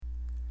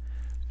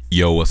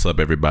Yo, what's up,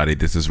 everybody?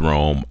 This is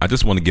Rome. I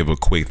just want to give a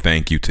quick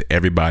thank you to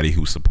everybody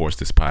who supports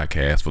this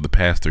podcast. For the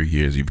past 3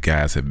 years, you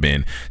guys have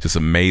been just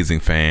amazing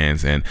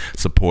fans and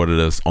supported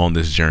us on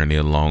this journey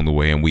along the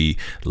way, and we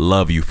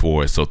love you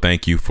for it. So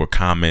thank you for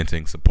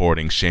commenting,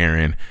 supporting,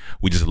 sharing.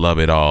 We just love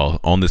it all.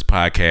 On this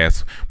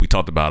podcast, we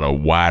talked about a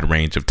wide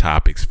range of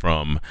topics,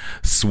 from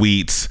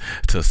sweets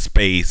to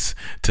space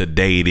to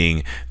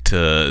dating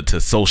to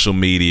social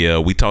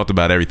media. We talked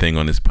about everything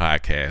on this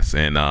podcast,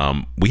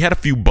 and we had a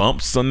few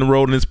bumps on the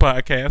road in this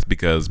podcast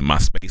because my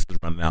space is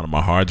running out of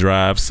my hard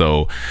drive.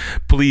 So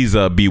please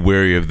be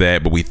wary of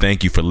that. But we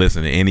thank you for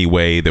listening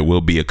anyway. There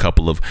will be a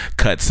couple of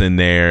cuts in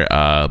there,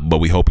 but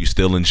we hope you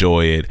still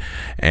enjoy it.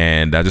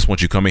 And I just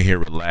want you to come in here,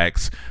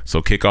 relax.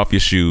 So kick off your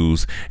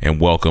shoes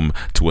and welcome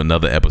to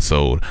another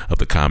episode of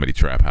the Comedy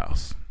Trap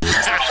House.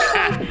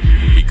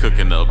 He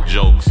cooking up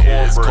jokes,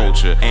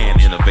 culture, and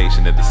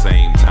innovation at the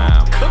same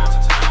time.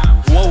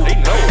 Whoa, they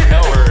know.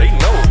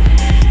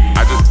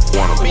 I just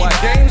wanna be Like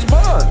James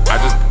Bond. I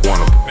just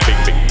wanna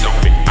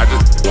I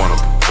just wanna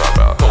drop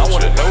out. I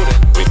wanna know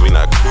that. We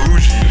not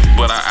bougie,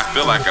 but I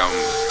feel like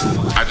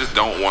I just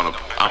don't wanna.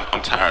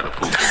 I'm tired of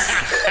pooping.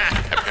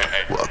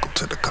 Welcome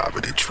to the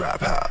Comedy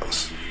Trap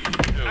House.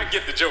 I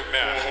get the joke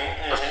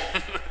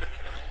now.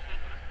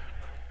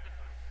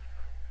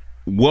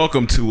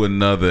 Welcome to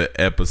another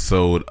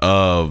episode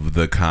of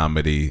the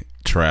Comedy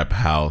Trap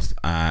House.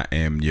 I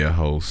am your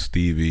host,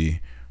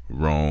 Stevie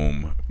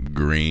Rome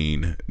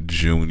Green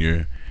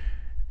Jr.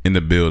 In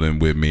the building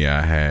with me,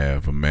 I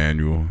have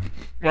Emmanuel.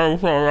 You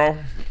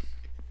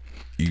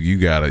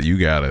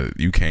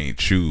can't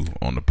chew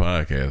on the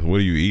podcast. What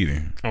are you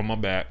eating? Oh, my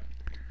bad.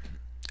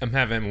 I'm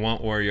having one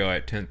Oreo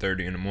at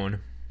 10:30 in the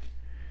morning.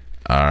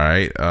 All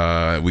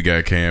right. We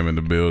got Cam in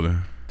the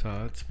building.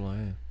 Todd's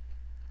playing.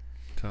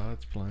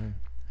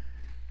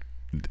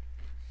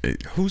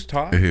 Who's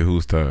Todd?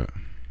 Who's Todd?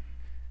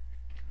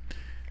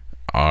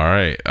 All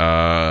right.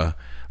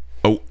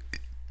 Oh,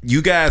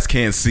 you guys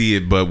can't see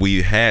it, but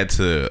we had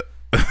to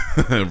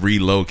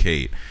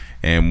relocate.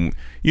 And,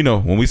 you know,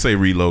 when we say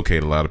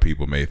relocate, a lot of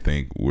people may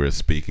think we're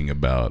speaking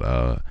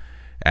about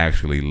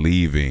actually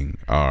leaving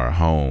our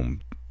home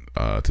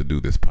to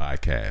do this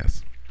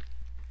podcast.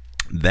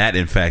 That,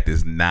 in fact,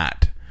 is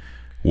not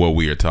what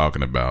we are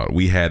talking about.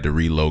 We had to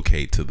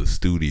relocate to the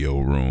studio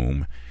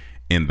room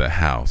in the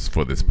house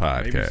for this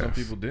podcast. Maybe some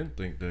people didn't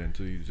think that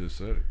until you just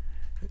said it.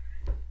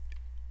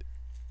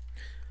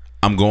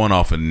 I'm going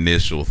off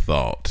initial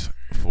thought.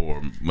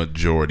 For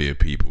majority of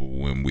people,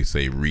 when we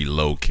say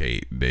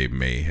relocate, they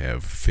may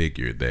have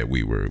figured that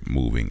we were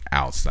moving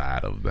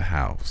outside of the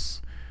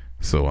house.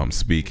 So I'm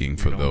speaking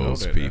for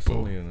those people. That's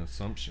only an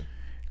assumption.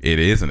 It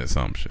is an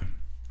assumption.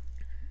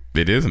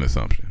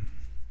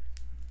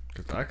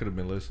 Because I could have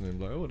been listening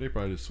like, oh, they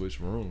probably just switched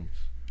rooms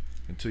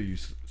until you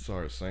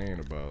started saying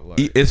about like.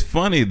 It's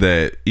funny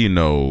that, you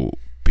know,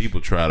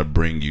 people try to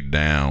bring you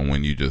down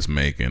when you're just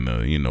making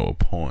a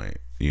point.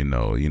 And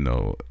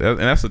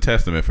that's a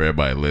testament for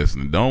everybody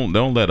listening. Don't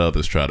let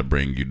others try to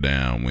bring you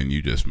down when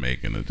you just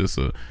making a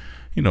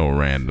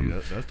random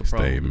that's the problem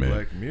statement. with the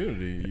black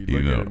community. You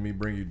look at me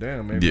bring you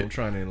down. Maybe I'm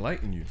trying to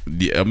enlighten you.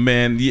 Yeah,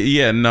 man.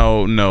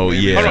 No.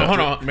 Maybe Hold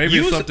on. Maybe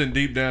it's something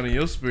deep down in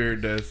your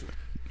spirit that's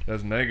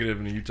negative,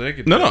 and you take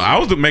it. No. I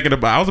was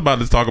about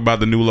to talk about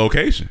the new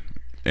location,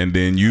 and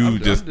then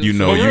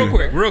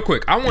real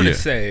quick. I want to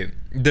say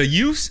the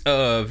use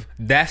of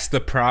 "that's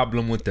the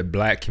problem with the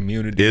black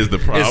community" is the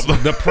problem.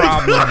 Is the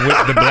problem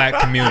with the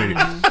black community.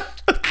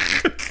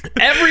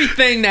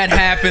 Everything that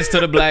happens to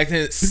the black,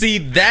 see,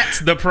 that's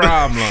the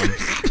problem.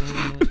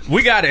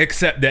 We got to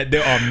accept that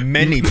there are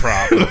many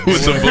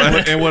problems.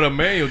 And what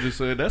Emmanuel just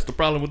said, that's the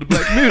problem with the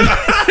black community.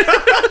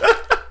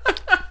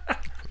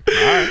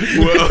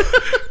 Well,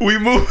 we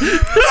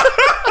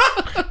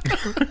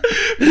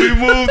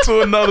moved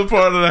to another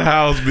part of the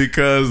house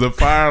because the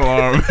fire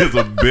alarm is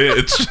a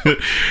bitch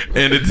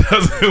and it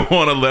doesn't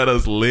want to let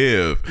us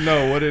live.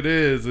 No, what it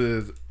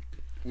is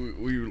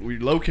we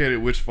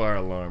located which fire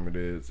alarm it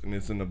is, and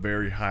it's in a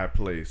very high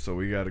place, so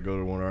we got to go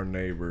to one of our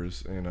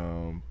neighbors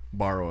and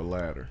borrow a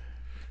ladder,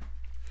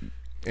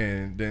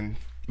 and then.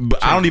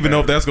 But I don't even know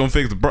if that's gonna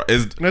fix the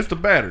problem. That's the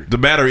battery. The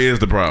battery is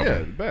the problem. Yeah,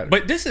 the battery.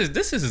 But this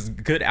is a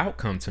good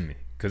outcome to me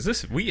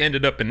because we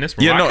ended up in this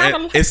room. Yeah,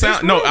 no, it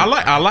sounds no.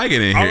 I like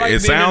it in here. Like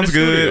it sounds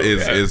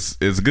good. Studio.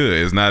 It's good.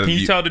 It's not. Can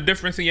you tell the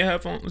difference in your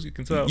headphones? You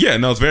can tell. Yeah,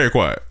 no, it's very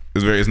quiet.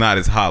 It's not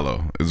as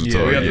hollow. We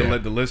have to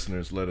let the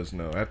listeners let us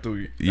know after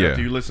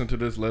you listen to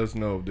this. Let us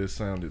know if this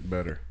sounded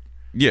better.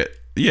 Yeah,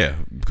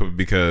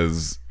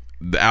 because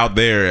out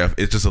there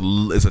it's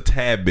it's a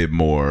tad bit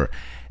more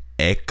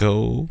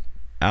echo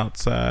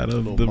outside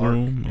of the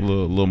room, a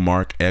little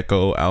mark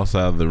echo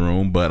outside of the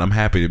room, but I'm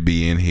happy to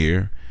be in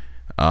here.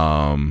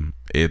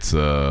 It's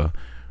a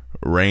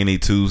rainy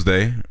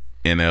Tuesday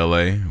in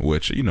LA,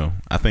 which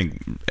I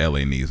think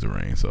LA needs the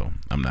rain, so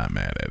I'm not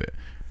mad at it.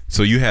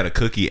 So you had a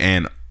cookie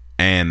and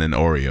an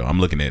Oreo. I'm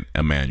looking at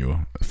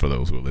Emmanuel for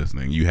those who are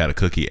listening. You had a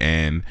cookie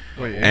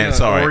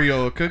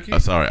Oreo a cookie?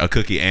 A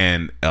cookie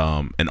and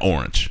an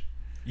orange.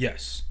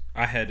 Yes.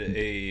 I had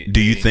a.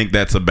 Do you think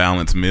that's a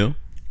balanced meal?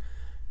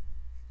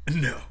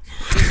 No.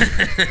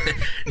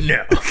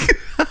 No.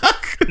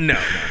 No,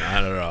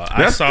 not at all.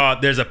 I saw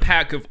there's a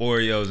pack of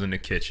Oreos in the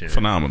kitchen.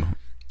 Phenomenal.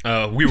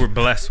 We were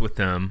blessed with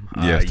them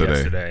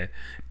Yesterday.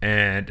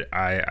 And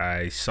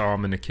I saw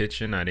them in the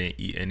kitchen. I didn't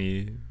eat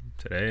any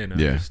today, and I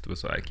just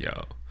was like,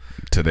 yo,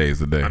 today's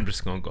the day. I'm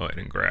just gonna go ahead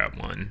and grab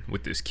one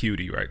with this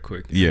cutie right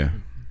quick. Yeah.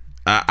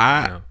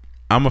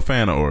 I'm a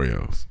fan of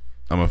Oreos.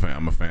 I'm a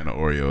fan of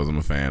Oreos. I'm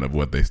a fan of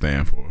what they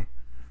stand for.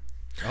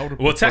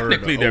 Well,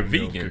 technically they're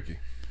vegan. Cookie.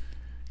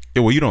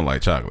 Yeah, well, you don't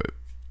like chocolate,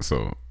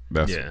 so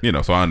that's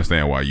so I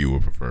understand why you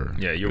would prefer.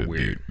 Yeah, you're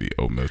weird. The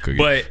oatmeal cookie,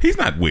 but he's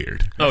not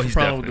weird. Oh, he's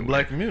problem with definitely the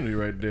black community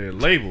right there.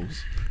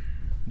 Labels,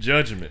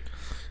 judgment.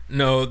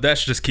 No,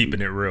 that's just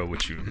keeping it real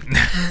with you.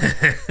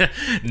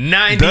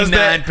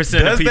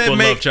 99% of people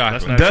love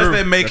chocolate. Does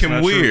that make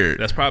him weird?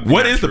 That's probably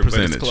what not is true, the but it's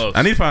percentage? close.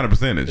 I need to find a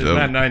percentage. It's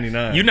not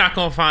 99. You're not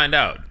gonna find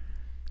out.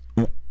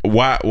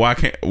 Why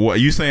can't? What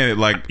you saying? It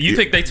like You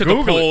think they took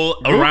Google a poll it.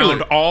 Google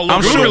around it. all I'm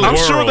over the world? I'm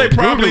sure they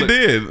probably Google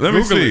it. did. Let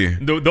me Google see.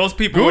 it. Those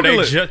people, Google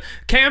they it. just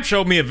Cam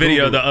showed me a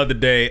video Google the other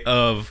day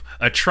of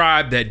a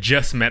tribe that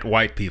just met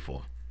white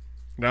people,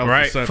 That was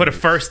right, the 70s. for the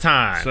first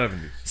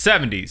time.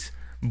 70s.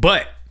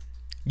 But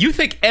you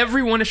think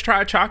everyone has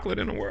tried chocolate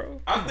in the world?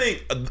 I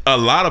think a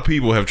lot of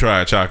people have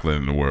tried chocolate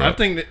in the world. I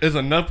think there's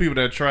enough people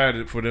that tried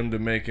it for them to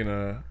making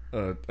a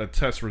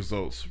test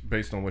results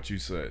based on what you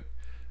said.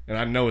 And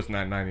I know it's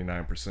not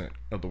 99%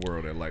 of the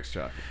world that likes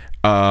chocolate.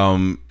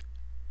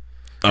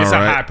 It's a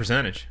high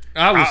percentage.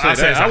 I would say I'll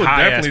that. it's a I would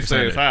high-ass definitely say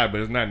percentage. it's high, but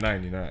it's not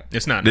 99.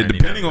 It's not 99.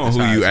 Depending on It's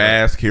who high you as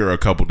hell. ask, here are a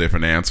couple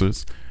different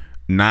answers.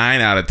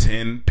 9 out of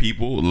 10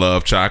 people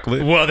love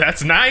chocolate. Well,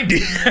 that's 90.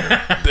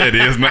 It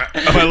is not.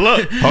 But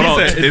look, Hold on.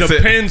 it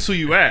depends who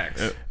you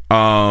ask.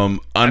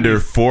 Under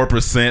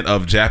 4%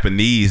 of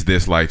Japanese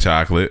dislike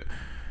chocolate.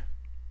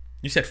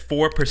 You said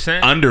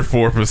 4%. Under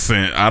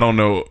 4%. I don't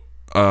know.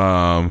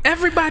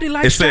 Everybody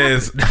likes. It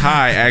says,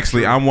 "Hi,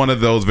 actually, I'm one of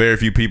those very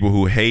few people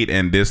who hate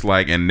and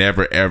dislike and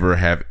never ever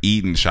have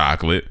eaten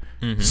chocolate.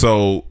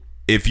 So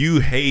if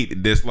you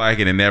hate, dislike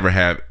it, and never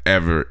have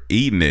ever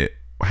eaten it,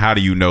 how do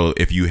you know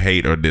if you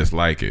hate or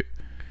dislike it?"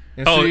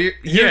 And Oh, see,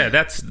 yeah,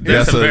 that's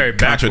That's a very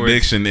backwards.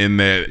 contradiction in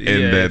that that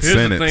Here's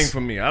sentence. the thing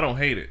for me. I don't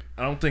hate it.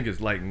 I don't think it's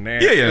like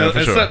nasty. Yeah,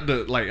 for sure. Except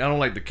the I don't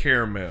like the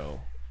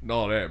caramel and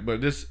all that.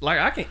 But this, like,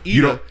 I can eat.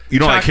 You don't like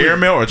chocolate-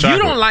 caramel or chocolate?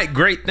 You don't like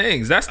great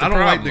things. That's the I don't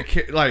problem.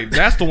 like the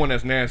that's the one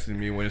that's nasty to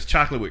me when it's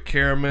chocolate with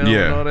caramel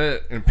Yeah. and all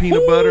that and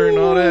peanut butter and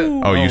all that.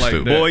 Oh, I don't you like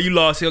stupid. that. Boy, you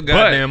lost your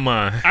goddamn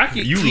mind. I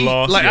could you eat,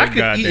 lost like your I could eat.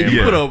 goddamn If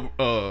you mind.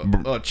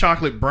 put a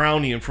chocolate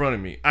brownie in front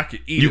of me, I could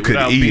eat You it could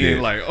without eat being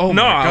it. like, oh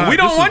No, my god, we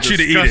this don't is want you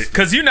to eat it disgusting.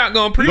 because you're not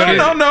going to appreciate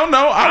No, it.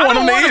 no. I want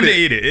him to him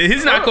eat it.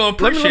 He's not going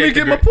to Let me appreciate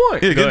get the my gr-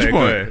 point. Yeah, Go get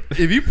your ahead, point.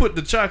 If you put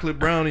the chocolate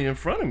brownie in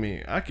front of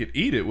me, I could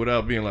eat it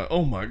without being like,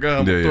 oh my god,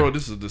 I'm Yeah, gonna yeah. throw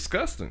this is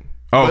disgusting.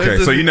 Oh, But okay,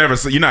 it's so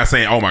just- you're not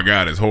saying, "Oh my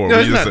god, it's horrible." No,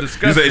 it's you not say,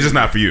 disgusting. it's just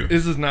not for you.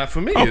 It's just not for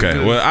me. It's Okay,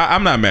 just- well,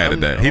 I'm not mad at I'm-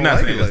 that. I He's don't not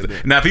like saying it like it's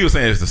that. now. If he was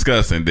saying it's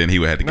disgusting, then he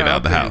would have to get No,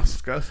 out the I think it's house.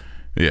 disgusting.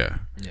 Yeah.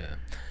 Yeah.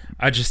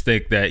 I just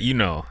think that,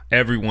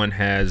 everyone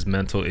has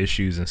mental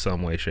issues in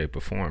some way, shape,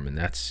 or form, and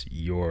that's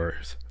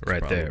yours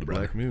right there, The bro.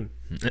 black community.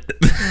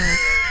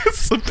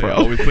 It's a They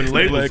always putting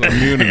labels black on it.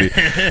 community.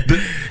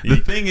 The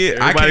thing is,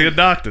 I Everybody a can't,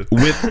 doctor.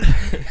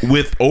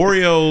 with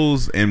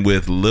Oreos and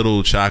with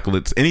little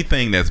chocolates,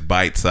 anything that's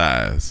bite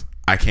size,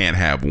 I can't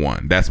have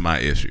one. That's my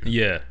issue.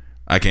 Yeah.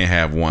 I can't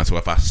have one. So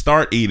if I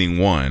start eating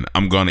one,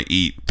 I'm gonna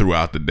eat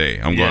throughout the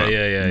day. I'm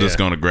just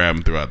gonna grab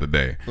them throughout the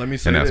day. Let me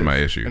say and that's this, my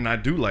issue. And I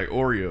do like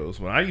Oreos.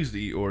 When I used to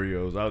eat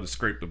Oreos, I would just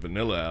scrape the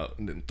vanilla out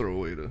and then throw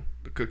away the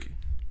cookie.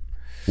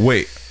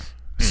 Wait,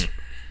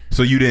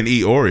 so you didn't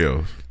eat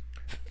Oreos?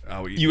 I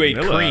would eat You ate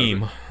vanilla out of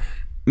cream. it.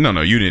 No,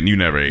 you didn't. You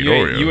never ate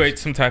Oreos. You ate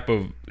some type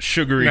of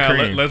sugary Now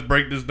cream. let's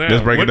break this down.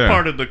 Let's break it what down.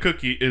 part of the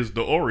cookie is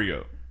the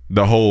Oreo?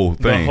 the whole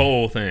the thing.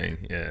 whole thing.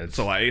 Yeah.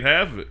 So I ate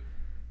half of it.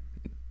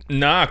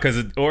 Nah,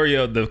 because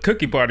Oreo, the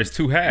cookie part is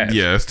 2 halves.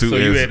 Yeah, it's 2. So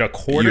you it's- ate a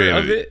quarter you ate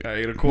of it? I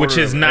ate a quarter. Which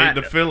is of it. not I ate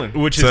the filling.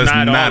 Which So is it's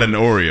not not all- an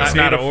Oreo. It's I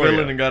not ate an a Oreo.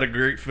 filling and got a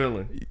great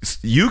filling.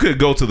 You could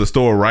go to the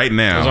store right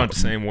now. Those aren't the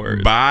same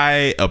words.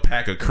 Buy a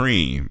pack of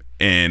cream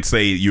and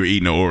say you're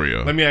eating an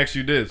Oreo. Let me ask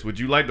you this: would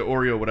you like the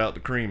Oreo without the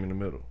cream in the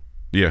middle?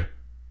 Yeah.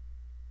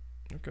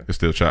 Okay. It's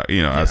still chocolate.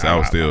 I would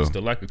still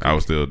like the I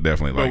would still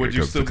definitely But like would it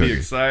you 'cause still it's a be cookie.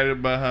 excited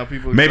about how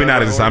people? Maybe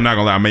not excited as about I'm Oreo? not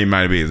gonna lie. Maybe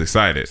might be as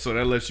excited. So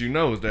that lets you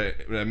know is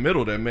that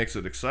middle that makes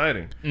it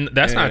exciting.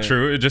 That's not And-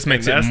 true. It just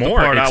makes and it that's the more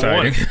part I exciting.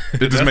 want. It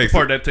That's just makes the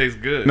part it, that tastes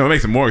good. no, it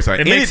makes it more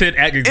exciting. It makes it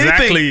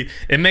exactly. anything-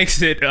 It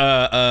makes it.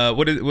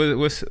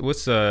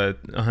 What's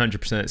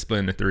 100% split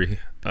into 3?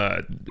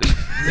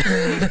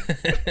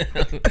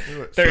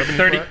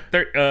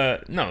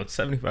 30, no,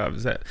 75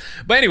 is that.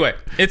 But anyway,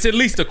 it's at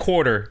least a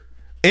quarter.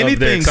 of the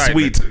Anything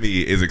excitement. sweet to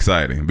me is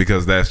exciting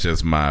because that's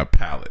just my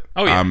palate.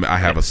 Oh, yeah. I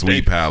have a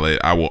sweet Thank- palate.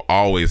 I will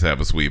always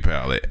have a sweet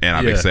palate, and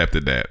I've Yeah.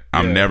 accepted that.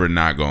 I'm Yeah. never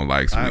not gonna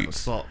like I have a sweets.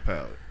 salt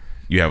palate.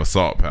 You have a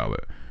salt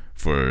palate.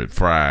 for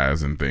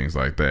fries and things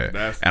like that.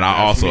 That's I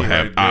also me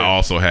have right there. I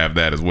also have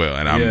that as well,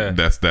 and Yeah.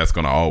 that's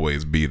gonna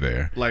always be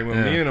there. Like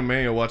when me and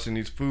Amanda are watching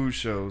these food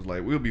shows,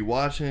 like we'll be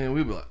watching,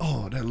 we'll be like,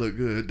 "Oh, that look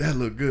good, that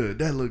look good,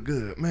 that look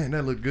good, man,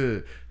 that look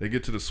good." They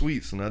get to the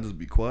sweets, and I just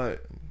be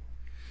quiet.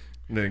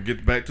 And then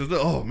get back to the,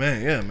 "Oh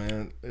man, yeah,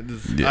 man." It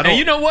just, Yeah. I don't, And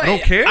you know what? I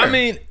don't care. I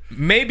mean,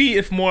 maybe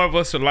if more of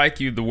us are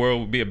like you, the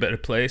world would be a better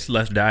place.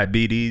 Less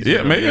diabetes.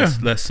 Yeah, man, yeah.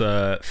 Less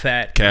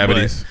fat.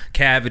 Cavities.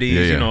 Cavities,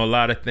 Yeah, yeah. you know, a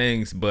lot of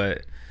things.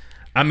 But,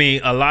 I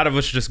mean, a lot of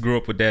us just grew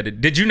up with that.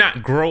 Did you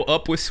not grow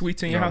up with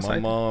sweets in your house? my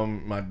like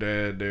mom, my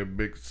dad, they're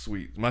big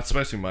sweets.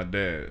 Especially my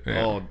dad.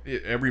 Yeah.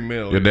 Every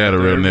meal. Your dad a after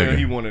real every meal, nigga.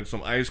 He wanted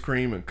some ice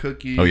cream and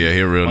cookies. Oh, yeah, he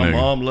a real my nigga.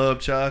 mom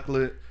loved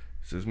chocolate.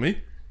 It's just me.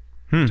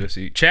 Just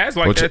eat. Chaz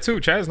like Well, that too.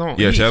 Chaz don't.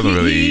 Yeah, Chaz don't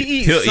really eat.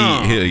 eats He'll eat-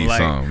 some. he'll eat Like,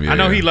 some, yeah, I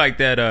know yeah. he like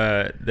that.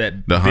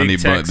 That The honey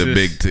big bun, the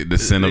Texas- big, the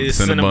cinnamon.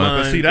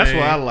 cinnamon. See, that's thing.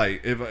 what I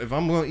like. If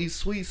I'm gonna eat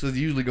sweets, it's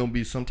usually gonna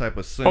be some type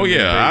of cinnamon. Oh,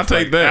 yeah, I'll based.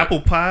 take Like that.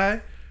 Apple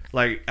pie,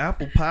 like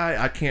apple pie,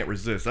 I can't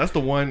resist. That's the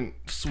one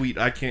sweet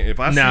I can't. If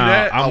I see Nah,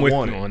 that, I'm I with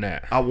want you it. on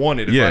that. I want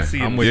it. If Yeah, I see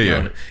it, I'm with Yeah, you yeah.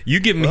 on it. You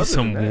give me Other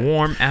some than that-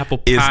 warm apple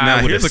pie It's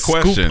now- with here's a a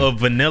question. scoop of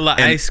vanilla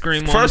And ice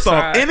cream. first on the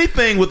off, side,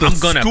 anything with a I'm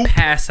gonna scoop-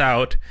 pass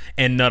out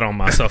and nut on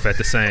myself at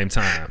the same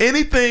time.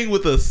 Anything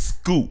with a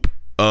scoop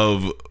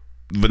of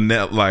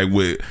vanilla, like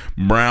with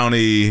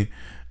brownie,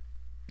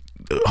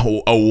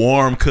 a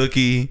warm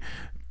cookie,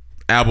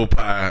 apple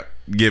pie,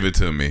 give it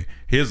to me.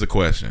 Here's the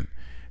question.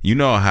 You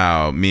know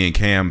how me and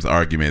Cam's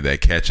argument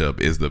that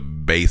ketchup is the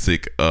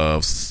basic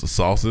of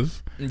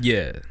sauces?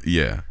 Yeah.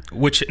 Yeah.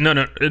 Which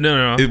no.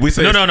 We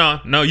say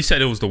No. You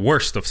said it was the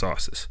worst of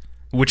sauces.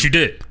 Which you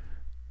did.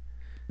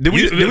 Did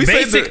we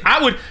say basic? that?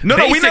 I would. No,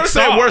 we basic never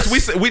said sauce. worse. We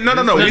said no.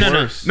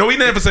 No. We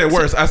never said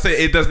worse. I said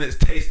it doesn't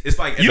taste. It's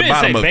like at You the didn't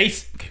bottom say of.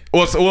 basic.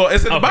 Well, it's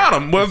at the Okay.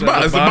 bottom. Well, it's the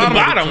Bottom,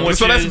 bottom. which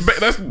So is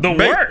that's the ba-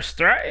 worst,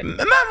 right? Not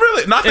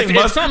really. No, I think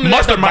If something at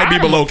mustard the might be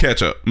bottom below of-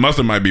 ketchup.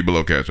 Mustard might be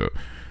below ketchup.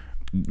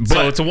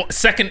 So it's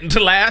second to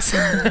last.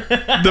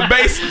 The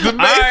base. All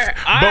right.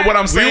 But what I'm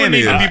we would saying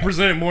need is, to be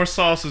presented more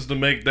sauces to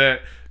make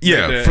that.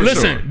 Yeah, make that- for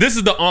Listen, sure. this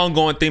is the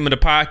ongoing theme of the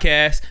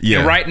podcast. Yeah.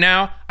 And right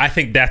now, I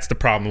think that's the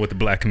problem with the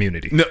black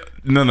community.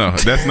 no,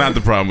 that's not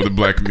the problem with the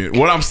black community.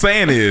 What I'm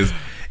saying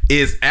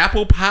is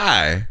apple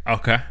pie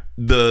Okay.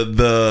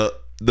 the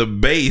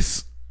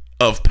base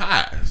of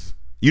pies?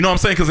 You know what I'm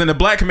saying? Because in the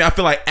black community, I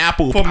feel like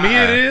apple For pie. me,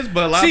 it is,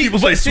 but a lot of people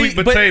say sweet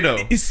potato.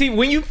 You see,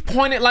 when you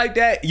point it like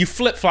that, you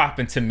flip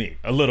flopping to me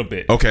a little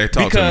bit. Okay, talk to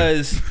me.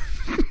 because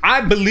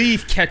I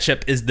believe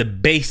ketchup is the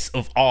base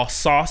of all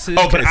sauces.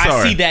 Okay, but I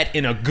sorry. see that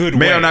in a good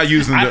May way. I'm not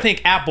using I the-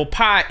 think apple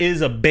pie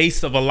is a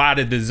base of a lot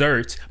of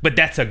desserts, but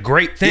that's a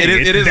great thing.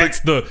 It is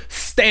that's the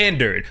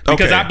standard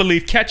because Okay. I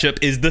believe ketchup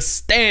is the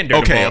standard.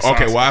 Okay, of all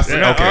okay, sauces. well, I see. We're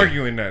not Okay.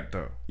 arguing that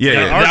though. Yeah, We're yeah.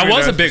 not That arguing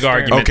was a that's big the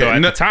argument Okay, though, at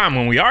no- the time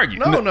when we argued.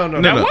 No.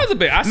 That was a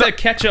big. I said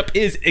ketchup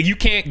is you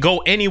can't go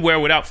anywhere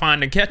without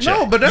finding ketchup.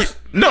 No, but that's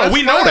No, that's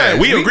we know fine. that.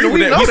 We agree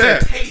with that. know We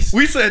said taste.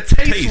 We said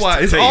taste, Taste,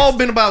 wise. It's taste. all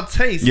been about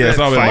taste. Yeah, it's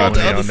That all been all about the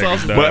taste. other Y'all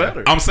sauces niggas are But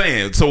better. I'm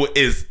saying, so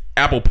is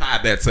apple pie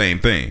that same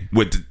thing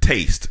with the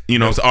taste? You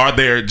know, so are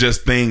there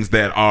just things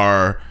that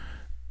are?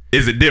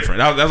 Is it different?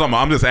 That's what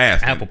I'm just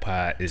asking. apple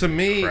pie is To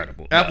me,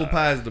 incredible. apple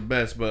pie is the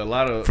best, but a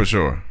lot of For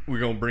sure. we're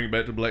gonna bring it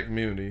back to black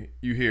community.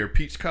 You hear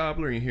peach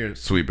cobbler, and you hear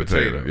Sweet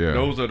potato, yeah.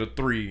 Those are the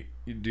three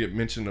you did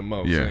mention the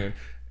most. Yeah. And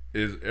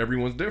is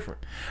everyone's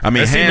different. I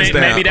mean, See, hands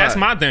down. maybe that's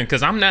my thing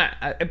because I'm not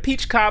a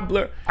peach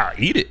cobbler. I'll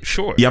eat it,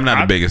 sure. Yeah, I'm not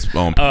the biggest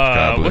on peach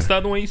cobbler. What's the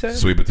other one you said?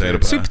 Sweet potato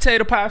pie. Sweet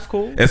potato pie is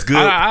cool. It's good.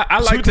 I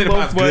like Sweet potato them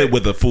pie is both, good but-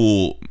 with a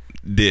full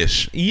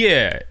dish.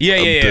 Yeah. you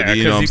know Because what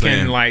you I'm can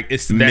saying? like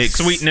it's Mix.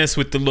 that sweetness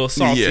with the little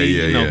salty,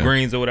 Yeah.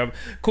 greens or whatever.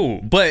 Cool,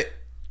 but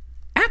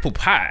apple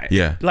pie,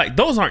 Yeah. like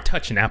those aren't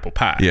touching apple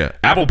pie. Yeah.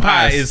 apple Apple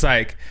pie pie is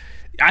like.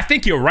 I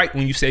think you're right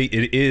when you say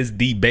it is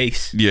the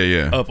base.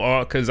 Yeah. Of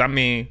all, because I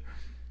mean,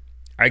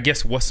 I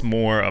guess what's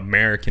more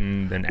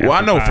American than apple Well,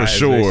 I know pie, for as they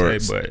sure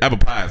say, but apple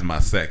pie is my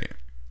second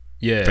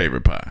yeah.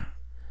 favorite pie.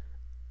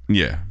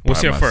 Yeah.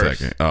 What's probably your my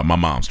first? Second. My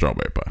mom's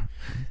strawberry pie.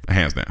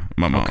 Hands down.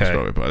 My mom's Okay.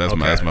 strawberry pie. That's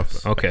Okay.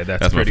 my Okay,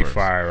 that's my pretty first.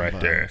 fire right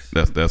there.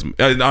 That's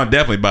I'm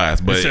definitely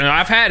biased, but So,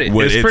 I've had it.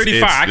 Well, It's pretty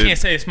it's- fire. I it's- can't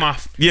say it's my.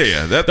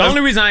 yeah. The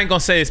only reason I ain't gonna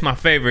say it's my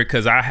favorite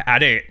because I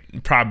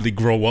didn't probably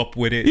grow up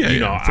with it. Yeah, you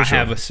know, yeah, for I sure.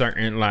 have a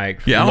certain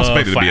like Yeah, I don't love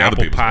expect it to for be other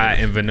apple people's pie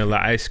favorites. and vanilla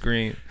ice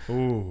cream.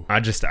 Ooh. I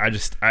just Say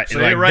like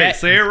it right. that-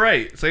 Say it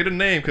right. Say the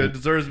name because it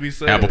deserves to be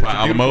said. Apple It's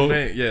pie a beautiful Alamo?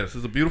 name. Yes,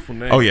 it's a beautiful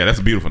name. Oh yeah, that's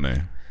a beautiful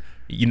name.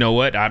 You know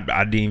what? I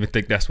didn't even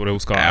think that's what it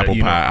was called. Apple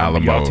You know, pie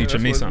Alamo. Y'all That's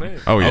teaching me what it's something.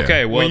 named. Oh yeah.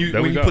 Okay, well when you,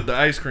 there when we you go. put the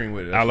ice cream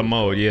with it. that's what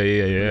Alamo. it's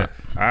Yeah. called.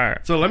 All right.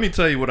 So let me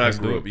tell you what I do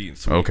grew it. up eating.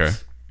 Sweets. Okay.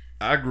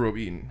 I grew up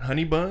eating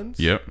honey buns.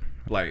 Yep.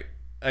 Like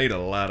I ate a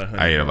lot of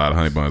honey. I ate a lot of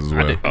honey buns as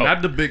well. did. Oh.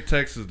 Not the big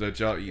Texas that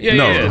y'all eat. Yeah,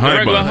 No, yeah, the the honey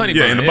regular bun. honey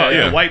Yeah, bun. in the box. Yeah,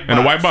 Yeah, yeah. White in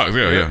the white box.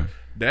 Yeah.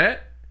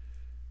 That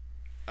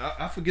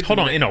I forget. Hold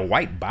the on, name. in a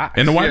white box.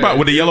 In the white Yeah. box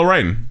with the yellow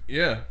writing.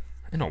 Yeah.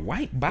 In a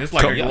white box. It's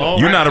like a long.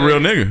 You're not a real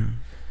nigga.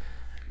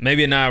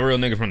 Maybe not a real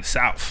nigga from the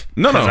South.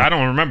 No. 'Cause I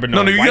don't remember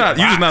no you white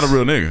just not a box.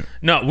 real nigga.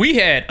 No, we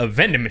had a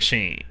vending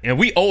machine, and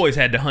we always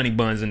had the honey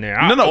buns in there.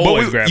 I No, but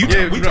always we- grabbed you-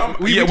 them.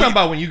 We talking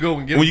about when you go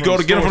and get when them you go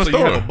to get them from the so you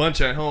store. have a bunch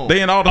at home. They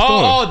in all the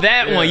stores. Oh,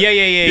 that one. Yeah.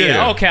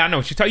 Yeah. Okay, I know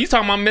what you talking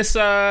about, Miss.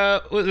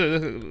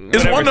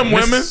 It's one of them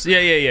women.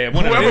 Yeah.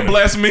 One of Whoever them.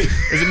 blessed me.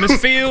 Is it Miss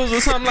Fields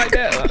or something like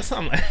that?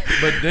 Something like that.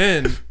 But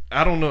then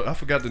I don't know. I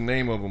forgot the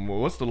name of them.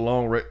 What's the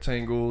long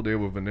rectangle? They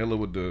were vanilla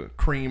with the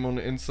cream on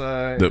the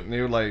inside. And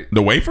they were like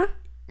The wafer?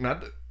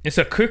 not. It's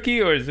a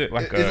cookie, or is it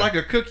like It's like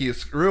a cookie.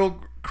 It's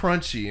real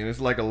crunchy, and it's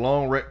like a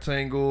long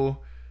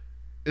rectangle.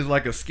 It's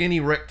like a skinny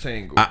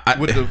rectangle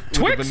with the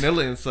Twix?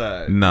 vanilla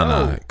inside.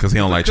 No, because he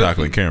don't it's a like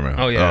chocolate and cookie.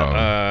 caramel. Oh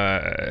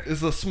yeah.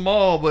 It's a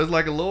small, but it's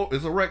like a little.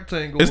 It's a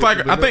rectangle. It's with like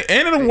vanilla- I think,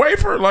 and in a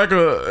wafer, like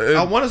a.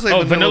 I want to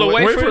say vanilla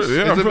wafers?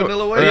 Yeah, Is it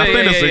vanilla wafers? I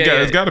think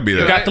it's got to be It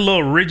that. got the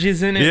little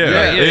ridges in it.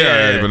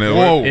 Yeah, vanilla.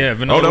 Whoa. Yeah,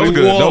 vanilla. Oh, that was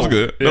good. That was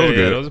good. That was Yeah,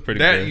 good. those are pretty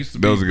That good. used to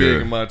be Those are big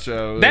good. in my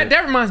childhood.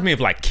 That reminds me of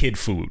like kid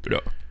food though.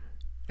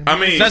 I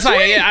mean, That's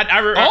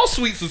like all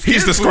sweets is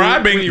he's kid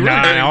describing. food when you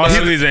Nah, really- all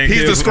sweets ain't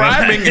He's kid food.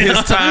 describing his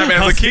time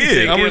as a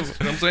kid.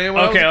 I'm saying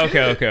when I was a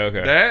Okay.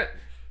 kid. That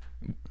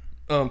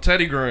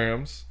Teddy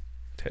Grahams,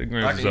 Teddy I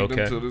Grahams is can eat okay.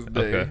 them to this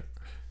day, Okay.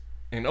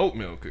 and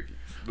oatmeal cookies.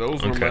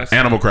 Those were Okay. my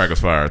Animal Crackers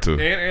fire too.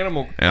 and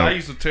animal. Animal- I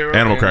used to tear up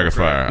Animal Crackers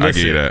fire. I give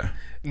you that.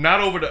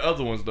 Not over the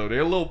other ones though. They're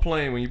a little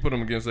plain when you put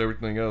them against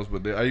everything else.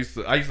 But I used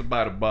to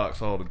buy the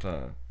box all the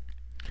time.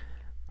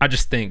 I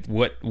just think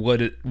what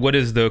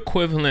is the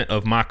equivalent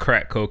of my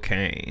crack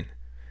cocaine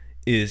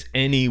is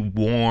any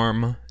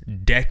warm,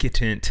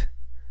 decadent,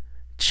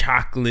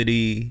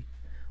 chocolatey,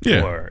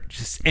 Yeah. or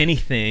just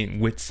anything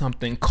with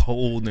something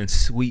cold and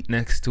sweet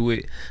next to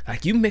it.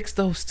 Like you mix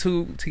those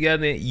two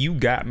together, you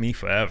got me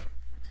forever.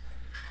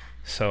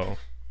 So,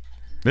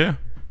 Yeah.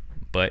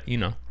 but you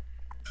know,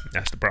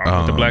 that's the problem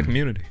with the black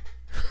community.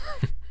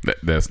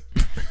 That's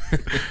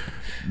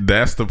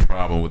that's the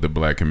problem with the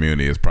black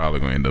community. It's probably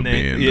going to end up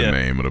being the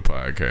name of the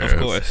podcast. Of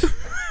course.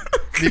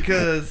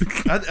 Because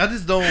I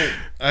just don't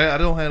I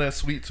don't have that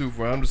sweet tooth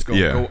where I'm just gonna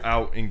go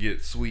out and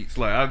get sweets.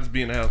 Like I just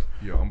be in the house.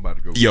 Yo, I'm about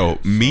to go. Yo,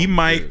 get me, something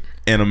Mike, good.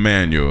 and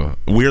Emmanuel,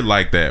 we're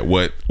like that.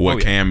 What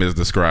Cam is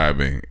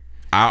describing.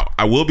 I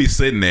will be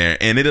sitting there,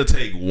 and it'll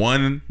take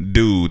one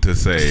dude to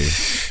say,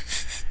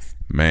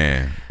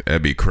 "Man,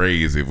 that'd be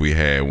crazy if we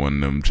had one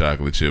of them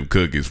chocolate chip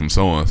cookies from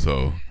so and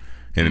so."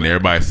 And then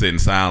everybody sit in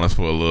silence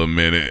for a little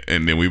minute,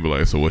 and then we be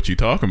like, "So what you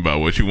talking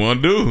about? What you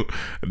want to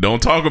do? Don't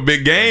talk a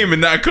big game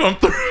and not come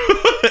through."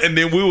 And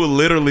then we will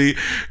literally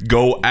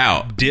go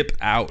out, Dip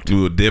out. we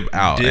will dip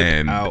out, Dip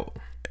and out.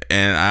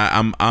 and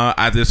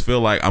I just feel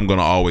like I'm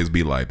gonna always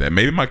be like that.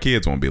 Maybe my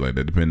kids won't be like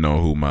that, depending on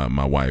who my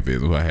wife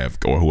is, who I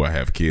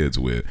have kids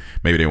with.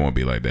 Maybe they won't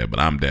be like that, but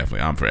I'm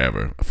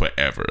forever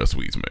a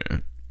sweets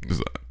man.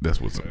 That's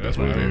what it is.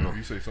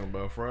 You say something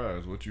about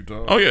fries. What you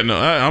talking? Oh yeah, no,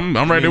 I'm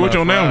right there with you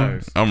on that one.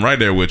 fries. I'm right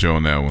there with you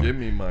on that one. Give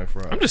me my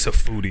fries. I'm just a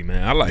foodie,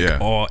 man. I like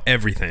Yeah.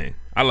 everything.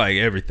 I like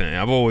everything.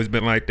 I've always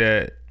been like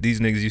that. These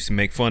niggas used to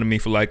make fun of me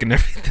for liking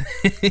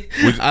everything.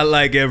 I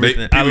like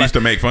everything. People used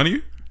to make fun of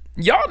you.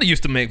 Y'all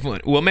used to make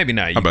fun. Well, maybe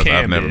not. You I've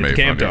Cam never did. made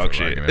Cam fun of talk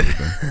you shit. for liking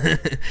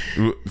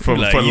everything. for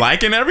Like, for you-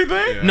 liking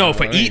everything. Yeah. No,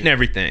 for I eating ain't-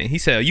 everything. He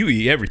said, "You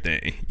eat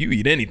everything. You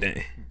eat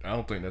anything." I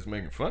don't think that's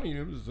making fun of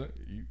you. It's just,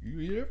 you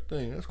eat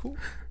everything. That's cool.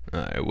 All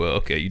right. Well,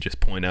 okay. You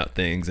just point out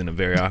things in a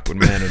very awkward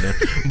manner, then.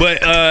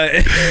 But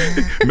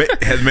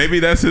Maybe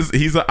that's his.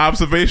 He's an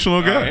observational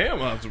I guy.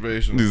 am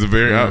observational. He's a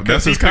very.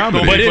 That's his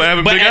comedy. But, People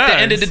having but big at the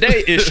eyes. end of the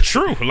day, it's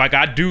true. Like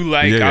I do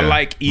like Yeah, I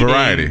like eating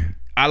variety.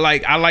 I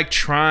like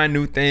trying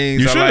new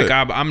things. You I should.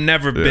 like I'm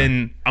never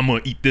been I'm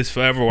gonna eat this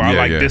forever or I Yeah,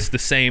 like yeah. this the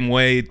same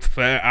way.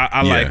 I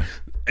Yeah. like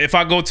if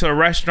I go to a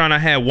restaurant I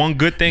had one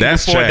good thing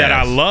That's before that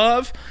I Chaz.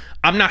 love.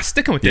 I'm not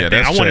sticking with that Yeah, thing.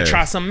 I that's want to Chaz.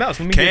 try something else.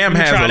 Let me Cam let me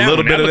has try a that little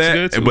one. bit of looks that,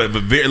 good, too. but a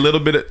very little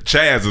bit of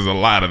Chaz is a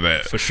lot of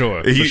that for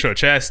sure. He- For sure.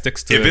 Chaz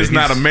sticks to If it's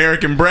not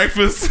American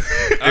breakfast,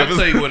 I'll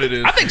tell you what it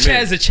is. I think for me.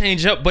 Chaz will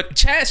change up, but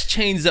Chaz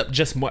changes up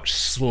just much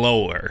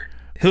slower.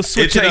 He'll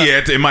switch it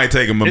up. it might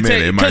take him a minute.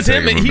 It might Because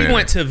take him a he minute.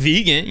 went to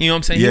vegan, you know what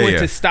I'm saying? Yeah, he went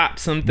yeah. to stop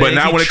some things. But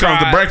now He when it comes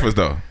to tried- breakfast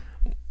though,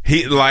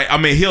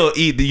 he'll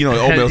eat the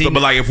oatmeal He- stuff.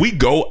 But like if we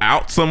go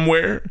out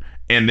somewhere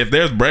and if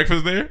there's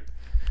breakfast there,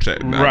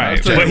 Right,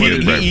 Chaz but will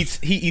eat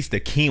breakfast. he eats the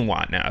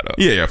quinoa now though.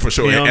 Yeah, for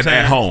sure. You know what I'm At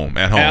saying? home,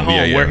 At home,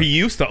 yeah. where he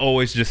used to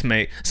always just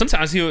make.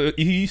 Sometimes he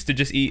used to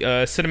just eat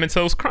cinnamon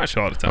toast crunch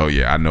all the time. Oh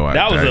yeah, I know.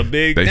 That was a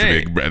big they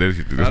thing. should be- There's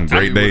I'll some tell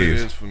great you what it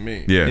days is for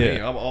me. Yeah. Me,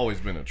 Yeah. I've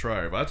always been a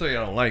trier. If I tell you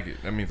I don't like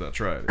it, that means I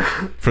tried it.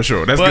 for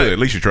sure. That's But- good. At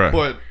least you try.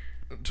 But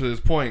to his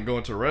point,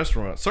 going to a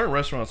restaurant, certain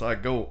restaurants I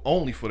go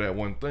only for that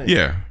one thing.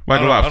 Yeah, like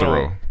I a don't- lobster I don't-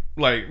 roll.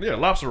 Like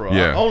lobster roll.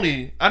 Yeah.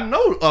 I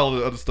know all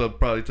the other stuff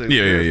probably tastes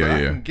Yeah, good, yeah,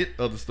 but yeah. I can get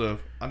other stuff.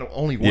 I don't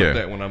only want Yeah.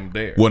 that when I'm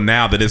there. Well,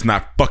 now that it's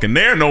not fucking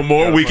there no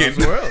more, we can.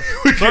 Somewhere else.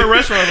 Certain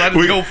restaurants I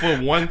just go for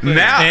one thing.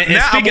 Now- And I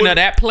speaking would- of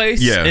that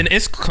place, Yeah. and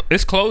it's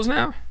closed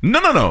now.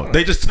 No.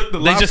 They just took the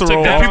lobster just took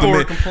roll that. off. People the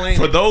were menu. complaining.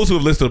 For those who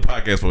have listened to the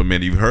podcast for a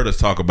minute, you've heard us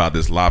talk about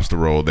this lobster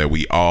roll that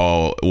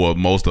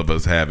most of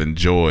us have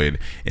enjoyed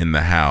in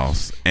the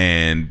house.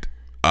 And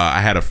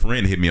I had a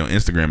friend hit me on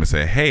Instagram and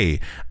say, "Hey,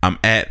 I'm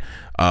at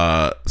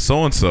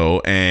so and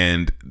so,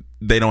 and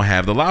they don't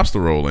have the lobster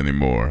roll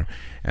anymore."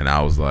 And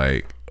I was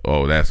like,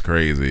 "Oh, that's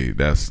crazy.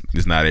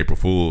 It's not April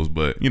Fool's,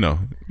 but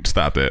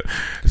stop that."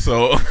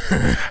 So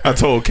I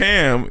told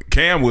Cam.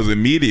 Cam was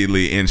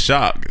immediately in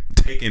shock,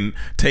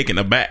 taken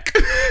aback,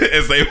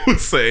 as they would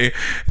say.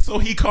 So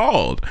he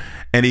called,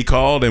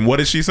 and what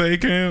did she say,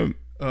 Cam?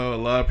 A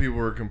lot of people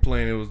were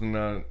complaining it was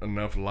not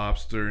enough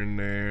lobster in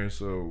there,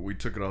 so we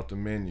took it off the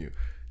menu.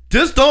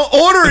 Just don't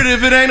order it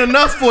if it ain't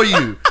enough for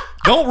you.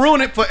 Don't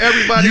ruin it for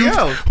everybody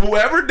else.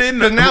 Whoever didn't,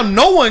 because now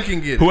no one can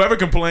get it. Whoever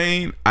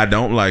complained, I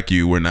don't like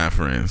you. We're not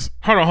friends.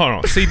 Hold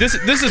on. See, this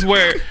is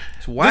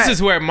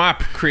where my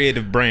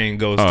creative brain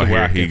goes to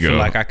where I feel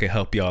like I can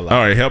help y'all out.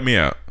 All right, help me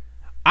out.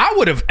 I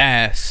would have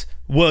asked,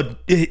 well,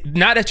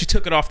 now that you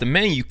took it off the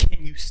menu,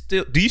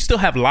 do you still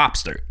have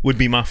lobster? Would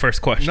be my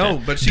first question.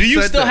 No, but do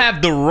you still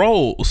have the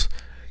rolls?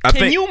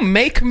 Can you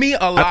make me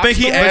a lobster? I think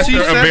he asked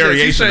her a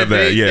variation of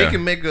that. They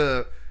can make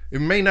a. It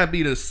may not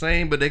be the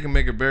same, but they can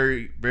make a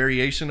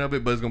variation of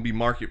it, but it's gonna be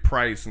market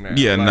price now.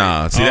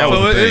 Yeah, See, that was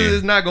the thing.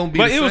 It's not gonna be.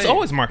 But the it was same.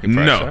 always market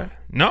price. No. Right?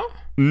 No.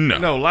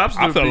 No,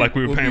 lobster. I felt like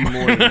we were paying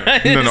more than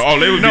that. No. Oh,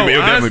 they would No, be.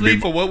 honestly,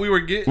 for what we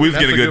were getting, we was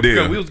getting a good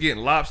deal. We was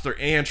getting lobster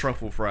and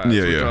truffle fries.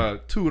 Yeah, which yeah. are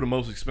two of the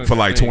most expensive for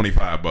like things.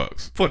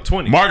 $25. For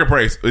 20. Market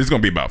price, it's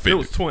gonna be about 50. It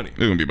was 20. It's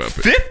gonna be about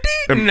 50.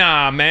 50?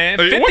 Nah, man.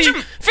 50, What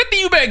you- 50,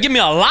 you better give me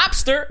a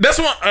lobster. That's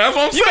what I'm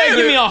saying. You better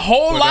give me a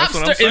whole Well, that's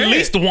what I'm lobster, at saying.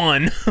 least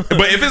one.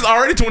 But if it's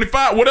already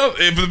 25, what else?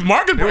 If it's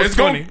market It price, was it's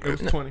 20. going.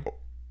 It was 20.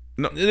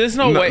 No, There's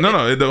no way.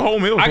 No. The whole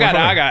meal. I got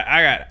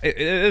 $25. it.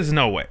 There's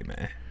no way,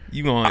 man.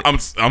 You going? I'm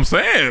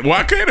saying,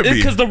 why can't it be?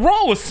 Because the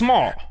roll was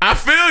small, I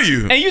feel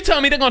you. and you tell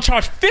me they're gonna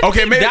charge $50?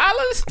 Okay, maybe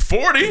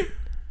 40.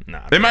 Nah,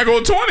 They might go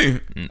to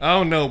 20. I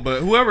don't know,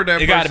 but whoever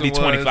that It person gotta be was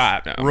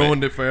 25 now,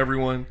 ruined it for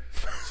everyone.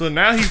 So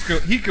now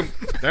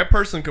that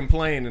person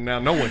complained, and now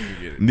no one can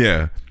get it.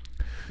 Yeah.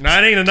 Now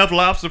it ain't enough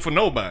lobster for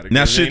nobody.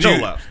 Now 'cause there should ain't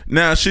you? no lobster.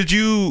 Now should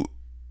you?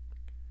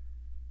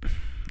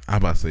 I'm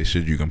about to say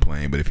should you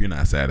complain, but if you're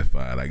not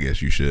satisfied, I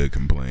guess you should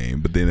complain.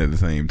 But then at the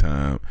same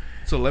time,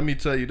 So let me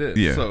tell you this.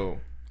 Yeah. So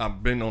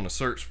I've been on a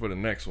search for the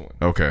next one.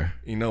 okay,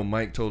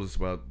 Mike told us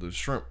about the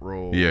shrimp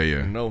roll. Yeah.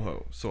 And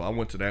NoHo. So I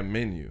went to that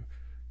menu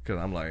because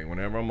I'm like,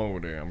 whenever I'm over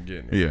there, I'm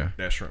getting it. Yeah.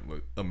 That shrimp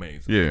looked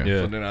amazing. Yeah. Yeah.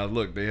 So then I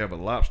looked, they have a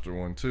lobster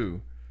one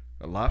too.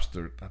 A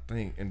lobster, I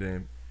think, and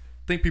then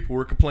I think people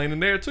were complaining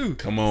there too.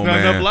 Come on, It's not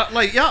man. enough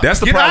like y'all, That's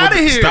the get problem. out of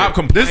here. Stop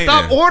complaining. Just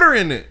stop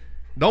ordering it.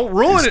 Don't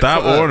ruin stop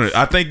it. For ordering. us.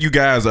 I think you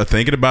guys are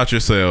thinking about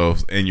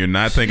yourselves, and you're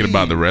not thinking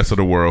about the rest of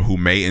the world who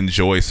may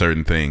enjoy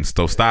certain things.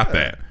 So stop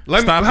that.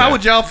 Stop how that.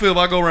 would y'all feel if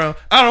I go around?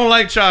 I don't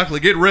like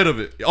chocolate. Get rid of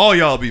it. All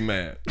y'all be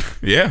mad.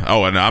 Yeah.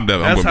 Oh, no, I'm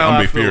definitely. That's I'm how gonna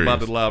I be feel furious. about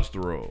the lobster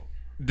roll.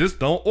 Just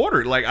don't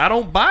order it. Like I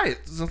don't buy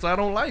it since I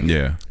don't like it.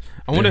 Yeah.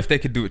 I wonder if they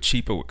could do it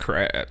cheaper with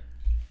crab.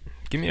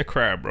 Give me a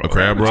crab roll. A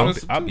crab roll?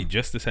 I'll be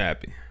just as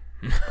happy.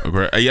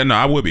 Okay. Yeah. No,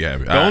 I would be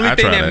happy. The only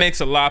thing that makes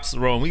a lobster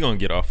roll, and we gonna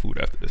get off food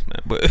after this,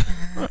 man. But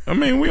I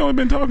mean, we only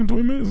been talking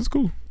 20 minutes. It's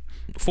cool.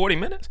 40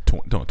 minutes?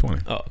 20.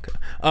 Oh,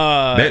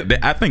 okay.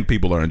 I think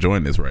people are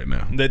enjoying this right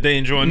now. That they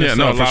enjoying this?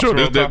 Yeah, no, for lobster sure.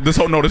 roll talk? This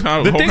whole the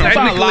thing about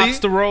Technically-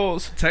 lobster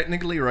rolls.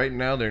 Technically, right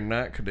now they're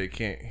not because they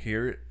can't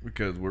hear it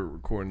because we're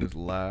recording this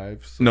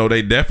live. So No,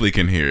 they definitely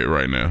can hear it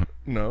right now.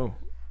 no,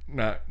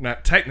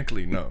 not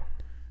technically. No.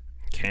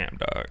 Cam,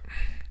 dog.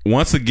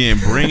 Once again,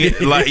 bring it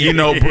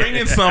bring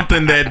in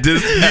something that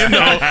just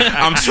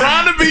I'm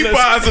trying to be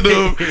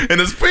positive, and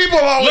there's people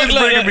always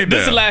bringing me down. This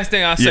is the last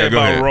thing I say go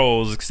about ahead.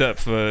 rolls, except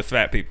for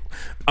fat people.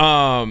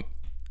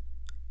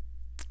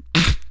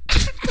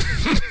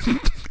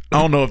 I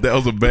don't know if that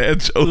was a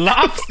bad joke.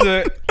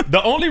 Lobster.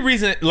 The only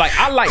reason, like,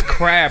 I like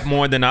crab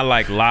more than I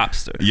like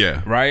lobster.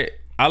 Yeah. Right?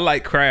 I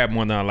like crab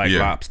more than I like Yeah.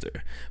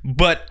 lobster.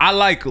 But I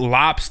like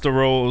lobster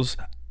rolls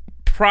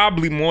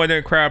probably more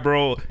than crab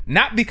roll.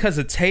 Not because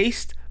of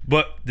taste,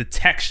 but the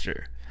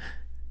texture.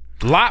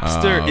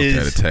 Lobster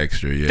is the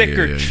texture, yeah,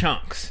 thicker yeah.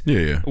 chunks.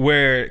 Yeah.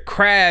 Where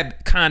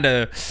crab kind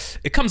of,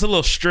 it comes a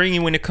little stringy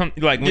when it comes,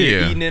 like when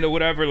you're Yeah. eating it or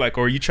whatever, like,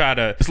 or you try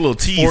to It's a little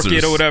fork it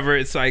teasers. or whatever.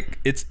 It's like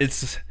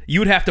it's you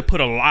would have to put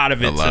a lot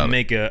of it lot to of-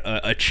 make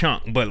a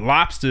chunk, but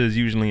lobster is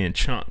usually in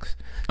chunks.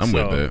 I'm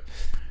with that.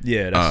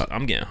 Yeah, that's,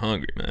 I'm getting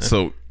hungry, man.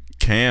 So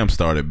Cam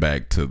started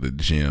back to the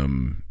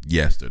gym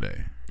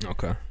yesterday.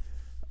 Okay.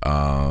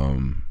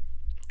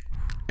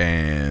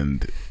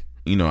 And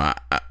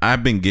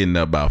I've been getting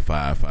up about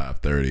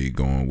 5:30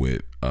 going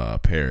with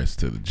Paris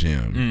to the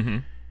gym. Mm-hmm.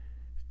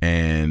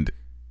 And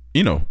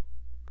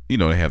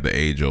they have the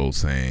age old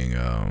saying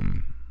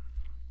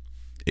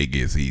it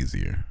gets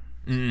easier.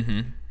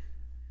 Mm-hmm.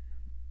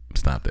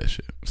 Stop that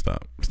shit.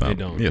 Stop. It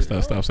don't. Yeah,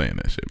 stop saying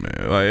that shit,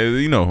 man.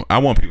 Like, I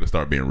want people to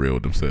start being real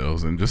with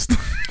themselves and just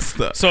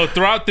stop. So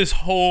throughout this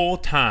whole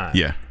time,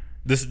 Yeah.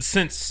 this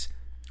since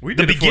We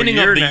the did it for a beginning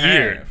year of the and a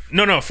year. half.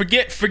 No,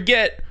 forget.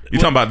 You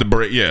talking about the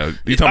break? Yeah.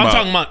 You I'm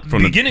talking about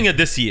from beginning of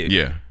this year.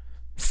 Yeah.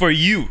 For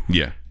you,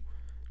 Yeah.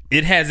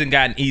 it hasn't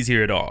gotten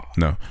easier at all.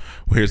 No.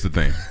 Well, here's the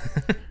thing.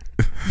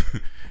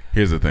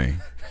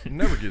 It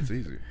never gets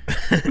easier.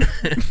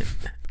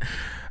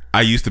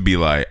 I used to be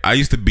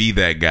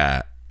that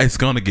guy. It's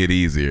gonna get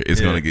easier.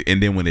 It's gonna get,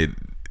 and then when it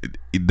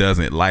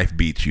doesn't, life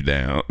beats you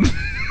down,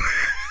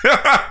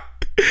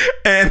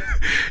 and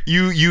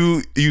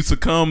you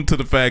succumb to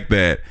the fact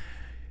that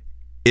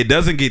it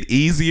doesn't get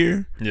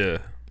easier. Yeah.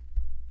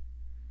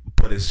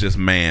 But it's just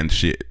man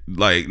shit.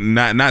 Like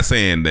not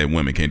saying that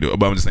women can't do it,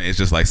 but I'm just saying it's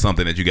just like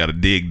something that you got to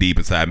dig deep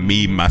inside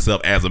me,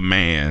 myself as a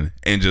man,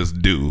 and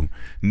just do,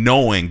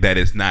 knowing that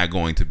it's not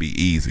going to be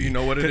easy. You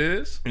know what it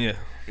is? Yeah.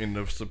 In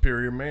the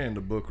Superior Man,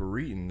 the book we're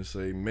reading, to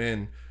say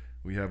men,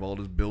 we have all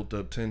this built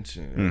up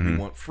tension and we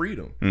want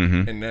freedom,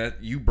 and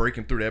that you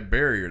breaking through that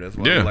barrier. That's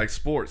why we like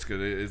sports,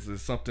 because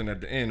it's something at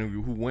the end.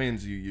 Who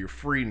wins, you're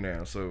free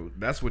now. So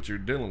that's what you're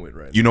dealing with,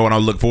 right? You know what I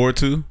look forward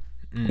to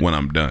when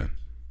I'm done.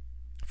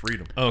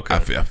 Freedom. Okay. I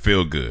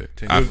feel good.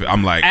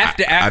 I'm like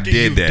after I did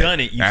you've that. done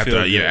it, you after,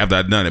 feel good. Yeah, after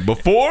I've done it.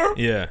 Before,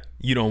 Yeah,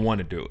 you don't want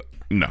to do it.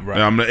 no. Right.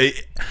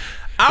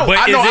 I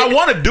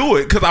want to do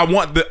it because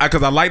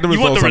I like the You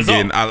want results the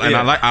I'm getting,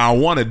 result. I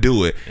want to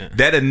do it. Yeah.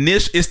 That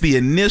it's the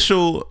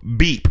initial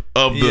beep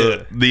of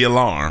the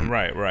alarm.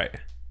 Right.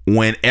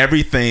 When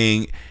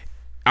everything,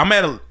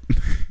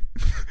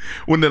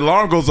 when the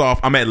alarm goes off,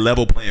 I'm at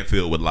level playing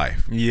field with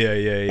life.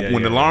 Yeah.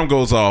 When the alarm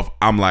goes off,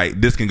 I'm like,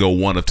 this can go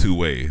one of two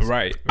ways.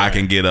 Right. I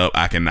can get up,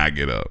 I cannot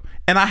get up.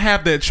 And I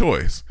have that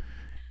choice.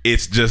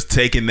 It's just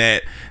taking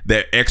that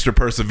extra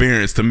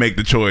perseverance to make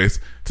the choice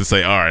to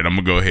say, all right, I'm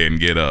gonna go ahead and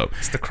get up.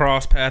 It's the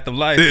cross path of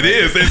life. It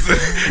is.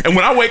 And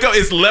when I wake up,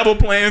 it's level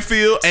playing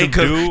field.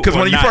 Because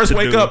when you first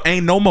wake up,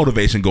 ain't no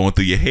motivation going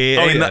through your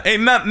head.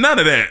 Ain't none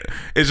of that.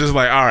 It's just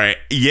like, all right,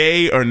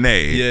 yay or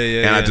nay.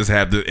 Yeah. And I just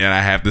have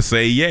to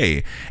say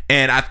yay.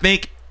 And I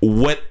think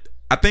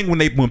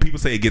when people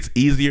say it gets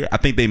easier, I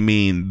think they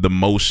mean the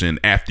motion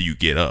after you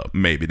get up.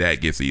 Maybe that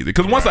gets easier.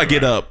 Because once I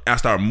get up, I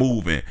start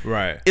moving.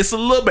 Right. It's a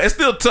little bit. It's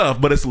still tough,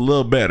 but it's a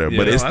little better. Yeah.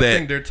 But it's I that.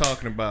 think they're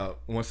talking about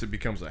once it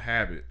becomes a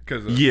habit.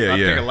 Because I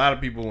think a lot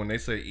of people, when they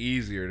say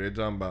easier, they're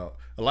talking about,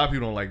 a lot of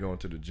people don't like going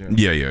to the gym.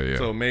 Yeah.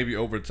 So maybe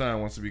over time,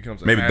 once it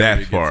becomes a Maybe habit, that it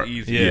gets part.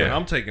 easier. Yeah.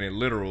 I'm taking it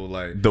literal.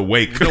 Like The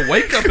wake. The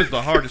wake up is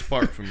the hardest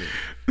part for me.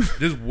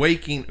 Just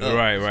waking up.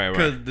 Right.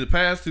 Because the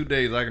past 2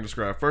 days I can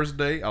describe. First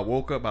day, I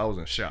woke up, I was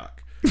in shock.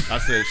 I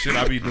said, should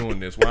I be doing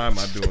this? Why am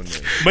I doing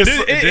this? But I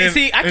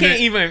can't then-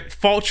 even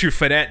fault you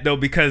for that though,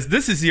 because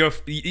this is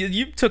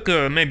you took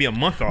maybe a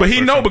month off. But he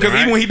or know something, because right?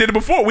 even when he did it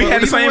before, we But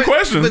had the even same when-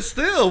 question. But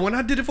still, when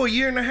I did it for a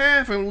year and a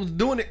half and was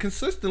doing it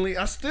consistently,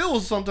 I still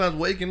was sometimes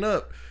waking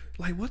up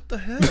like, what the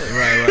hell?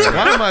 Right.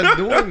 Why am I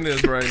doing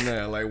this right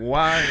now? Like,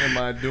 why am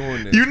I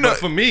doing this? You know- but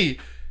for me,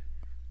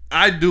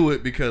 I do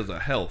it because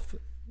of health.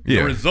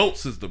 Yeah. The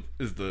results is the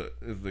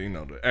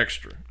the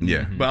extra.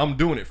 Yeah. But I'm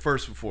doing it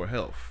first before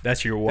health.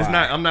 That's your why.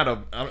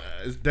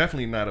 It's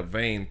definitely not a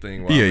vain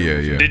thing. why Yeah.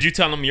 I'm doing it. Did you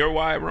tell him your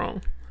why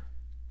wrong?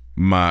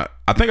 I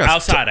think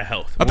Outside of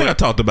health. I think I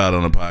talked about it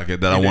on the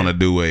podcast that I want to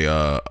do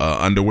a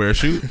underwear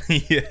shoot.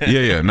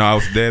 Yeah. No, I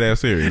was dead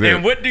ass serious. Yeah.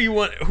 And what do you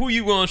want? Who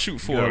you gonna shoot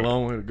for? Got a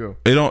long way to go.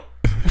 It don't.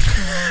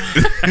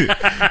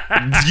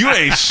 You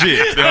ain't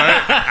shit, all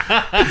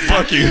right?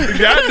 Fuck you. You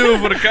gotta do it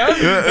for the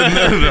cousin.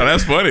 No,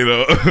 that's funny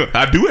though.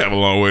 I do have a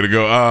long way to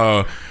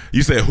go.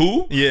 You said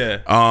who? Yeah.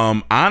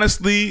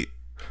 Honestly,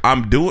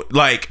 I'm doing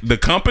like the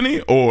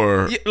company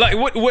or Yeah, like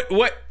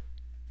what?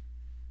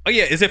 Oh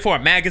yeah, is it for a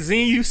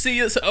magazine you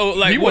see us? Oh,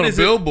 like He what want is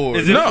a billboard.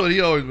 Is it? That's what he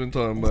always been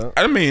talking about.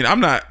 I mean, I'm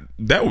not.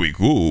 That would be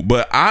cool,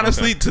 but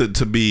honestly,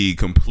 to be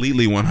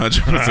completely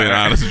 100%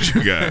 honest with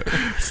you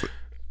guys,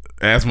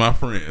 ask my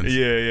friends.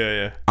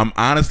 Yeah. I'm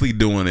honestly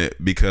doing it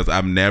because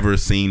I've never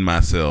seen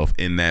myself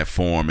in that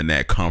form and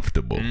that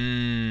comfortable.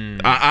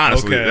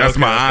 Honestly, that's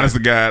my honest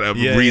to God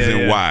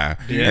reason why.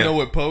 Do you know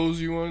what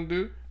pose you want to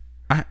do?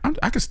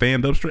 I can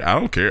stand up straight. I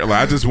don't care.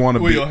 Like I just want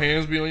to Will be. your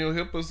hands be on your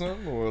hip or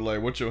something, or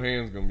like what your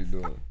hands gonna be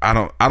doing? I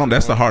don't.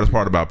 That's the hardest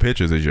part about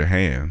pictures is your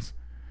hands.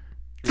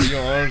 Where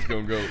your arms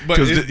gonna go? But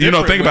Because it's you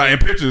know, different think about it, in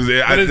when- pictures.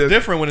 But it's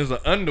different when it's an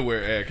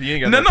underwear act. You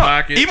ain't got no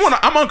pockets. Even when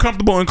I'm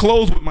uncomfortable in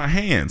clothes with my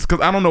hands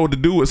because I don't know what to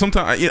do with.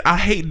 Sometimes I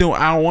hate doing.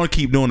 I don't want to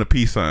keep doing the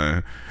peace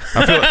sign.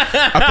 I feel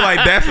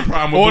like that's the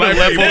problem with or the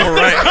black people. left over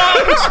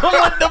right,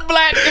 What the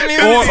black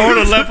community? or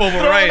the left over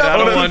right. I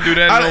don't want to do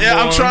that no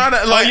more. I'm trying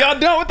to like. Y'all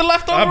done with the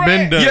leftover? I've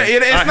been done. Yeah,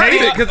 it's I not hate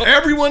even- it because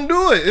everyone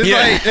do it. It's Yeah.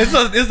 like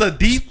it's a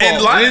default,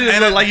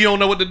 And like you don't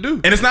know what to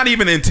do. And it's not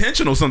even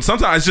intentional.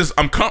 Sometimes it's just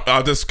I'm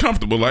just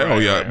comfortable. Like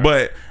Right.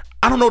 but.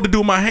 I don't know what to do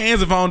with my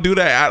hands if I don't do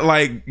that.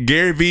 Like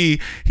Gary Vee,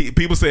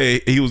 people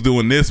say he was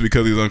doing this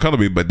because he was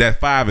uncomfortable, but that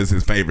 5 is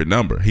his favorite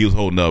number. He was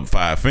holding up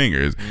 5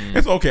 fingers.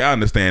 It's okay, I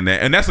understand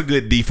that, and that's a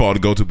good default to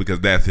go to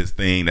because that's his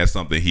thing. That's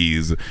something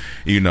he's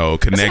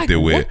connected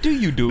with. What do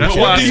you do? That's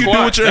What why do I you do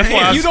squat. with your That's why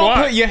I hands? If you don't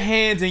squat. put your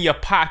hands in your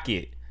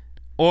pocket,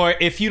 or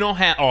if you don't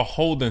have or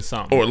holding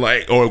something,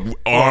 or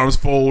arms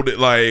folded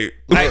like.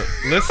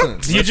 Listen,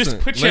 You just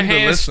put your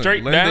hands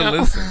straight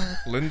down?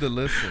 Linda,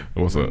 listen.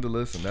 What's up? Linda,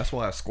 listen. That's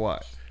why I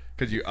squat.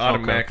 Because you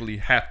automatically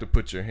have to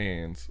put your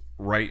hands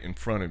right in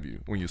front of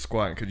you when you're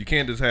squatting, because you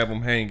can't just have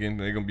them hanging.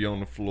 They're gonna be on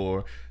the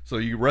floor, so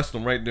you rest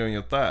them right there on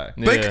your thigh.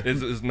 Yeah.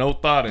 There's no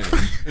thought in it.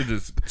 It's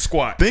just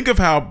squat. Think of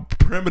how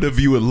primitive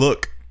you would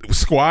look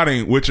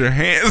squatting with your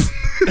hands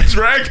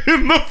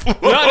dragging the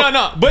floor.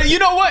 No. But you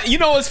know what? You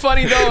know what's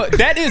funny though?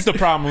 That is the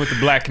problem with the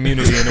black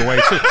community in a way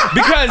too.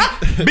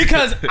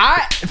 Because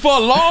I, for a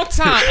long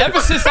time, ever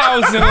since I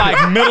was in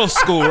like middle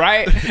school,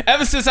 right?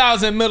 Ever since I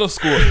was in middle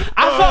school,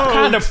 I felt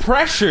kind of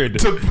pressured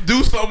to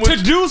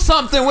do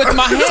something with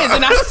my hands.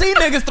 And I see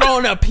niggas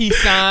throwing up peace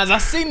signs. I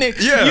see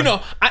niggas, Yeah. you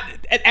know,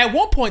 at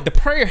one point the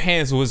prayer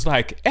hands was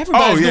like,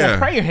 everybody's doing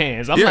prayer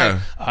hands. I'm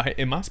like,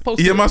 am I supposed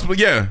to?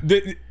 Yeah.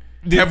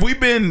 Have we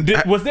been?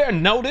 Was there a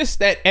notice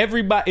that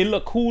everybody? It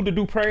looked cool to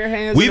do prayer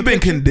hands. We've been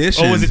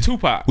conditioned. Or was it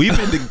Tupac? We've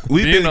Being been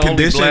the only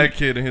conditioned. black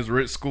kid in his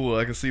rich school,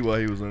 I can see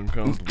why he was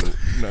uncomfortable,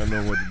 not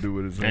knowing what to do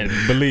with his And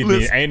hands. believe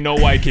me, ain't no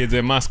white kids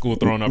in my school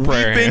throwing up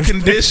prayer We've been hands.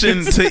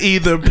 conditioned to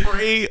either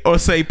pray or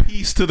say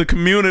peace to the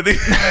community.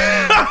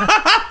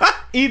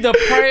 Either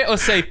pray or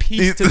say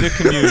peace to the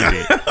community.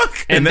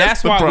 And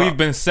that's the why problem. we've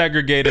been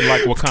segregated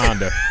like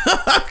Wakanda.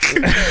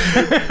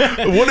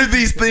 What do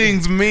these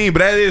things mean? But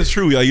that is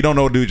true, y'all. You don't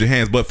know what to do with your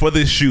hands. But for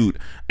this shoot,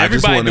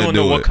 Everybody I just doing wanted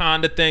to the do it.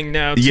 Wakanda thing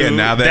now too. Yeah,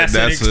 now that's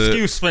an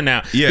excuse for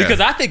now. Yeah. Because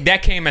I think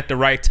that came at the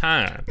right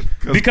time.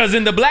 Because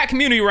in the black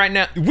community right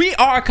now, we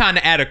are kind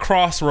of at a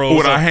crossroads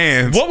With our of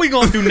hands. What we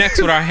gonna do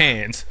next with our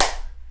hands?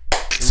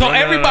 So Run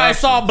out of everybody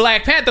saw options.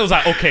 Black Panther, was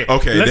like, okay,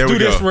 Okay, let's there we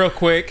do this go. real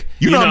quick.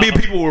 You know how many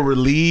people were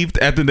relieved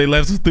after they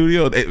left the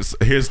studio?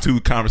 Here's two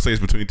conversations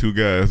between two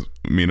guys,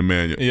 me and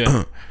Emmanuel.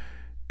 Yeah.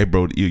 Hey,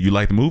 bro, you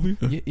like the movie?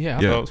 Yeah,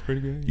 I thought it was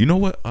pretty good. You know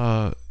what?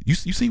 You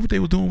see what they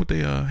were doing with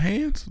their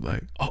hands?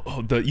 Like,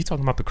 You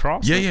talking about the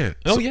cross? yeah.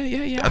 Oh, So,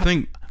 yeah. I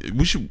think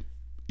we should.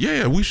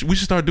 Yeah, we should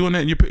start doing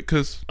that in your pic.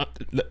 Cause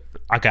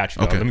I got you.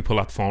 Dog. Okay. Let me pull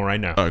out the phone right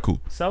now. all right,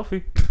 cool.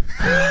 Selfie.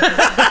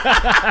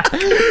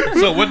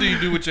 So what do you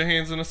do with your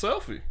hands in a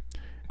selfie?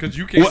 Because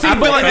you can't. Well, I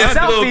feel But like in it's a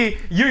a little- selfie,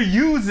 you're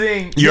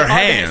using Your other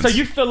hands. so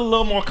you feel a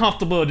little more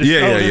comfortable. Just Yeah,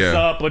 throw yeah, this yeah.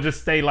 up or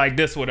just stay like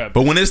this, whatever.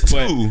 But when it's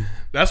two,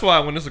 That's why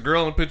when there's a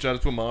girl in the picture, I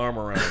just put my arm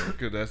around her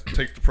because that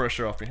takes the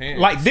pressure off your hands.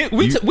 like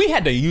we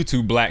had the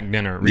YouTube Black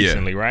dinner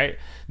recently, right?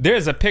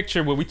 There's a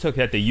picture where we took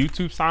at the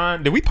YouTube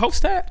sign. Did we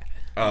post that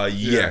yeah, on I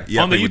the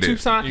think we YouTube did.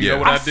 sign? You know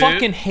what I I did?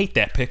 fucking hate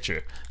that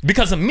picture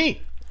because of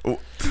me.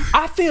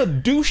 I feel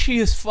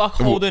douchey as fuck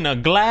holding a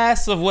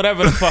glass of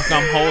whatever the fuck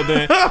I'm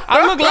holding.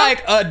 I look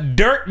like a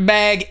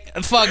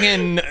dirtbag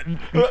fucking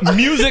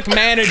music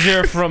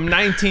manager from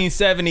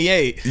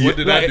 1978. what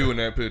did I Like, do in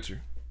that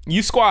picture?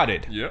 You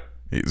squatted. Yep.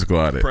 He's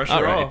squatted. Pressure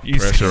All right. off. You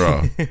Pressure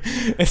off.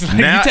 It's like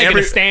you taking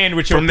a stand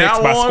with your from picks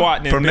now by on,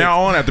 squatting. From now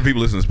on, after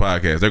people listen to this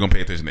podcast, they're gonna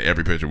pay attention to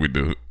every picture we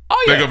do.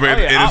 Oh, yeah. They're gonna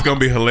pay, Oh, yeah. and it's gonna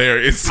be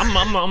hilarious.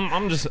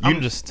 I'm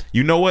just.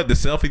 You know what? The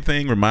selfie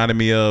thing reminded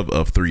me of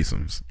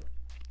threesomes.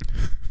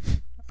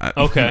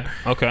 Okay.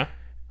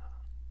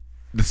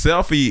 The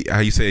selfie, how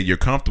you said you're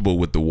comfortable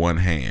with the one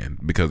hand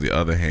because the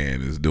other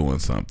hand is doing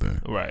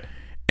something. Right.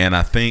 And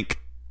I think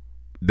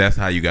that's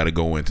how you got to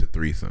go into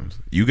threesomes.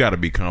 You got to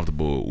be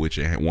comfortable with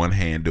your one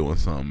hand doing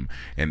something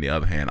and the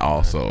other hand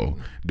also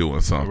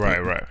doing something.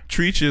 Right.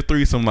 Treat your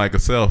threesome like a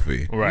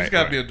selfie. Right. You just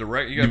gotta be a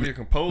direct. You gotta be a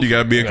composer. You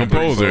got to be a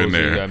composer in You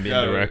there. gotta be a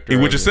Yeah. director.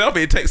 And with of your it.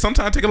 selfie, it takes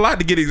sometimes take a lot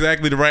to get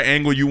exactly the right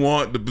angle you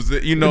want. The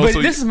position, you know. But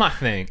So this is my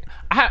thing.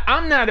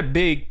 I'm not a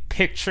big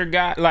picture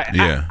guy. Like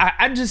Yeah.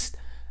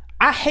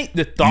 I hate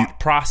the thought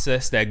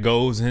process that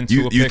goes into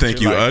a picture. you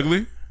think you like,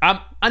 ugly?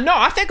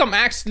 I think I'm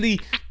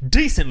actually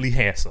decently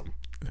handsome.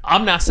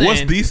 I'm not saying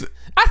What's decent?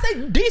 I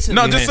think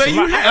decently. No, just say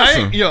handsome.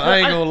 you Like, handsome. I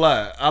ain't gonna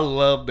lie. I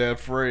love that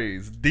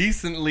phrase.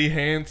 Decently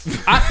handsome.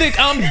 I think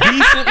I'm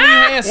decently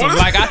handsome. What is-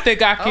 Like I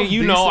think I can, I'm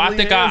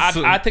decently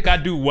handsome. I think I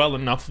do well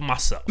enough for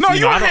myself. No, You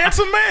you're know, a I don't-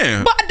 handsome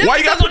man. But Why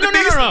you got to put the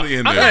decently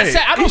in I'm there? not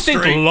saying I don't he's think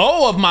straight.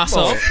 low of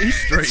myself. He's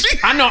straight.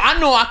 I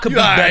know I could be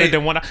You better alright.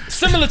 than what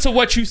similar to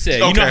what you said. You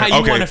know Okay, how you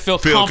okay. want to feel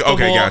Feel- comfortable.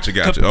 okay, gotcha.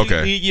 completely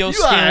Okay. Your You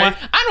skin. alright.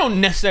 I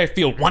don't necessarily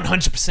feel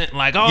 100%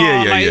 like Yeah,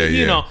 like yeah.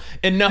 you know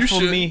enough You for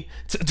should. me.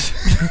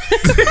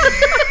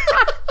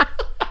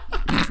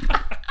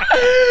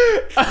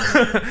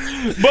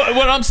 But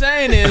what I'm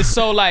saying is,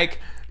 so like,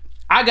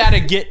 I gotta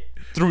get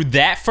through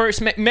that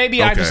first.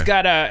 Maybe I Okay. just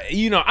gotta,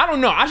 I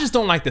don't know. I just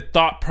don't like the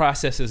thought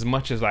process as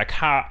much as like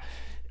how.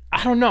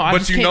 I don't know. I But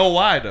just you can't- know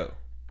why though?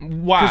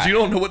 why? Because you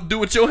don't know what to do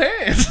with your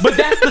hands. But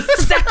that's the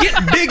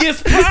second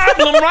biggest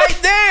problem right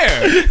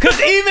there. Because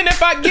even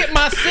if I get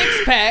my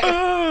six pack,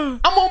 I'm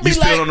gonna be You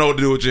still like, don't know what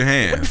to do with your what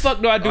the hands.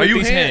 fuck do I do Are with you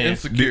these hand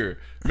hands? insecure?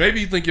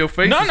 Maybe you think your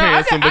face No, is no, I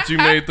handsome, got- but you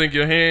I- may think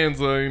your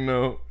hands are,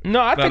 No, I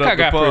not think up I to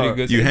got par. pretty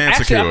good. You hand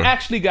actually, secure. I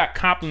actually got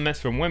compliments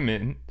from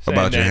women saying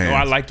About your that, hands.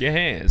 I like your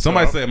hands.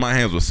 Somebody So- said my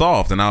hands were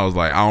soft, and I was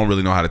like, I don't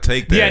really know how to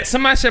take that. Yeah,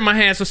 somebody said my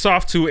hands were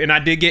soft too, and I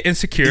did get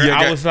insecure. Yeah,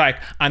 I got- was like,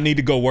 I need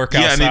to go work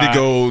Yeah, I outside. need to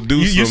go do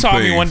You some saw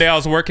me things. one day. I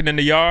was working in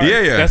the yard.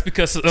 Yeah. That's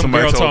because some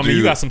Somebody girl told told me you-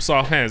 you got some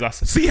soft hands. I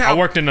said, See how I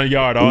worked in the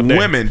yard all day.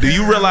 Women, do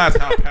you realize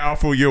how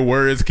powerful your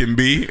words can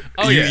be?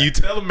 Oh, you, yeah. you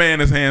tell another man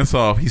his hands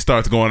soft, he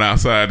starts going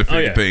outside to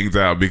figure things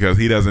out because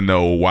he doesn't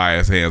know why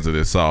his hands are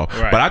this soft.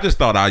 Right. But I just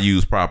thought I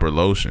used proper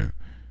lotion.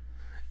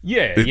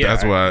 Yeah.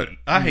 That's why.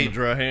 I hate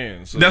dry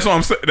hands. So That's what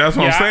I'm saying. That's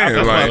what I'm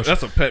saying. Like,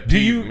 that's a pet Do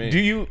peeve. for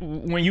you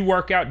me. when you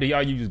work out, do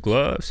y'all use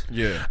gloves?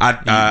 Yeah.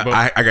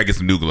 I gotta get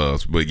some new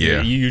gloves, but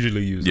yeah. You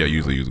usually use. Yeah, them.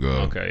 usually use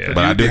gloves. Okay, yeah.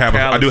 But I do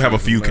have a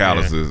few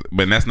calluses, calluses,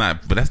 but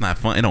that's not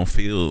fun. It don't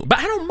feel. But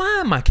I don't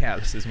mind my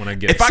calluses when I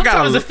get. If I got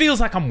Sometimes a- it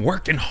feels like I'm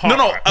working hard.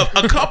 No,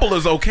 a couple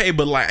is okay,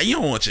 but like you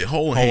don't want your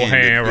whole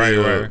hand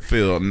to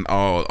feel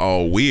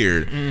all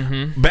weird.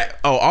 Mm-hmm.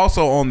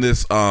 Also on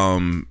this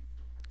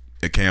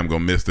Cam gonna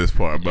miss this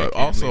part, but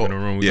also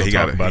he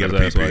got a pee.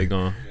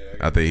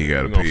 I think he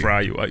got a gonna pee.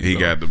 fry you while you He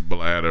gone. got the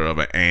bladder of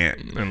an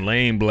ant. And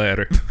lame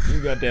bladder.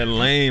 You got that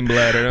lame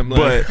bladder. I'm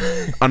But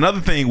like,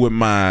 another thing with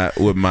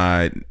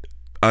my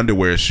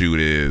underwear shoot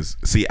is,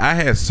 see, I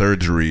had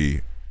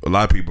surgery. A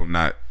lot of people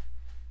I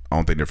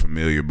don't think they're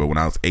familiar, but when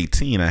I was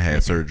 18, I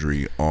had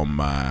surgery on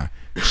my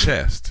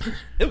chest.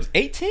 it was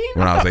 18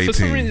 When I was For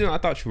some 18. reason, I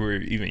thought you were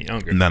even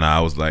younger. No, I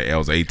was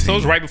 18. So it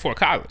was right before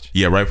college.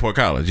 Yeah, right before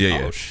college.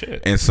 Yeah. Oh,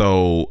 shit. And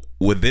so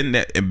within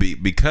that, and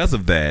because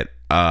of that,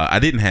 I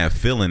didn't have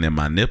filling in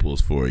my nipples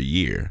for a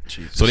year.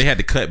 Jesus. So they had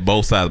to cut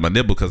both sides of my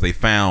nipple because they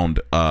found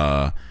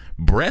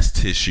breast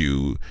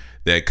tissue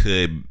that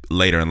could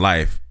later in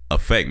life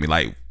affect me.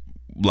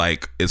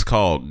 Like it's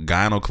called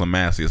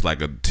gynecomastia. It's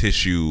like a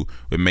tissue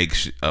that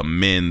makes a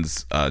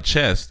men's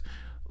chest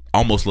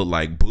almost look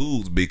like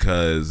boobs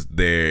because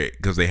they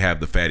have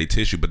the fatty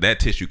tissue, but that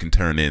tissue can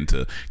turn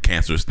into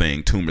cancerous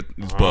thing, tumor.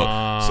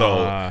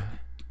 So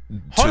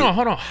Hold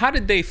on. How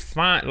did they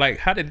find? Like,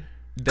 how did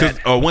because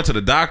that? I went to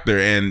the doctor,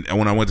 and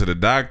when I went to the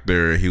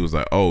doctor, he was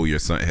like, "Oh, your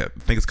son." I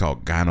think it's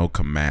called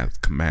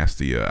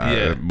gynecomastia.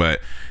 Yeah.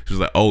 But she was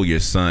like, "Oh, your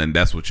son.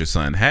 That's what your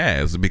son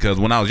has." Because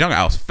when I was younger,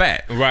 I was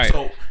fat. Right.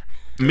 So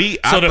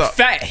the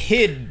fat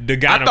hid the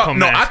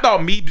gynecomastia. I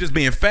thought me just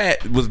being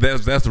fat was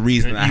that's the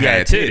reason I You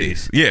had got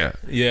titties. Yeah.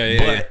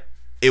 Yeah. But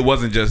it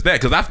wasn't just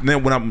that, because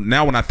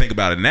when I think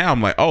about it now,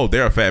 I'm like, oh,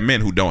 there are fat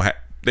men who don't have.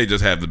 They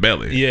just have the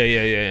belly.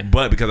 Yeah.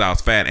 But because I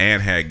was fat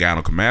and had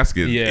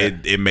gynecomastia, Yeah.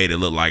 it made it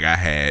look like I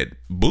had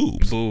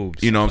boobs.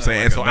 Boobs. You know what I'm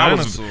saying? Like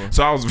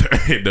a I was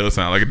very, it does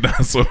sound like a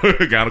dinosaur.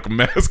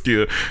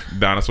 Gynecomastia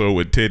dinosaur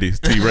with titties,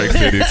 T-Rex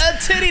titties. A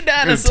titty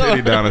dinosaur.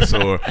 Titty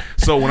dinosaur.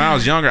 So when I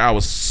was younger, I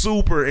was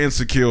super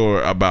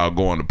insecure about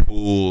going to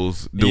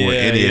pools, doing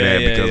any of that,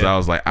 because I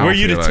was like, I were don't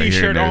you feel the like hearing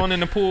t-shirt that. on in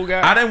the pool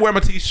guy? I didn't wear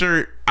my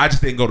t-shirt. I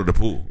just didn't go to the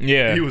pool.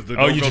 Yeah. He was the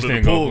oh, don't you go just to the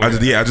didn't pool go.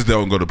 I just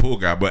don't go to the pool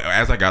guy. But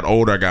as I got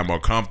older, I got more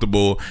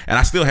comfortable, and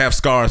I still have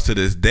scars to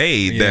this day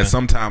Yeah. that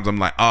sometimes I'm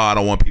like, oh, I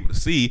don't want people to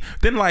see.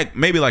 Then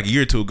maybe a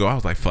year or two ago, I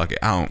was like, fuck it,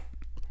 I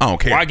don't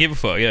care. Why give a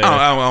fuck? Yeah.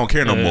 I don't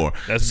care no Yeah, more.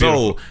 that's so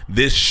beautiful.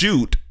 this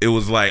shoot, it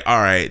was like, all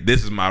right,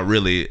 this is my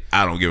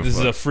I don't give a This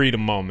fuck. is a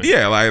freedom moment.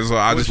 Yeah, so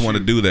I just want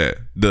to do that.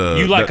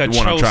 You like the a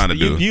one I'm trying to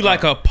do. You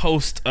like a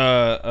post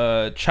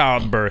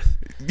childbirth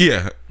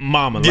Yeah.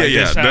 mama. Yeah, Like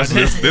yeah. this.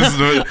 This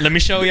is Let me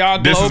show y'all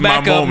This glow is my back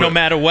up no moment.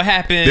 matter what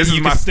happens. This is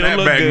you my can still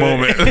look snapback good.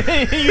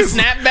 moment. You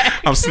snap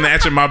back. I'm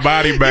snatching my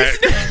body back.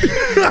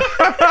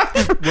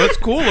 What's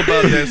cool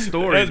about that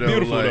story, That's though,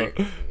 beautiful, like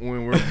though.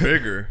 when we're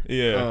bigger,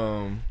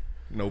 Yeah.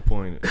 no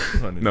point.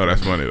 No,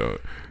 that's funny though.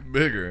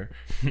 Bigger,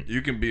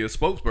 you can be a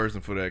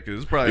spokesperson for that, because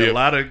there's probably Yeah. a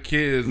lot of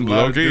kids, a lot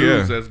of Low-key,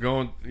 dudes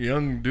yeah.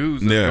 young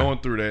dudes that's Yeah. going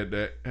through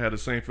that had the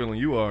same feeling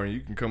you are, and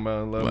you can come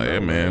out and let Like, them hey,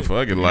 know, man, like,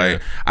 fuck it. yeah.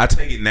 Like, I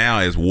take it now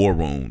as war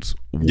wounds.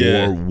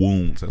 Yeah. War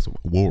wounds. That's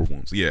war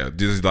wounds. Yeah,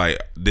 just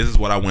like, this is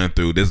what I went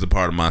through. This is a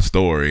part of my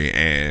story.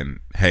 And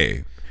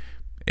hey,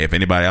 if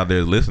anybody out there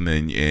is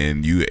listening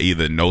and you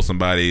either know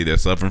somebody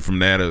that's suffering from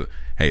that, or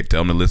hey,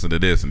 tell them to listen to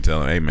this and tell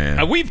them, hey, man,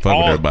 fuck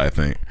what everybody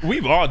think.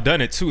 We've all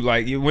done it too.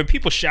 Like when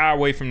people shy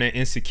away from their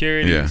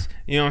insecurities, Yeah.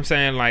 you know what I'm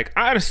saying? Like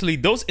honestly,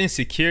 those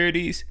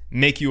insecurities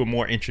make you a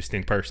more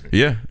interesting person.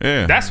 Yeah.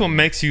 That's what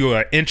makes you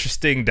an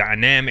interesting,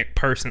 dynamic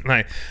person,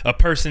 like a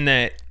person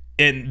that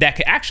can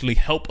actually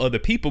help other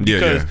people. Yeah,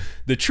 Because yeah.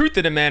 the truth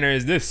of the matter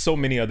is, there's so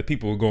many other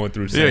people who are going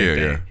through the same Yeah,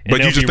 thing. yeah. And But you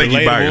they'll just be think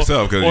you by relatable.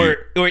 yourself 'cause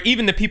or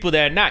even the people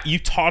that are not. You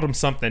taught them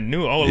something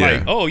new. Oh, Yeah.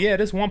 like, oh yeah,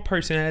 this one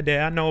person had that.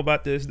 I know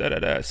about this. Da da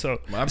da.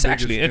 So My it's biggest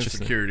actually interesting.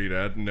 insecurity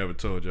that I never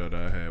told y'all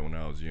that I had when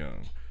I was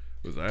young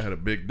was I had a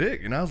big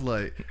dick, and I was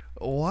like,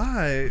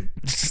 why?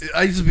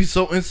 I used to be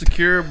so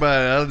insecure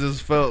by it. I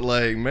just felt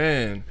like,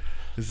 man,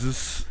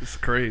 it's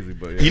crazy.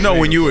 But yeah, You know,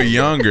 when you were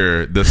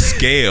younger, the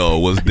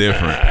scale was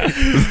different.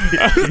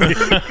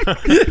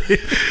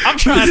 I'm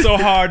trying so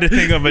hard to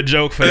think of a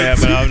joke for that,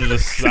 but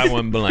I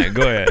went blank.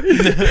 Go ahead.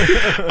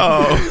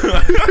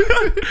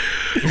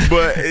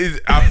 But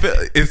I feel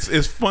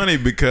it's funny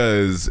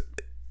because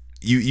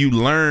you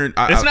learn.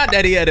 It's not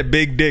that he had a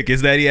big dick;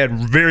 it's that he had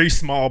very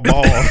small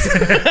balls.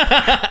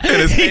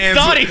 his He hands,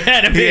 thought he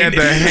had a He had big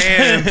the dick.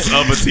 hands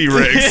of a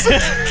T-Rex.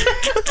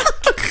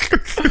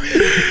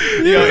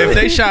 Yo, if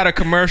they shot a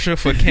commercial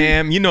for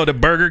Cam, you know the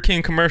Burger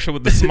King commercial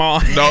with the small.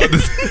 No,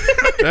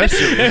 That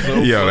shit was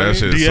so yo, funny. that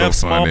shit Do is you so have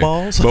small funny.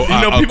 balls? But,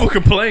 You know, people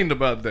complained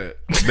about that.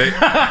 they, They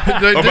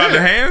about did.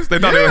 the hands. They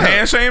thought they were Yeah.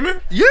 hand shaming.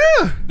 Yeah.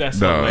 That's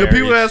No. The hilarious.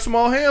 people that had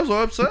small hands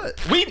were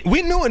upset.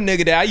 We knew a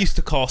nigga that I used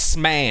to call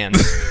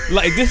Smans.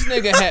 Like this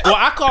nigga had. Well,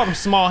 I called him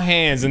Small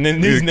Hands, and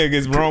then these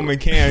niggas Roman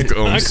Cam.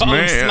 Call him I called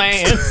him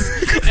Smans.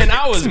 Smans, and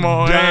I was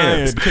Small dying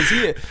hands. because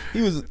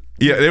he was.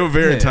 Yeah, they were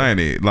very Yeah.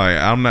 tiny. Like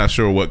I'm not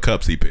sure what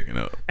cups he picking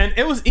up. And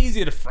it was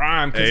easy to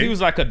fry him because Hey. he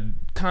was like a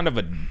kind of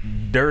a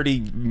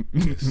dirty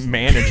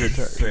manager.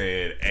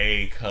 Said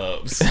A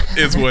cups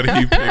is what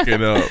he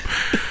picking up.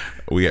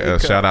 We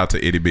shout out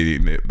to Itty Bitty,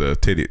 the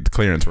titty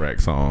clearance rack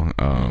song.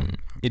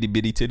 Itty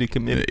bitty titty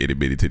committee. The Itty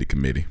Bitty Titty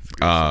Committee.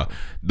 A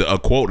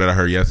quote that I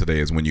heard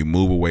yesterday is, "When you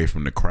move away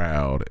from the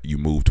crowd, you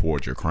move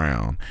towards your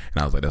crown."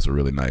 And I was like, "That's a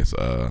really nice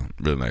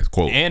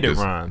quote." And it It's-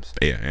 rhymes.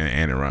 Yeah,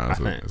 and it rhymes.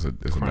 I think.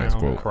 It's a nice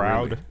quote.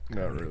 Crowd.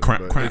 Not really. Crown-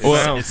 but crown- it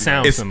well, It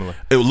sounds It's- similar.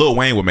 Lil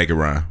Wayne would make it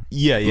rhyme.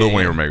 Yeah, yeah. Lil yeah.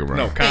 Wayne would make it rhyme.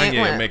 No,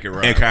 Kanye make it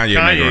rhyme. And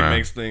Kanye make it rhyme.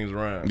 makes things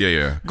rhyme.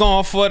 Yeah.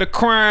 Going for the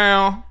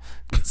crown.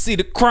 See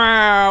the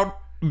crowd.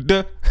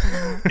 The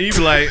He be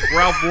like,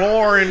 Ralph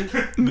Lauren,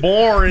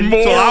 boring,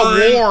 so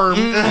I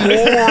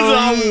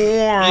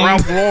warm.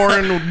 Ralph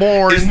Lauren was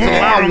boring, so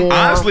I warm.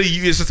 Honestly,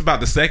 it's just about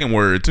the second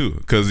word too,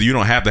 because you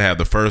don't have to have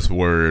the first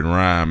word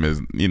rhyme as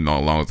as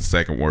long as the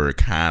second word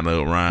kind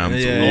of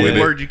rhymes Yeah. The with only it.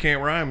 word you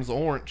can't rhyme is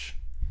orange.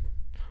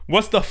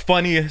 What's the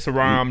funniest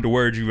rhymed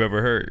word you've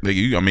ever heard? Like,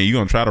 you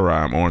gonna try to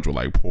rhyme orange with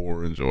like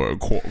porridge or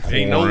corn.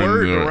 Ain't no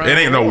word to rhyme It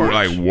ain't no with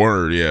like orange.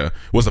 word. Yeah.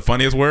 What's the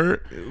funniest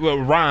word? Well,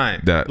 rhyme.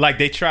 That- Like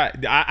they try.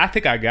 I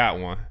think I got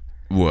one.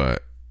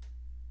 What?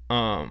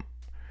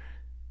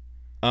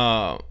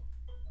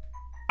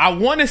 I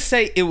want to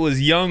say it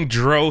was Young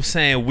Dro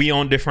saying we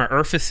on different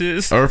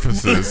surfaces.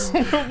 Surfaces.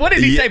 What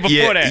did he say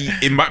before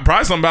that? It might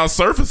probably something about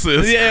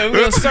surfaces. Yeah,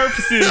 we on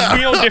surfaces.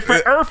 We on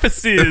different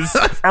surfaces.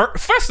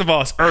 First of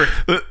all, it's Earth.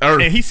 Earth.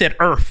 And he said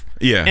Earth.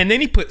 Yeah. And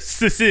then he put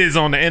sis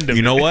on the end of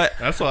You it. know what?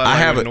 That's why I I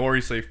have like a when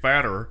Nori say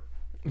fatter.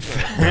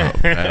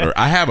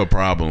 I have a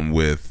problem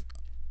with,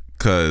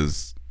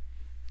 because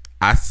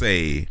I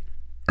say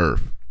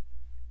Earth.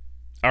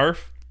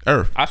 Earth.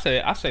 I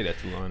say that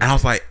too long. And I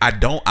was like,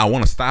 I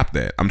want to stop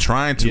that. I'm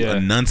trying to Yeah.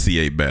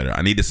 enunciate better.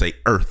 I need to say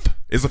Earth.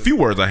 It's a few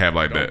words I have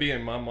like Don't that. be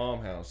in my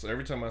mom's house.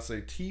 Every time I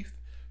say teeth,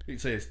 he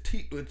says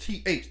teeth with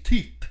TH,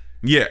 teeth.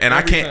 Yeah, and I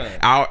Every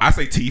can't. time. I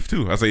say teeth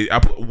too. I say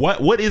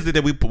what is it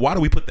that we? Why do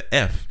we put the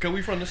F? Cause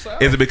we from the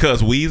south. Is it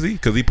because Wheezy?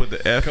 Because he put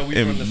the F Cause we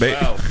in from the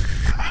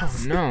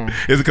south. No.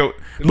 Is it?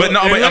 But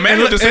no, but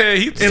Emmanuel just said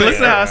he. And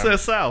listen how I said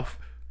south.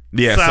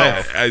 Yeah,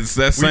 South. it's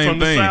that We same from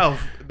thing. the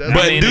south. That's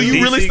But I mean, do the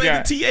you really DC say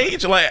guy- the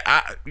TH? Like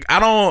I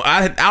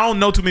don't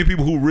know too many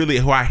people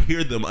who I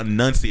hear them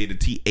enunciate the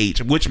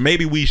TH, which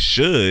maybe we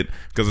should,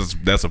 because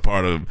that's a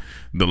part of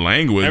the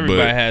language. Everybody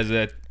but has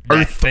that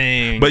Earth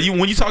thing. But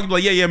when you talk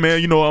like yeah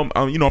man,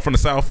 I'm from the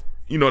south.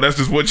 That's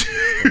just what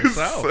you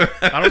south.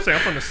 I don't say I'm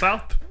from the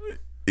south.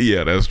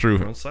 Yeah, that's true.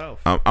 From the south.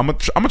 I'm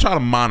gonna try to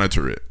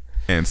monitor it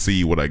and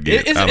see what I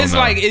get. It's I don't know.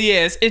 like,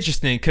 yeah, it's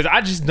interesting because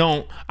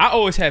I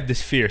always have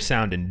this fear of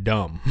sounding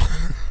dumb.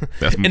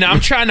 And I'm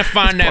trying to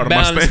find That's part that of my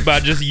balance stance. by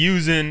just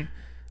using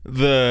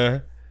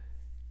the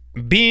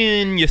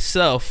being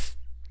yourself.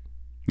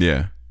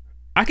 Yeah.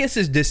 I guess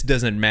this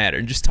doesn't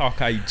matter. Just talk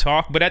how you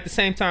talk, but at the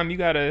same time, you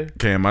gotta.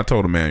 Cam, I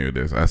told Emmanuel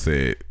this. I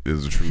said, this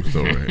is a true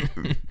story.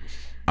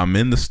 I'm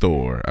in the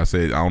store. I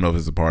said, I don't know if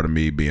it's a part of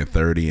me being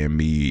 30 and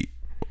me,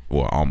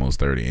 well, almost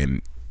 30,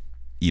 and,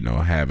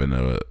 having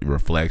a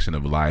reflection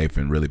of life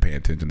and really paying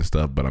attention to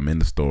stuff. But I'm in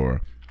the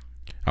store.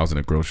 I was in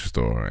a grocery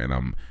store, and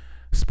I'm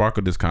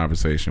sparkled this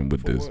conversation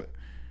with this.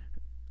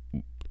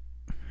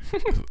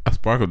 I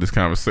sparkled this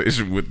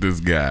conversation with this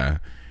guy,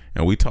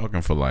 and we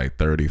talking for like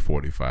 30,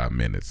 45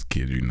 minutes,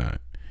 kid you not.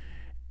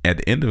 At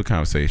the end of the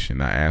conversation,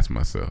 I asked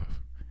myself,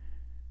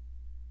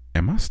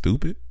 am I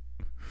stupid?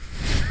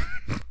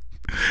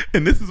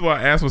 And this is why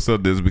I asked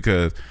myself this,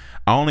 because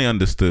I only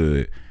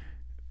understood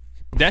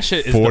That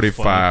shit is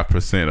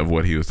 45%. of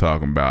what he was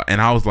talking about. And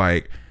I was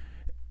like,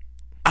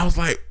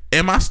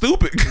 am I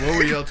stupid? What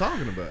were y'all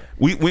talking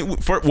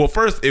about?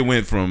 First it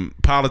went from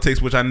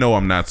politics, which I know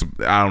I'm not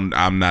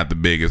the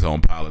biggest on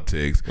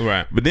politics.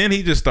 Right. But then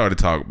he started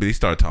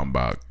talking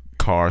about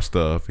car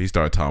stuff. He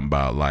started talking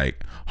about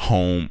like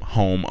home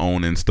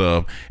owning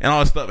stuff and all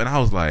that stuff. And I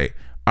was like,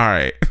 all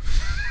right,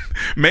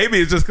 maybe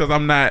it's just because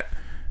I'm not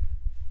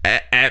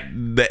at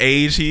the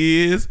age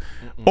he is,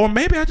 or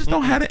maybe I just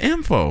don't have the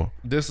info.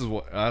 This is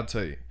what I'll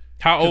tell you.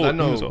 How 'Cause old? I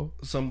He was know old.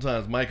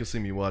 sometimes Mike will see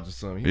me watching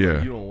something. He Yeah.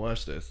 like, you don't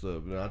watch that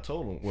stuff. And I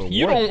told him, well,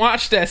 You one, don't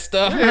watch that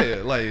stuff.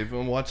 Yeah, like if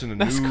I'm watching the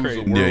That's news crazy.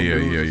 or world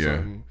news or Yeah.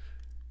 something.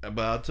 But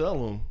I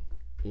tell him,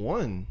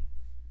 one,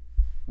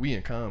 we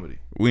in comedy.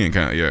 We ain't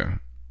kind of, yeah.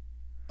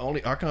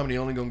 Our comedy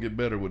only gonna get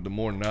better with the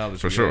more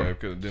knowledge For we sure. have,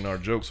 because then our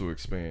jokes will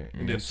expand.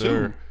 And Yes, then two,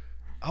 sir.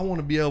 I want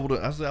to be able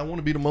to. I said I want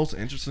to be the most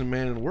interesting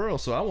man in the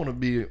world. So I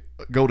want to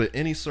go to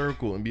any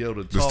circle and be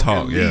able to talk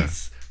at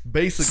least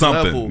basic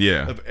something,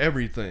 level of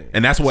everything.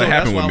 And that's what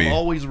happened with me. I'm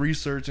always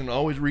researching,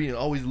 always reading,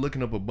 always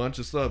looking up a bunch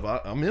of stuff.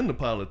 I'm into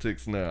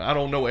politics now. I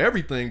don't know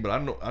everything, but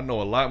I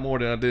know a lot more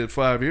than I did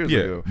 5 years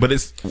ago. But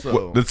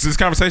this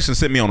conversation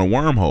sent me on a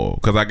wormhole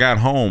because I got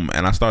home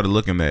and I started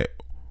looking at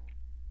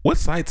what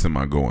sites am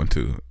I going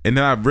to, and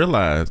then I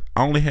realized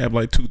I only have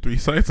like 2-3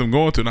 sites I'm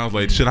going to, and I was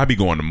like, should I be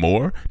going to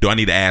more? Do I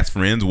need to ask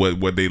friends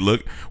what they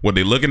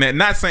looking at?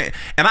 Not saying,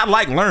 and I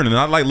like learning,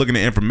 I like looking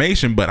at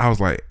information, but I was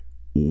like,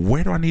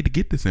 where do I need to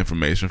get this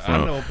information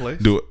from? I know a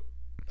place.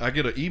 I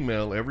get an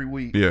email every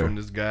week from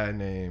this guy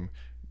named,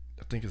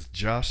 I think it's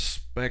Josh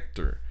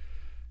Spector,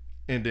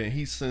 and then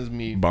he sends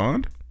me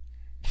Bond.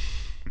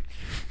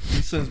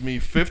 He sends me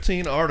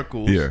 15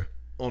 articles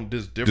on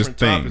just different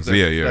things.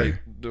 topics.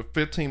 Like the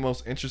 15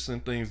 most interesting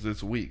things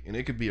this week, and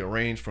it could be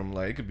arranged from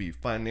like, it could be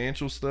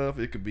financial stuff,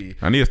 it could be,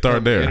 I need to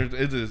start there.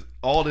 It is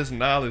all this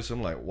knowledge.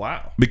 I'm like,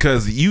 wow.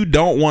 Because you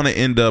don't want to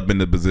end up in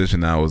the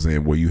position I was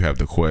in where you have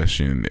to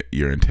question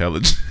your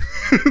intelligence.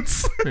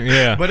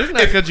 Yeah, but it's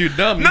not because you're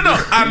dumb. No,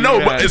 I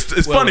know, but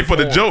it's funny for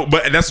the joke.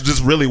 But that's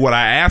just really what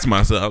I asked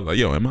myself. I was like,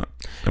 yo, am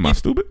I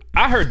stupid?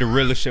 I heard the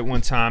realest shit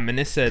one time, and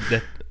it said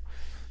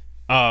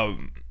that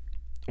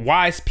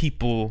wise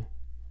people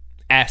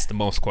ask the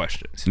most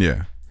questions.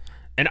 Yeah.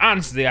 And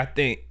honestly, I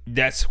think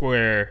that's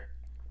where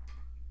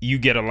you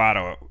get a lot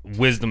of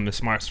wisdom and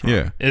smarts from.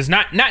 Yeah. It's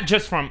not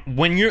just from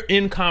when you're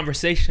in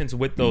conversations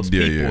with those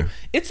people. Yeah.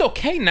 It's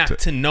okay not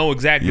to know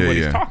exactly what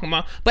he's talking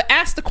about, but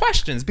ask the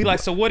questions. Be like,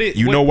 so what is...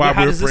 You know why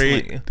we're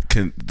afraid?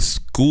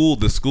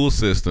 The school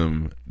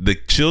system, the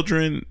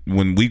children,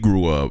 when we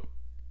grew up,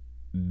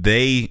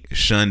 they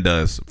shunned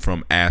us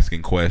from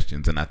asking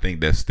questions, and I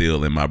think that's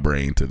still in my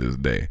brain to this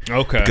day.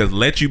 Okay. Because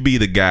let you be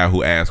the guy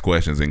who asks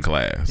questions in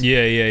class.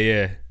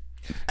 Yeah.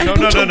 No.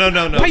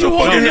 Why you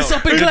holding this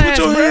up in class?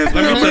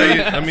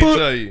 Let me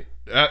tell you.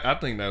 I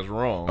think that's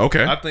wrong.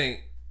 Okay. I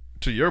think,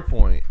 to your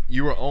point,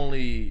 you were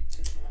only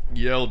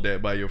yelled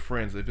at by your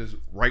friends if it's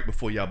right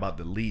before y'all about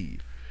to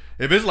leave.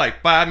 If it's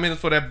like 5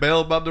 minutes for that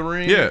bell about to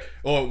ring,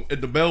 or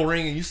if the bell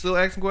ring and you still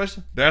asking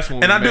questions, that's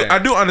when. And I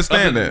do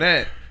understand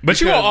that. But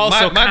you were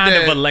also kind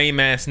of a lame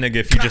ass nigga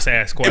if you just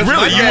ask questions.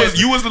 Really,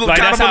 you was like,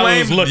 kind that's of a how lame. it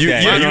was looked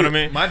at. You know what I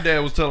mean? My dad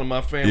was telling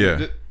my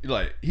family,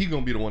 like, he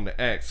gonna be the one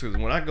to ask, because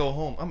when I go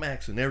home, I'm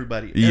asking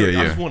everybody. I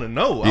just want to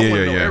know. I want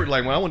to know.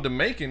 Like when I went to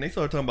Macon, they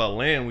started talking about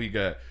land we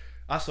got.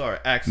 I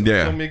started asking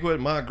so many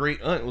questions. My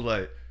great aunt was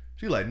like,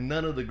 she like,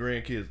 none of the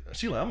grandkids.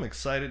 She like, I'm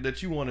excited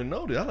that you want to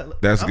know this. I'm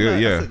like, that's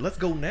good. I said, let's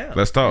go now.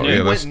 Let's talk.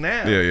 We went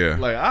now. Yeah.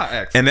 Like I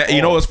asked. And that,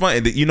 you know what's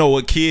funny? You know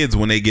what, kids,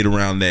 when they get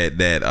around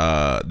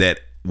that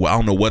well, I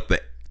don't know what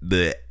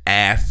the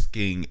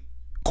asking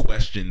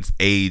questions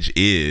age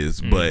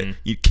is, but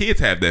kids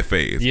have that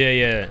phase.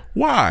 Yeah.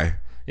 Why?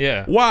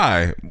 Yeah.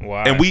 Why?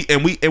 And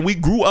we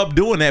grew up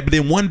doing that, but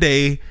then one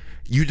day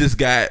you just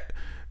got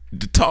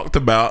talked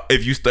about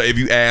if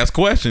you ask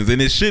questions,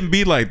 and it shouldn't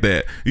be like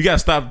that. You gotta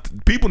stop.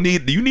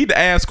 You need to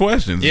ask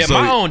questions. Yeah,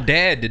 my own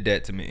dad did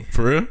that to me.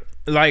 For real?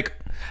 Like,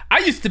 I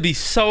used to be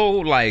so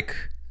like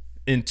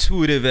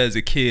intuitive as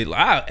a kid. Like,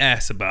 I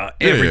asked about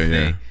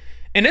everything. Yeah.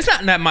 And it's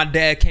not that my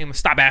dad came and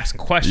stopped asking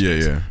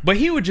questions. Yeah. But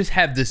he would just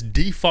have this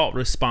default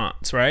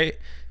response, right?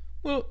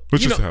 Well,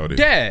 which is how it is.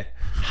 Dad,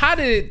 how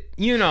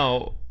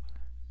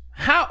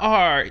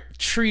are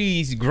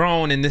trees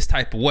grown in this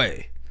type of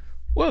way?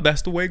 Well,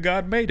 that's the way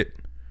God made it.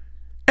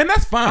 And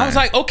that's fine. I was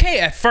like, okay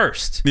at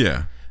first.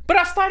 Yeah. But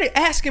I started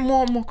asking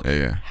more and more.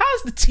 Yeah. How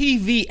does the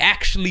TV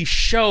actually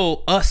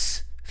show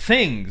us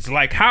things?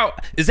 Like, how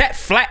is that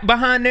flat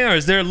behind there, or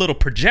is there a little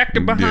projector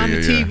behind the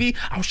TV?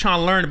 I was trying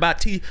to learn about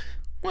TV.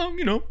 Well,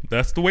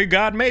 that's the way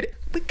God made it.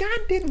 But God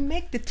didn't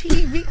make the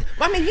TV.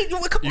 I mean, you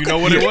know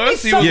what it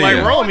was? He was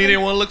like Rome. He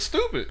didn't want to look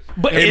stupid.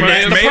 But and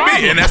that's the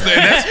problem.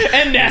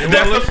 And that's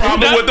the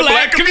problem with the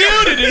black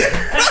community.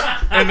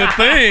 And the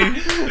thing,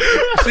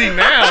 see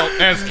now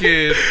as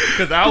kids,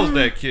 because I was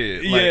that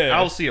kid. Like,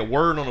 I would see a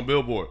word on a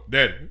billboard,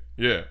 Daddy.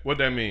 Yeah, what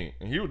that mean?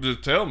 And he would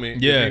just tell me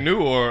if he knew,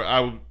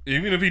 or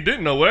even if he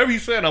didn't know, whatever he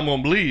said, I'm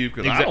gonna believe,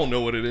 because I don't know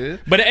what it is.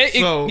 But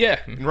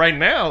right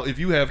now, if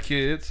you have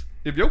kids.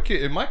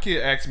 If my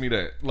kid asks me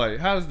that, like,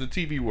 how does the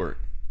TV work?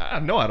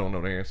 I know I don't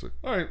know the answer.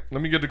 All right, let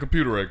me get the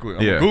computer right quick.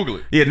 I'm gonna Google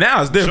it. Yeah,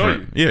 now it's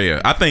different.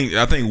 Yeah. I think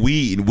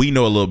we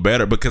know a little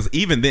better, because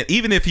even then,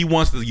 even if he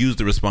wants to use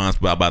the response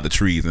about the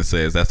trees and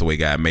says that's the way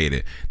God made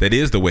it, that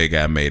is the way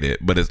God made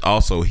it. But it's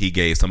also he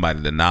gave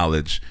somebody the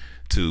knowledge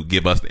to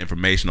give us the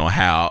information on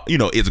how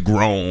it's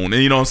grown,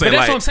 and you know what I'm saying. But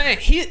that's what I'm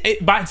saying.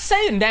 By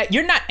saying that,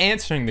 you're not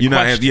answering the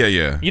question.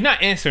 You're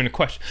not answering the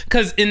question,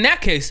 because in that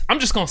case, I'm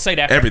just gonna say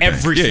that for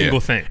every single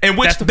thing, and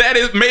which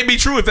that may be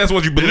true if that's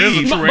what you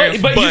believe.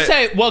 But you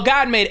say, well,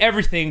 God made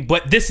everything,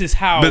 but this is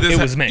how it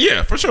was made.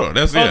 Yeah, for sure.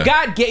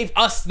 God gave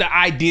us the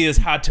ideas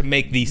how to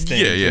make these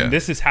things. Yeah. And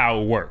this is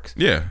how it works.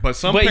 Yeah, but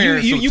some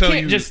parents you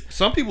can't just.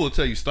 Some people will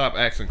tell you stop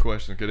asking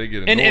questions because they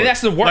get annoyed. And that's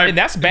the work. And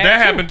that's bad.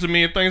 That happened to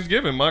me at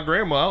Thanksgiving. My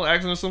grandma, I'll ask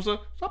asking her some stuff.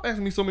 Stop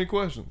asking me so many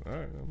questions. All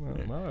right,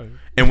 I'm all right.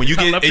 And when you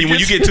I get left the when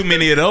you kitchen. get too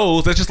many of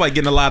those, that's just like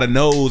getting a lot of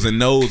no's and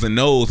no's and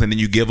no's, and then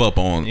you give up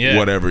on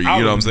whatever. You know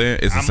what I'm saying?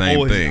 It's the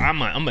same thing.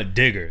 I'm a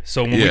digger.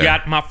 So when Yeah. we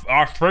got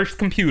our first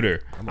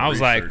computer, I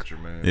was like, Researcher,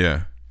 man.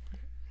 Yeah.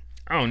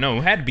 I don't know.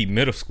 It had to be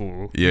middle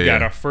school. Yeah, we got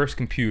yeah. our first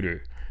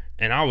computer,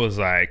 and I was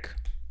like,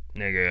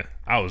 nigga,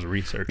 I was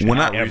researching When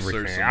I everything.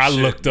 researched some I shit.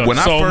 looked up When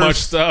I so much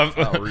first- stuff.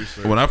 I'll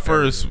research When I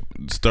first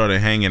everything. started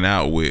hanging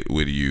out with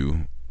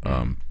you,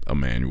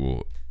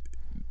 Emmanuel,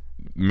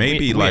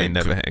 maybe we like ain't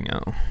never hang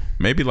out.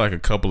 maybe like a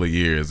couple of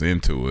years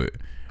into it,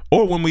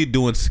 or when we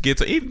doing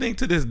skits, or even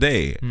to this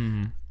day.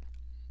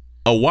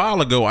 A while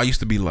ago, I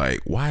used to be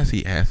like, "Why is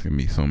he asking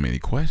me so many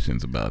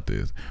questions about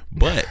this?"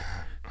 But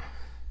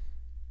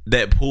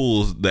that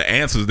pulls the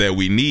answers that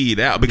we need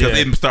out because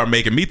Yeah. it start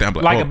making me think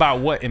Like oh, about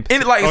what? and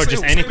like or say-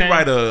 just say anything? we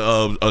write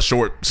a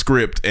short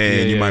script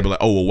and you Yeah. might be like,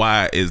 oh well,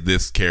 why is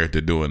this character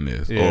doing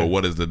this, Yeah. or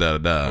what is the da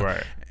da da?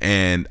 Right.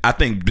 And I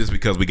think just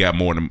because we got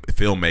more than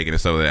filmmaking and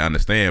stuff that I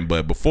understand,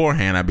 but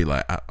beforehand I'd be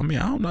like, I mean,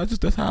 I don't know,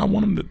 that's how I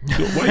want them to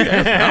do it. Why you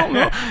asking? I don't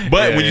know.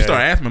 But when you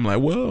start asking, I'm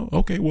like, well,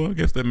 okay, well, I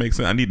guess that makes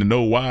sense. I need to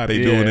know why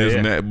they doing this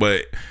and that.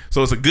 But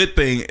so it's a good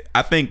thing.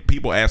 I think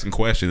people asking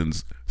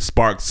questions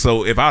sparks.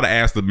 So if I'd have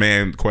asked the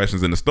man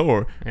questions in the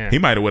store, he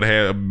might have would have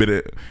had a bit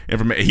of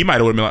information. He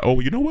might have been like, oh,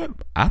 you know what?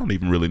 I don't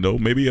even really know.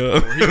 Maybe He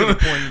could have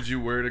pointed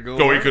you where to go.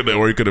 or he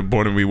could have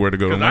pointed me where to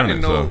go to Because I learn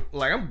didn't it. know, So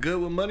like, I'm good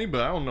with money,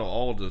 but I don't know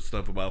all the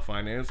stuff about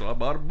finance, so I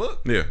bought a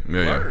book. yeah.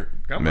 Learn.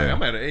 I'm Yeah.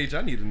 at an age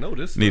I need to know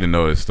this. Need to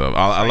know this stuff.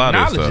 A lot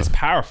of Knowledge this is stuff.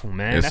 powerful,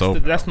 man. It's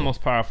That's so the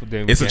most powerful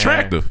thing. we It's can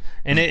attractive. have.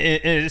 And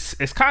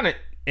it's kind of,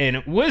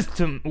 and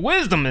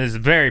wisdom is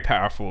very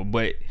powerful,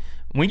 but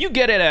when you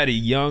get it at a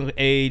young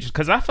age,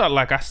 because I felt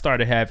like I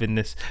started having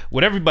this,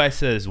 what everybody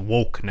says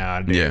woke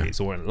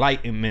nowadays, or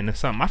enlightenment or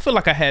something. I feel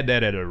like I had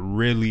that at a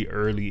really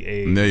early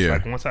age. Yeah.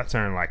 Like once I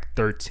turned like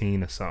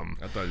 13 or something.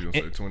 I thought you were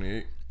going to say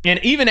 28. And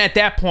even at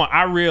that point,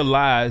 I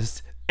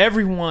realized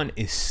everyone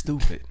is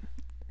stupid.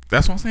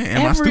 That's what I'm saying.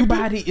 Am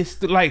Everybody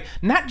is like,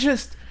 not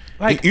just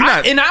like You're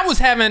not- and I was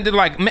having to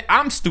like,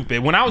 I'm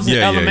stupid when I was in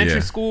Yeah, yeah, elementary yeah.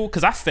 school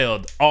because I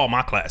failed all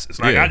my classes.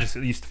 Like Yeah. I just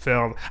used to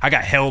fail. I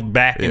got held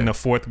back in Yeah. the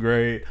 4th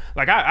grade.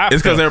 Like I It's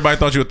because failed. everybody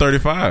thought you were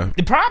 35.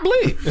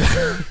 Probably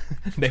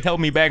they held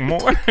me back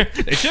more.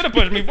 They should have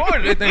pushed me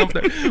forward. They think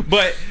I'm th-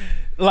 but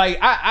like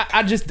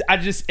I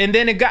just and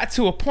then it got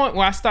to a point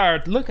where I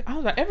started looking. I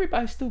was like,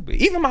 everybody's stupid,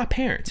 even my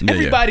parents. Yeah,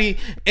 Everybody.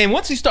 And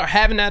once you start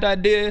having that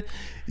idea.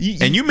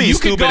 And you mean you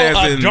stupid could go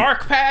as a in-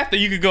 dark path, or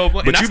you could go.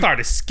 And I you-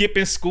 started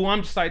skipping school.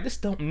 I'm just like, this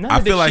don't. None I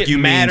of this feel like shit you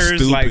mean matters.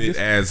 stupid Like this,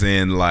 as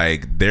in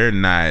like they're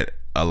not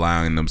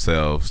allowing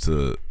themselves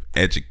to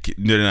educate.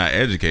 They're not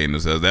educating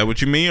themselves. Is that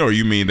what you mean, or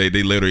you mean they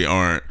literally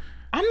aren't?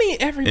 I mean,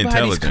 everybody's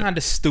Intelligent. kind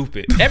of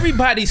stupid.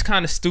 Everybody's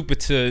kind of stupid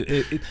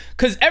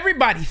because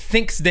everybody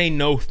thinks they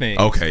know things.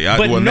 Okay,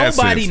 but well, in that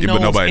nobody sense, knows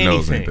but nobody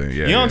knows anything. anything.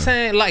 Yeah, you know what I'm yeah.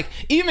 saying? Like,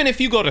 even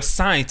if you go to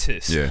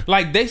scientists, Yeah.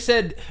 like they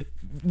said,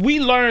 we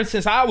learned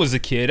since I was a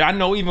kid. I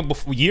know even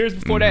before years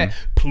before Mm-hmm. that,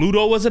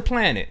 Pluto was a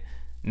planet.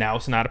 Now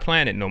it's not a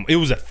planet no more. It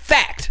was a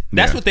fact.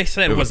 That's Yeah. what they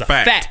said. It It was was a a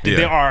fact. fact. Yeah.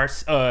 There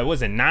are,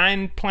 was it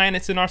 9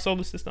 planets in our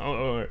solar system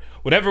or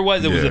whatever it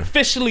was? It was Yeah.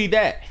 officially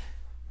that,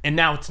 and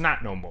now it's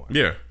not no more.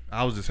 Yeah.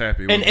 I was just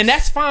happy. And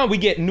that's fine. We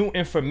get new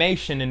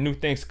information and new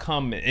things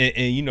come, and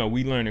you know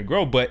we learn and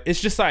grow. But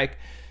it's just like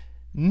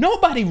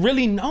nobody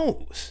really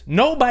knows.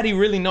 Nobody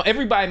really know.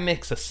 Everybody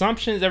makes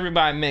assumptions.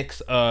 Everybody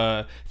makes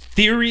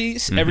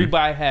theories. Mm-hmm.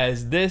 Everybody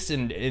has this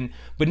and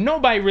but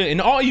nobody really.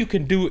 And all you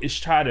can do is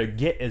try to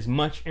get as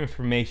much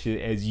information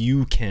as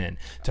you can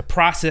to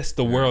process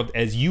the world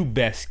as you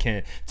best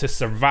can to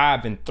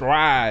survive and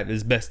thrive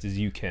as best as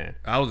you can.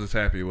 I was just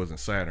happy it wasn't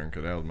Saturn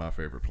because that was my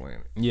favorite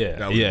planet. Yeah,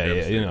 That was yeah.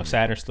 devastating. You know,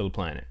 Saturn's still a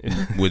planet.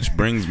 Which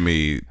brings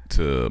me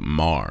to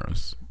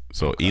Mars.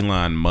 So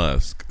Elon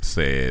Musk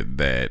said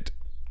that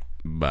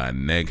by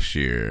next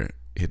year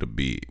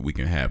we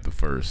can have the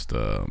first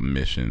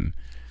mission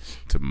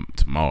to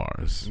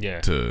Mars.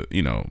 Yeah. To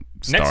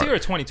start. Next year or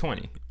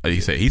 2020?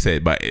 He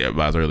said by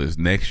as early as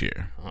next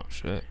year. Oh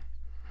shit.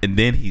 And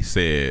then he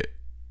said,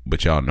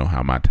 "But y'all know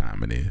how my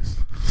time it is."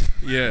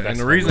 Yeah, That's and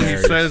the reason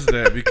hilarious. he says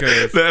that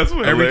because That's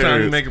every time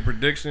hilarious. you make a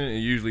prediction, it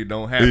usually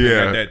don't happen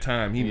Yeah. at that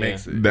time. He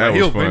makes it. That Like,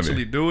 he'll was funny.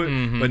 eventually do it,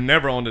 Mm-hmm. but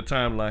never on the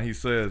timeline he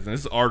says. And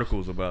there's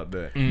articles about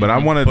that. But I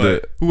wanted But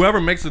to.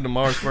 whoever makes it to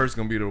Mars first is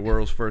gonna be the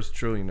world's first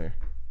trillionaire.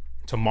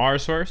 To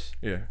Mars first?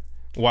 Yeah,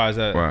 Why is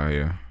that? Wow,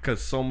 yeah.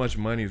 because so much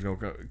money is gonna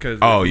come. Because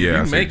Oh, if yeah, I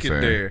you see make what it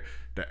you're saying. there,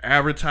 the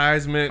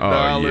advertisement Oh,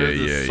 dollars,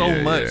 yeah, there's yeah, so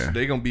yeah, much. yeah.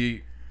 They're gonna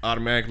be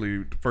automatically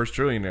the first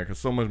trillionaire because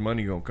so much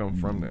money gonna come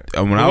from that.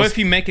 And when But I what was if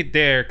you make it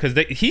there? Because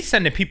he's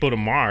sending people to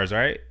Mars,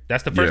 right?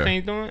 That's the first Yeah. thing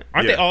he's doing.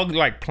 Aren't Yeah. they all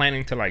like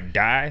planning to like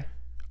die?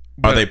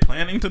 are they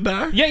planning to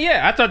die?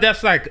 Yeah. I thought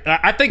that's like.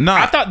 I think. Nah.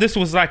 I thought this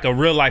was like a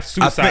real life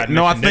suicide.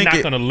 no, I mission. They're think not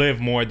it- going to live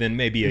more than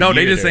maybe a No, year.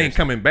 they just there. ain't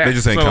coming back. They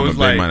just ain't So coming- it's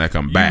they like, might not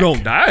come back. You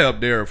gonna die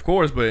up there, of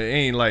course, but it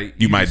ain't like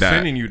You might die.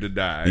 sending you to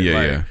die. Yeah,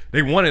 Like, yeah.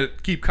 They want to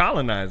keep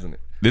colonizing it.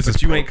 This but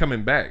is you pro- ain't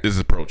coming back. This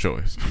is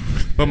pro-choice.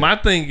 But my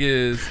thing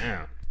is,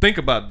 Damn. think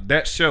about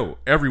that show.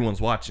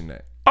 Everyone's watching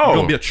that. Oh. You're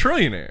gonna be a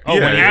trillionaire. Oh,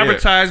 An yeah, yeah.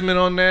 advertisement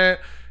on that.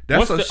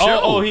 That's What's a the, show.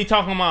 oh, he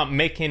talking about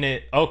making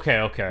it. Okay.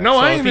 No, So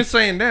I if ain't even he-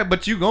 saying that,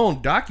 but you gonna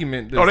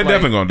document this. Oh, they like,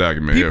 definitely gonna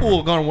document. People yeah.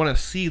 are gonna want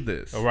to see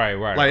this. Right.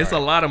 Like it's a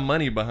lot of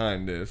money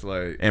behind this.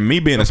 Like, And me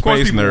being a Of course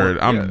space people nerd,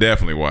 want- I'm yeah.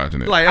 definitely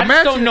watching it. like I just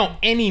imagine don't know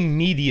any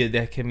media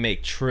that can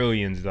make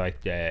trillions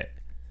like that.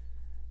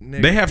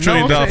 they have $1 No,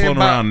 trillion I'm saying floating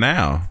about- around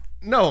now.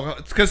 No,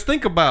 because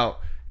think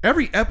about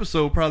every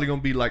episode probably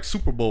gonna be like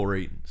Super Bowl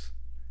ratings.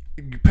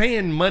 You're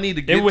paying money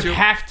to get It would your,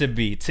 have to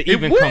be to It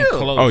even come will.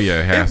 close. Oh yeah,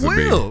 it has it to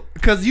be. will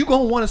because you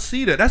gonna want to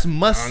see that. That's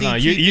must see No,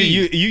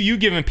 TV. you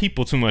giving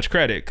people too much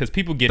credit because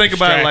people get Think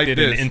about it like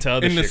distracted this: into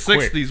other in the shit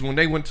quick. '60s, when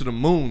they went to the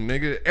moon,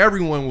 nigga,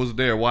 everyone was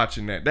there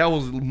watching that. That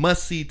was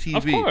must see TV.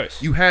 Of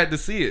course. You had to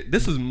see it.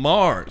 This is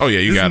Mars. Oh, yeah,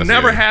 you this gotta see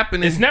never it.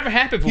 happened. It's never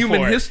happened before.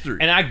 human history.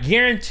 And I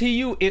guarantee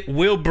you it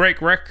will break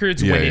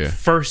records Yeah, when yeah. it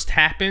first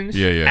happens.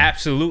 Yeah.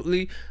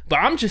 Absolutely. But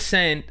I'm just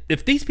saying,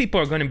 if these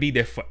people are going to be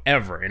there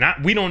forever, and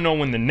we don't know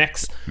when the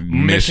next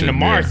mission to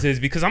Mars is,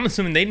 because I'm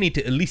assuming they need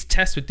to at least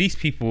test with these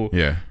people.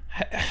 Yeah.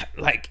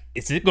 Like,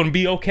 is it going to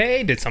be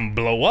okay? Did something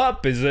blow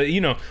up? Is it,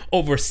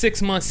 over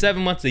 6 months,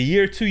 7 months, a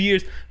year, 2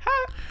 years?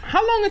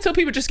 How long until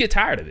people just get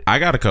tired of it? I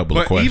got a couple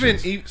of But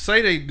questions. even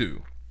say they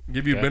do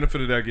give you a benefit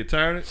of that, get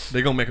tired of it,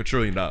 they gonna make $1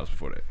 trillion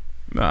before that.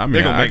 no, I mean,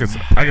 they gonna I make-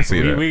 can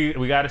see that.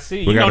 We got to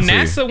see. We gotta see.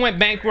 NASA went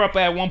bankrupt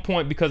at one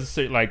point because of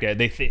shit like that.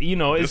 This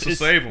will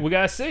save 'em. We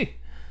got to see.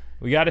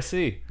 We got to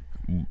see.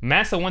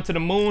 NASA went to the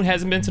moon,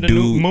 hasn't been to the Do-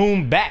 new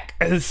moon back.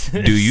 Do you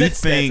since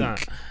that think? time.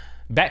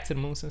 Back to the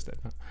moon since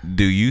that time?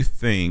 Do you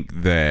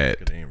think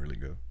that? They ain't really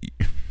good.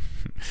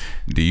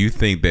 Do you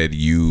think that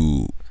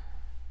you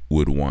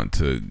would want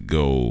to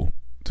go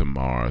to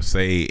Mars?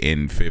 Say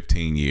in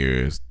 15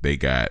 years they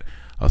got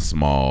a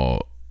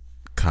small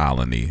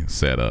colony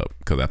set up,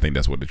 because I think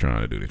that's what they're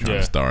trying to do. They're trying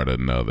to start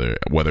another,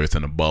 whether it's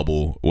in a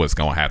bubble, or it's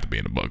gonna have to be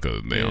in a bubble.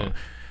 Because they don't.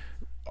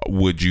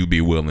 Would you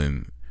be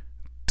willing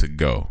to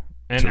go?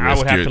 And I would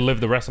risk have your- to live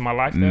the rest of my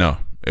life there? No.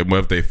 What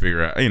if they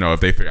figure out? I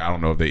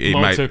don't know if they. It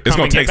Long might. to It's come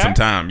gonna and get take some back?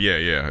 time. Yeah.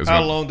 It's How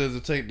gonna, long does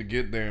it take to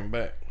get there and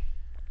back?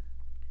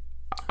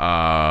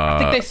 I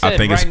think they said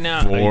it's right now,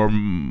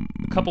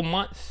 a couple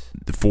months.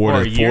 four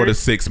or a year? to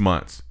 6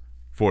 months.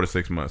 4 to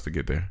 6 months to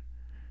get there.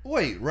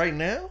 Wait, right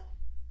now?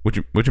 What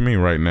you mean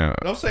right now?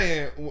 I'm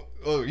saying.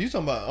 Oh, you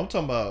talking about? I'm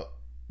talking about.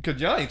 Cause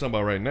y'all ain't talking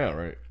about right now,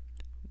 right?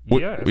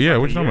 What, Yeah, it's yeah, like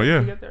what a you talking year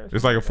about? to Yeah, get there.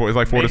 it's like 4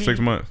 to Maybe- 6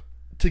 months.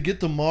 To get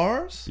to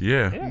Mars?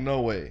 Yeah.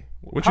 No way.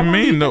 What How you long do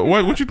mean? you No.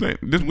 think What you think?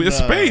 This it's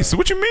Nah. space.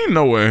 What you mean?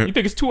 No way. You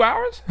think it's 2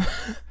 hours?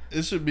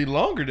 It should be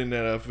longer than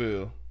that. I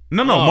feel.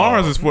 No. Oh.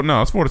 Mars is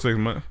it's 4 to 6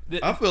 months.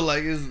 I feel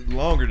like it's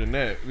longer than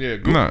that. Yeah,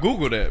 No.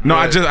 Google that. No,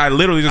 but I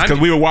literally just because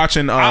we were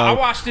watching. I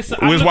watched this. I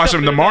We was looked watching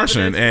up The the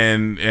Martian, other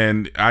day.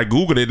 and I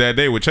googled it that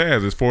day with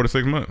Chaz. It's 4 to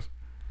 6 months.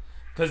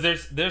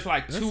 Because there's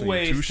like two seems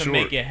ways too to short.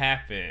 make it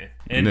happen,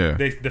 and Yeah.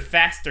 the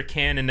faster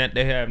cannon that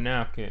they have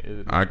now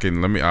I'll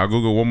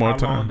Google one more How long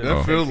time. does That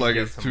Oh. feels to like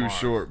get it's to too Mars.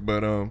 short.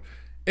 But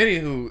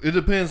anywho, it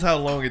depends how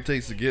long it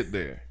takes to get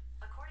there.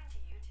 According to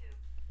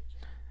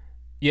YouTube,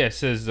 Yeah, it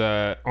says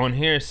on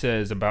here it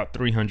says about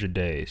 300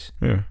 days.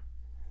 Yeah.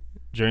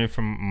 Journey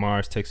from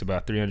Mars takes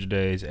about 300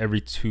 days.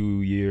 Every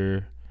 2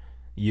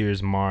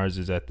 years, Mars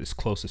is at this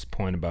closest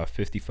point about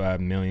 55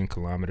 million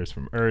kilometers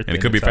from Earth. And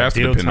it could be its faster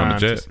ideal depending on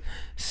the time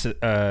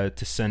jet.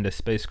 to send a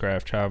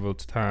spacecraft. Travel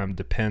time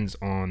depends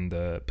on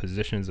the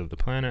positions of the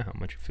planet. How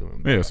much you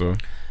feeling? Yeah. So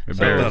it I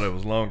varies. thought it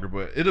was longer,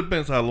 but it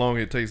depends how long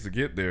it takes to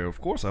get there.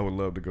 Of course, I would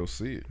love to go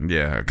see it.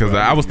 Yeah, because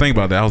I was thinking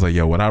about that. I was like,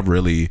 yo, would I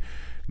really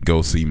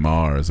go see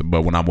Mars?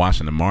 But when I'm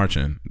watching The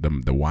Martian, when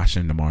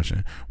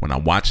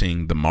I'm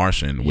watching The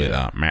Martian with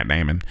Matt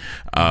Damon,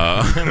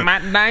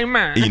 Matt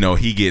Damon.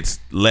 he gets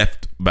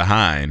left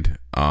behind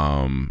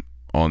on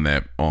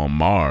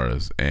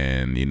Mars,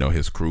 and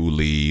his crew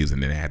leaves,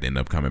 and then they had to end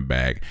up coming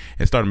back.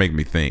 It started making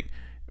me think.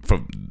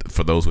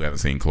 For those who haven't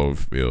seen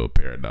Cloverfield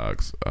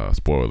Paradox,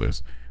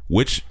 spoilers.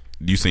 Which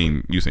you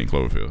seen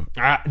Cloverfield?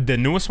 The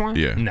newest one?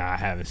 Yeah. Nah, I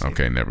haven't seen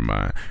Okay, never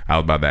mind. I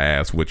was about to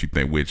ask what you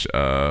think, which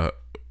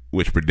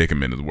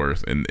predicament is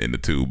worse in the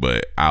two,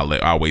 but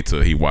I'll wait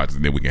till he watches,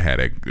 and then we can have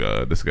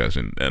that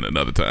discussion at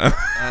another time.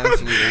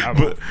 Honestly, they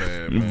both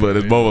bad, man. But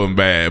it's both of them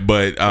bad.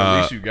 But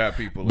At least you got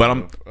people. but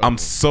in I'm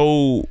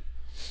so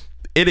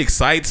it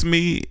excites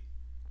me,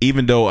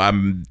 even though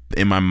I'm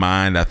in my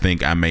mind I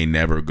think I may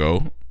never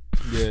go.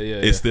 Yeah.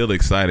 It's still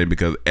exciting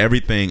because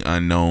everything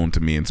unknown to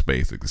me in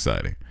space is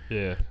exciting.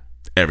 Yeah.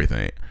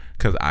 Everything,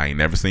 because I ain't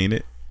never seen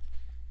it.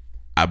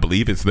 I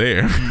believe it's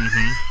there,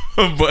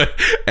 but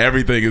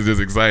everything is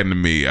just exciting to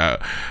me.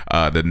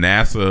 The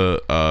NASA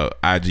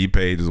IG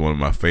page is one of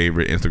my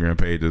favorite Instagram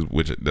pages,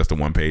 which that's the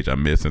one page I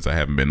missed since I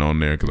haven't been on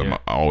there, because I'm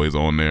always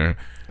on there.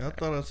 I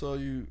thought I saw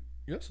you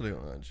yesterday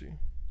on IG.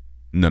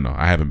 No,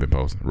 I haven't been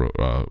posting.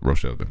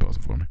 Rochelle's been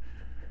posting for me.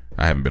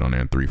 I haven't been on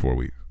there in 3-4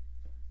 weeks.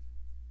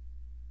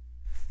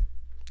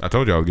 I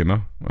told you I was getting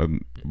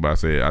on, but I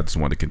said I just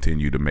want to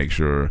continue to make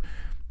sure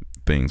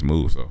things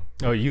move. So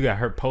Oh, you got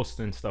her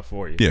posting stuff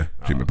for you. yeah,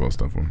 she been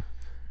posting stuff for me.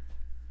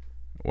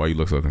 Why you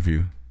look so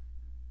confused?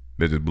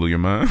 that just blew your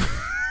mind?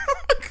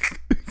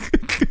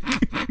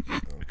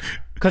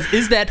 Because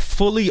is that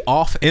fully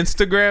off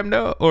Instagram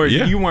though, or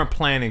Yeah. you weren't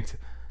planning to?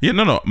 Yeah,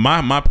 no.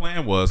 My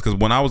plan was because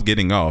when I was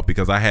getting off,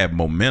 because I had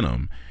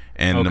momentum,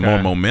 and the Okay. more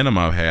momentum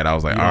I've had, I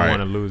was like, You all don't right,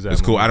 wanna lose that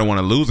it's cool. I momentum. don't want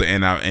to lose it,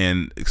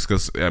 and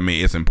because I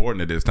mean it's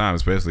important at this time,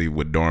 especially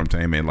with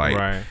Dormtainment. Like,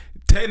 Right.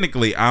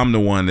 technically, I'm the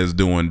one that's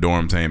doing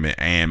Dormtainment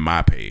and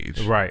my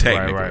page. Right,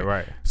 technically.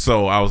 right.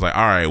 So I was like,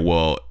 all right,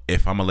 well,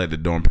 if I'm gonna let the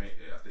Dormtainment.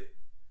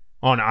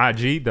 On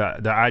IG,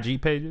 the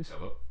IG pages.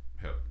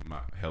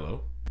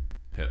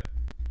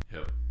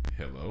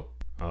 Hello.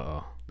 Uh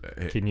oh.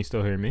 Can you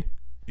still hear me?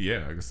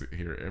 Yeah, I can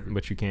hear everybody.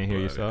 But you can't hear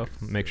yourself.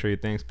 Make sure your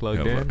thing's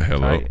plugged in.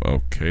 Hello. Tight.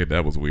 Okay,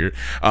 that was weird.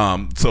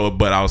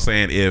 But I was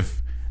saying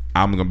if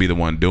I'm gonna be the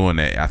one doing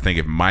that, I think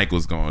if Mike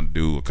was gonna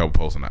do a couple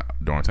posts on the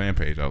Dormtainment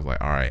page, I was like,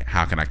 all right,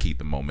 how can I keep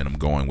the momentum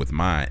going with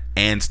mine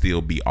and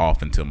still be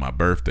off until my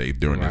birthday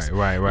during this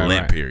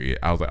Lent period?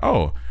 I was like,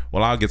 oh,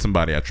 well, I'll get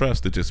somebody I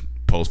trust to just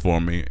post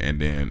for me and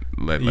then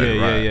let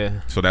it ride. Yeah.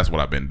 So that's what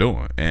I've been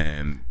doing.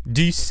 And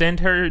Do you send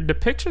her the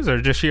pictures,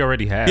 or does she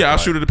already have? yeah, I'll like-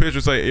 shoot her the picture,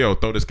 say, yo,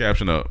 throw this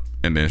caption up,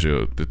 and then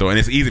she'll throw. And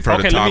it's easy for her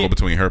Okay, to let toggle me-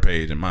 between her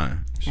page and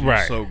mine. She's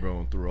Right. so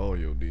going through all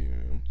your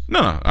DMs.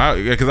 No,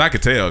 because I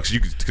could tell, because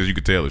you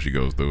could tell if she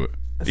goes through it.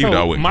 Even though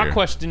I So wouldn't my care.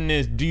 question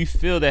is, do you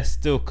feel that's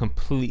still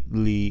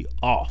completely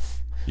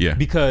off? Yeah.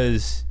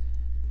 Because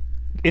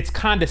it's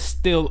kind of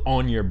still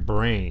on your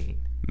brain.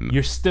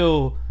 You're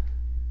still,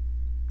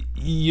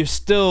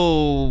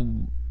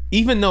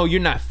 even though you're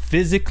not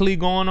physically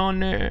going on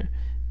there,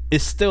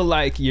 it's still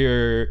like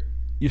you're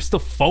still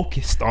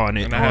focused on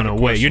it And I have on a a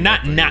way. You're question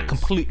not about not this.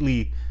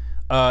 completely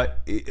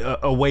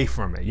away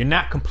from it. You're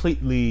not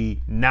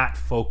completely not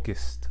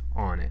focused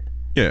on it.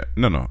 Yeah,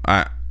 no.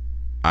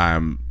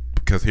 I'm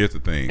because here's the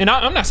thing. And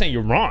I'm not saying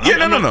you're wrong. Yeah,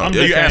 I'm no. I'm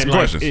just You saying, asking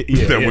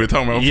questions that we're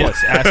talking about before.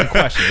 Yes, asking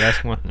questions.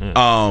 That's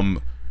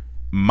one.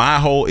 My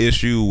whole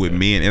issue with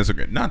me and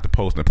Instagram, not the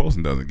posting. The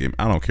posting doesn't give me.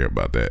 I don't care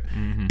about that.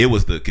 It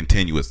was the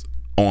continuous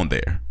on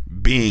there,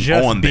 being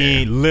Just on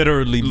there.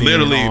 literally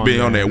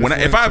Being on there. When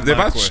This leads to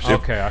my question.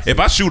 Okay, I see.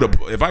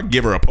 if I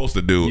give her a post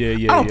to do,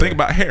 Yeah, I don't think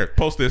about here.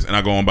 Post this, and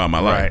I go on about my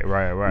life.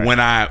 Right. When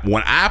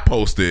I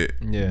post it,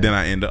 Yeah. then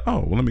I end up. Oh,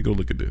 well, let me go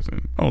look at this,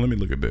 and let me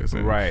look at this,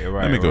 and Right,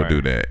 Let me go right.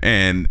 do that,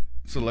 and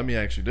So let me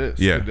ask you this.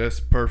 Yeah. That's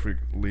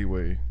perfect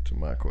leeway to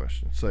my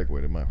question.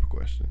 Segue to my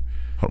question.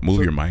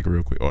 move your mic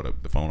real quick, or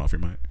the phone off your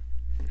mic.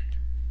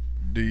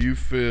 Do you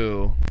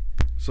feel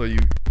so you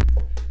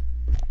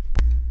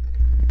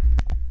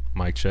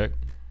Mic check.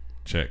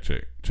 Check.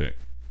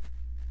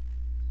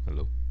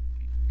 Hello.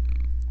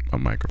 My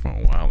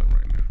microphone wilding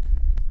right now.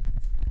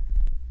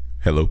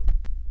 Hello.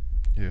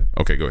 yeah.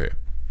 Okay, go ahead.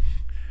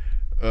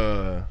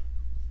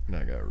 Now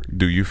I gotta read.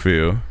 Do you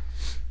feel?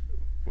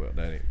 Well,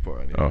 that ain't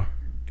part I need. Oh,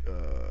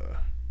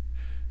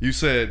 You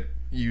said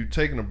you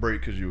taking a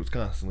break because you was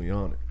constantly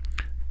on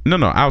it.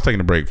 no. I was taking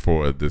a break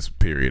for this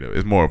period.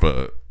 It's more of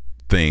a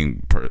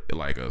thing,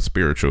 like a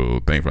spiritual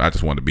thing. I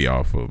just wanted to be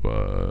off of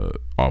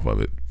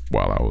it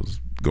while I was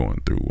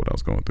going through what I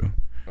was going through.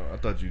 I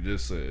thought you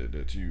just said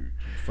that you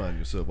find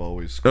yourself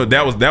always. No,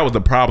 that was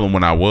the problem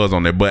when I was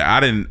on there, but I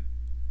didn't.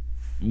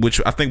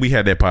 Which I think we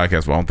had that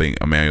podcast, but I don't think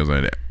Emmanuel's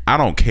on it. I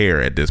don't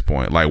care at this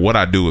point. Like, what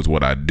I do is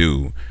what I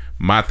do.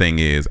 My thing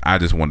is, I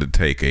just wanted to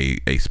take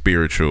a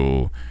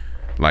spiritual,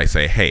 like,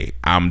 say, hey,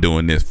 I'm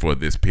doing this for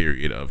this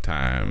period of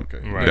time. Okay.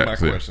 Right. My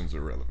That's it. questions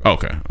are relevant.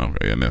 Okay,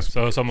 and that's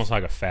So it's almost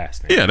like a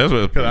fasting. yeah, that's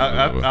what. Cause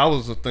I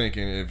was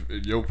thinking if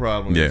your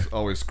problem Yeah. is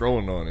always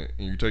scrolling on it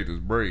and you take this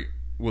break,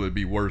 will it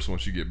be worse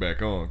once you get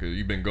back on? Because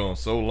you've been gone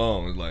so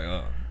long. It's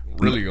like,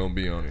 really gonna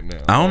be on it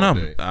now. I don't all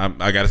know. day.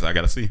 I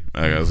gotta see.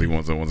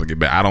 Once I get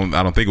back. I don't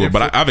think it would.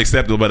 But I've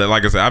accepted. But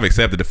like I said, I've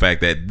accepted the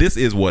fact that this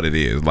is what it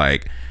is.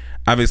 Like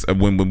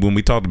when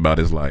we talked about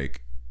it, it's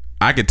like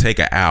I could take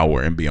an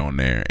hour and be on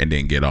there and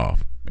then get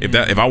off. If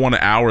I want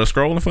an hour of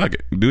scrolling, fuck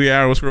it. Do your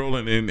hour of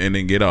scrolling and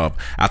then get off.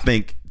 I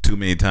think too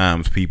many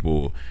times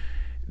people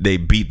they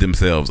beat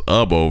themselves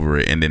up over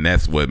it, and then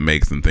that's what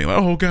makes them think like,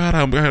 oh God,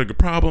 I had a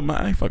problem.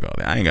 I ain't fuck all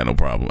that. I ain't got no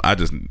problem. I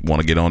just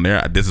want to get on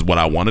there. This is what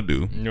I want to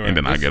do, Right. and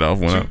then I get off.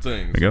 When Two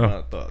things. I get off.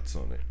 My thoughts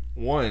on it.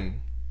 One,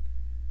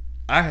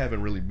 I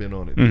haven't really been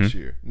on it this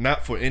year.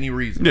 Not for any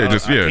reason. Yeah, I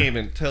just- yeah. can't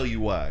even tell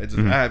you why. It's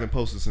just I haven't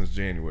posted since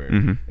January,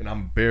 and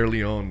I'm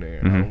barely on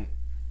there.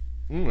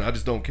 I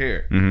just don't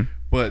care.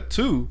 But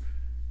two,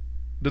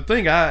 the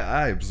thing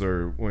I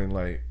observe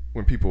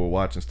when people are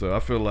watching stuff, I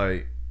feel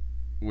like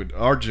with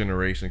our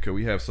generation, because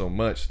we have so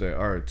much that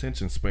our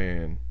attention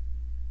span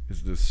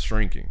is just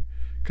shrinking.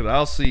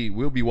 Because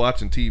we'll be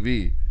watching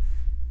TV,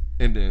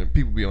 and then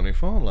people be on their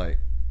phone like,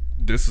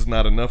 this is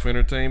not enough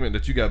entertainment,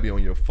 that you got to be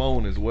on your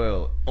phone as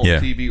well on Yeah.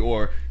 TV,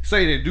 or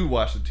say they do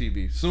watch the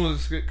TV. As soon as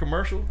it's get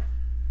commercial,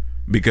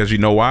 Because you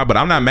know why? But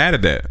I'm not mad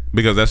at that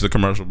because that's the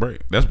commercial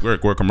break. That's where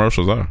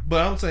commercials are.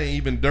 but I'm saying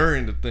even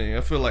during the thing,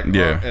 I feel like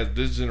Yeah. as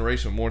this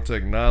generation, more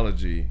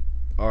technology,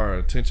 our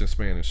attention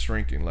span is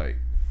shrinking. Like,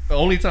 the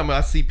only time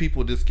I see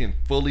people just can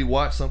fully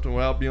watch something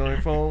without being on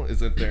their phone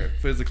is if they're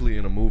physically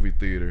in a movie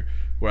theater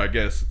where I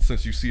guess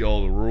since you see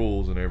all the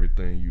rules and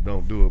everything, you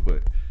don't do it.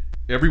 But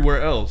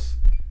everywhere else,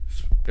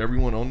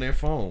 everyone on their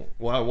phone.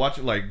 While I watch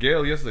it, like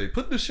Gail yesterday,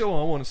 put this show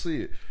on, I want to see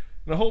it.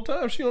 And the whole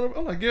time she on,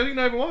 I'm like, Gail, you're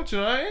not even watching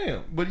it. I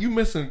am. But you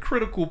missing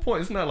critical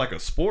points. It's not like a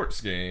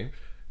sports game.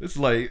 It's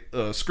like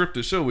a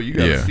scripted show where you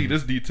got to see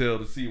this detail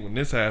to see when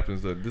this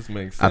happens that this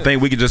makes sense. I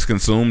think we could just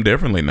consume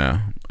differently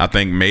now. I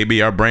think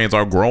maybe our brains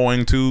are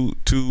growing to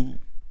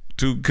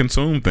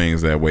consume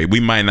things that way. We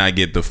might not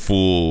get the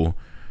full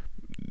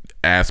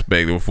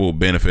aspect or full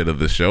benefit of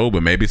the show,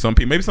 but maybe some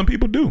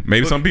people do.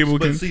 Maybe some people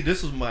can. But see,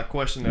 this was my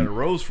question that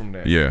arose from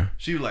that. Yeah.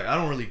 She was like, I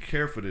don't really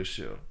care for this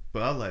show,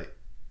 but I like,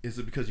 is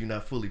it because you're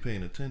not fully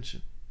paying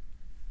attention?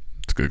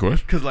 It's a good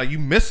question. Because like you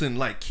missing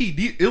like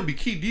it'll be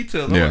key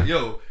details. I'm like,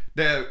 yo,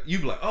 that you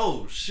be like,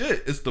 oh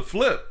shit, it's the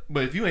flip.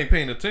 But if you ain't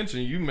paying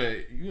attention, you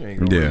ain't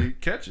gonna really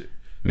catch it.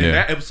 And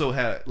that episode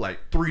had like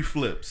 3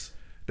 flips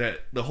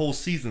that the whole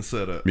season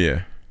set up.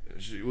 Yeah.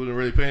 She wasn't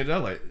really paying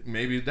attention. Like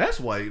maybe that's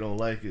why you don't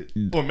like it,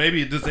 or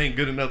maybe it just ain't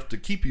good enough to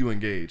keep you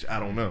engaged. I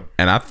don't know.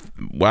 And I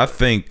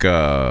think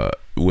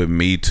with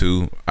me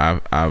too,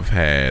 I've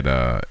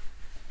had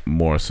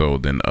more so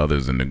than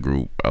others in the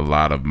group. A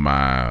lot of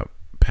my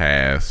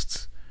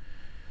past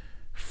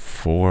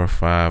 4 or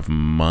 5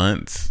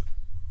 months,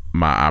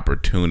 my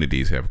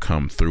opportunities have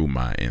come through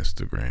my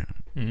Instagram,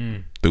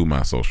 through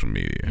my social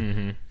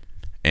media,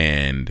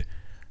 and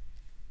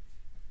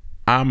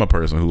I'm a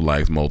person who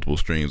likes multiple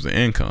streams of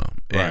income.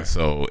 Right. And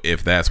so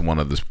if that's one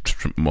of the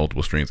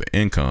multiple streams of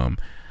income,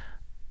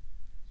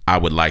 I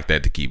would like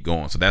that to keep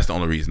going. So that's the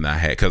only reason I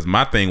had, because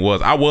my thing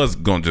was I was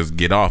going to just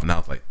get off, and I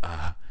was like,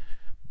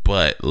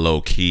 but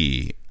low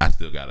key, I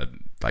still got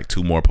like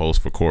 2 more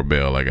posts for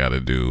Corbell I got to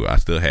do. I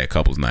still had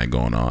couples night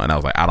going on, and I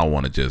was like, I don't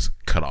want to just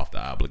cut off the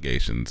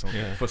obligations.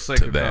 For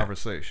sake of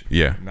conversation.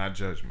 Yeah. Not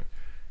judgment.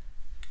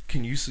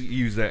 Can you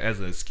use that as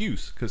an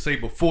excuse? Because say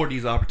before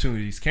these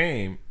opportunities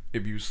came,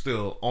 if you're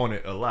still on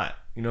it a lot,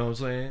 you know what I'm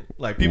saying?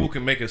 Like people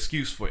can make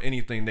excuse for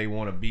anything they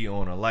want to be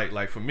on or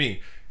like for me,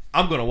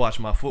 I'm gonna watch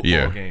my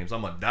football games.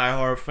 I'm a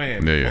diehard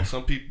fan.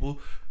 Some people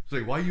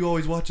say, why you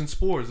always watching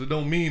sports? It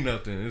don't mean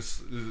nothing.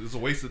 It's a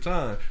waste of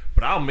time.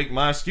 But I'll make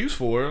my excuse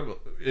for it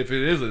if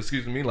it is an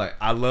excuse to me. Like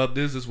I love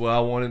this is what I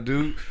want to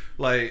do.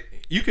 Like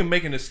you can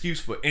make an excuse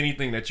for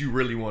anything that you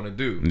really want to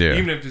do. Yeah.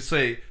 Even if you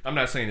say, I'm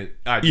not saying that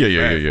I do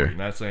bad for you,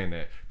 not saying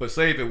that. But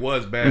say if it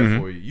was bad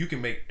for you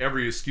can make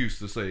every excuse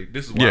to say,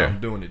 this is why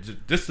I'm doing it,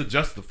 just to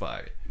justify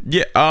it.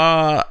 Yeah,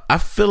 I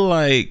feel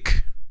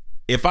like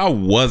if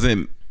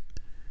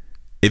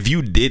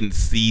you didn't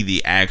see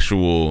the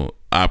actual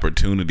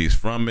opportunities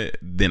from it,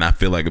 then I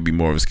feel like it'd be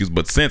more of an excuse.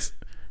 But since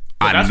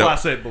that's why I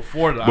said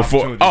before the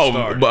opportunity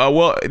started.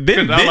 Well,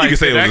 then you can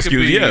say it was an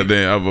excuse. Yeah,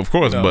 then of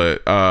course.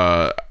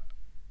 No.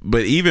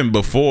 But even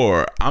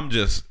before,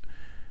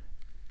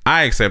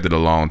 I accepted a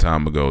long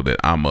time ago that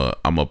I'm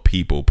a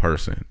people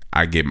person.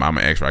 I'm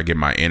an extrovert. I get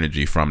my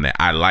energy from that.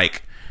 I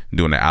like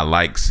doing that. I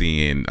like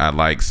seeing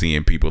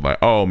people like,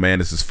 oh man,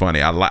 this is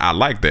funny. I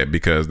like that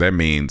because that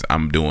means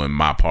I'm doing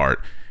my part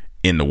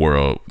in the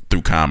world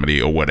through comedy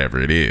or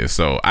whatever it is.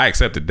 So I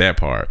accepted that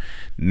part.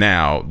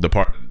 Now the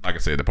part, like I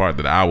said, the part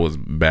that I was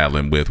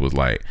battling with was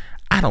like,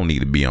 I don't need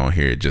to be on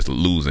here just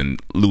losing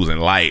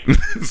light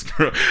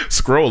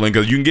scrolling,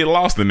 because you can get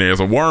lost in there. It's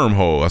a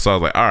wormhole. So I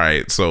was like, all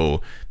right.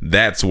 So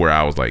that's where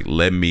I was like,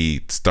 let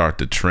me start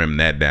to trim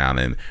that down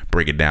and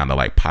break it down to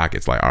like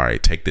pockets. Like, all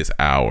right, take this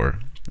hour,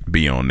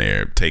 be on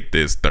there. Take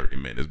this 30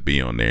 minutes,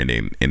 be on there,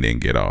 and then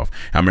get off.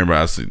 I remember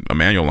I said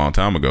Emmanuel a long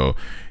time ago.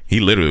 He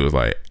literally was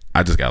like,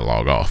 I just gotta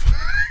log off.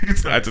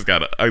 I just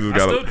gotta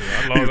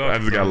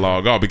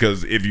log off,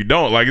 because if you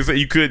don't, like I said,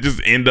 you could just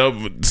end up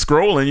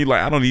scrolling. You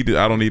like, I don't need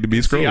to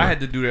be scrolling. See, I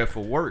had to do that for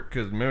work,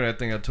 because remember that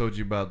thing I told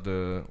you about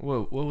the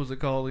what was it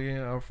called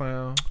again? I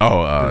found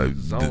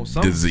zone.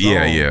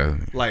 Yeah.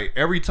 Like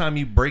every time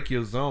you break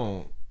your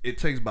zone, it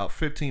takes about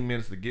 15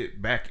 minutes to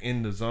get back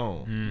in the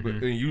zone.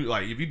 But you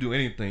like, if you do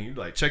anything, you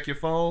like check your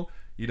phone,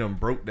 you done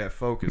broke that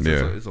focus.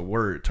 It's a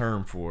word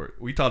term for it.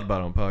 We talked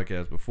about it on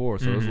podcasts before,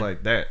 so it's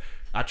like that.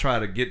 I try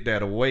to get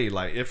that away.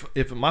 Like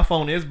if my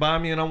phone is by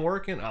me and I'm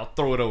working, I'll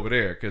throw it over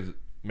there, because it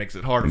makes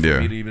it harder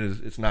for me to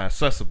even. It's not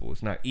accessible.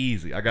 It's not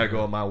easy. I gotta go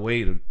on my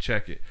way to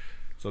check it.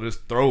 So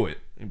just throw it.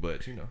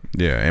 But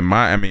Yeah,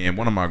 and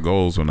one of my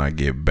goals when I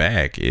get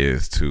back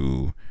is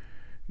to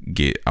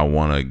I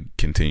want to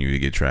continue to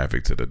get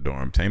traffic to the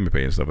Dormtainment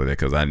page and stuff like that,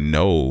 because I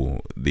know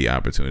the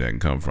opportunity that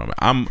can come from it.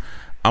 I'm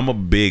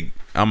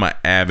an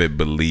avid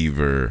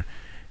believer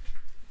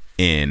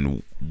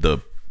in the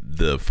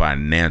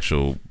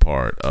financial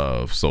part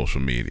of social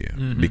media,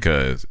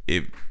 because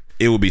it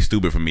would be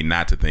stupid for me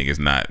not to think it's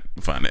not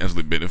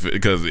financially benefit,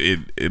 because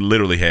it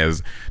literally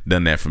has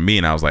done that for me.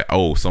 And I was like,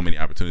 oh, so many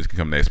opportunities can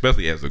come there,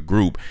 especially as a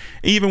group,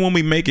 even when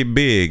we make it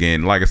big.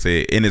 And like I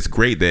said, and it's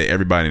great that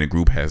everybody in the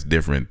group has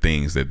different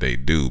things that they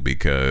do,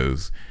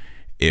 because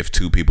if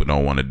 2 people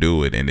don't want to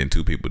do it and then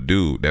 2 people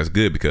do, that's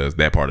good, because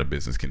that part of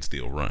business can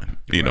still run.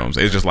 You know what I'm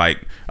saying? It's just like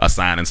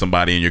assigning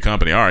somebody in your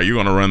company. All right, you're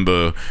going to run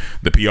the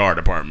PR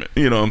department.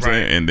 You know what I'm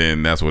saying? And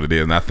then that's what it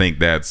is. And I think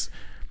that's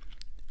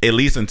at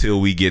least until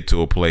we get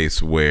to a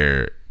place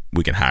where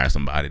we can hire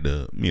somebody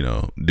to,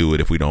 do it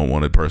if we don't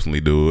want to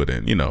personally do it,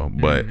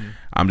 and but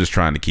I'm just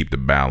trying to keep the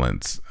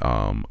balance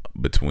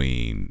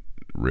between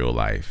real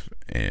life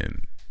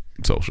and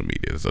social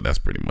media. So that's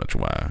pretty much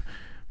why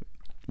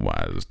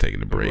I was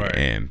taking a break, Right.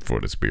 and for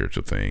the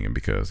spiritual thing, and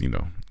because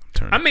I'm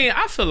turning. I mean,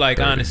 I feel like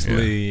 30,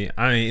 honestly,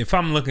 if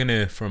I'm looking at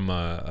it from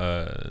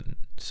a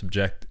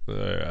subject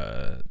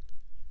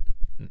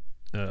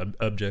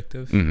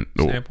objective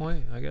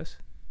standpoint, I guess.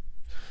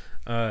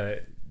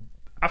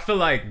 I feel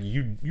like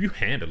you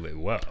handle it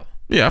well.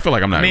 Yeah, I feel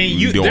like I'm not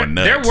doing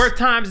nuts. There were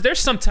times. There's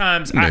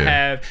sometimes I Yeah.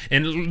 have,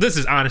 and this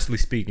is honestly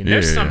speaking.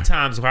 There's Yeah.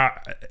 sometimes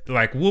where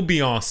we'll be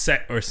on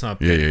set or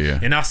something, Yeah.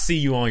 and I'll see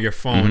you on your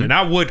phone, and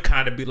I would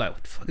kind of be like,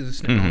 "What the fuck is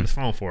this nigga on his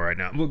phone for right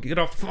now? We'll get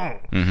off the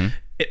phone."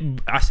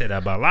 I say that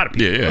about a lot of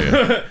people.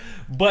 Yeah.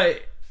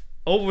 But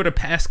over the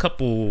past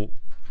couple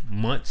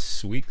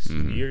months, weeks,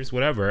 years,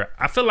 whatever,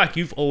 I feel like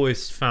you've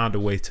always found a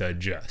way to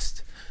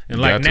adjust. And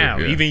like Got to, now,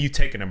 yeah. even you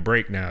taking a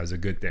break now is a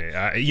good thing.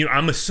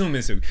 I'm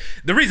assuming.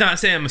 The reason I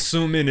say I'm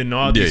assuming and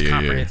all these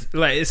comprehensive,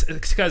 it's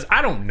because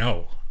I don't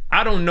know.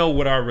 I don't know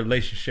what our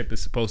relationship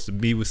is supposed to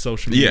be with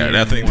social media.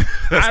 Yeah, I think anymore.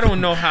 that's I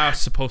don't know how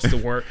it's supposed to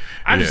work.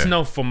 I just Yeah.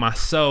 know for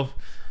myself,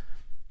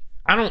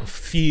 I don't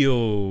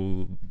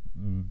feel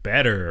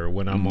better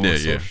when I'm on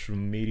social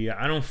media.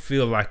 I don't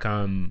feel like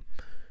I'm.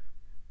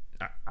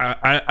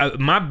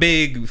 My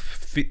big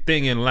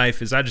thing in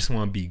life is I just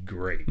want to be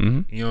great. You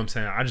know what I'm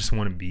saying? I just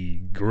want to be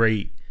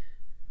great.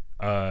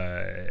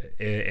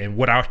 And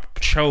what I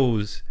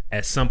chose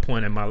at some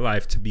point in my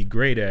life to be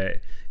great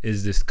at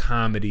is this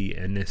comedy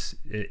and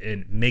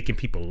and making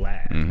people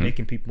laugh,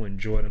 making people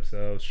enjoy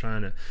themselves,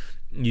 trying to,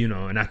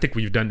 and I think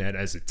we've done that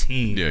as a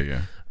team.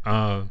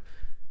 Yeah.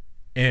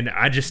 And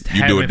I just do it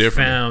haven't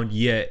differently. found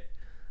yet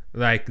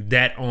like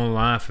that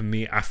online for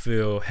me. I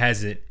feel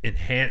hasn't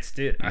enhanced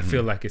it. I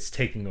feel like it's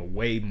taking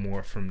away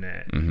more from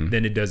that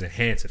than it does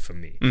enhance it for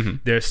me.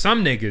 There's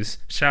some niggas,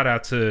 shout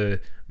out to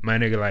my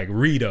nigga like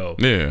Rito,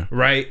 Yeah.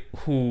 right,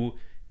 who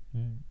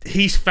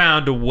he's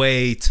found a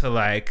way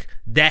to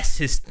that's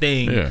his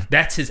thing. Yeah.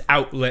 That's his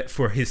outlet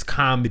for his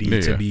comedy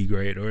to Yeah. be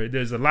great. Or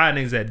there's a lot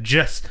of niggas that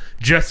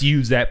just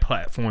use that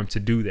platform to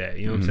do that.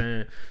 You know what I'm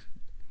saying?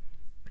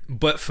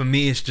 But for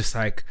me, it's just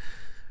like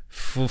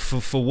for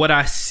what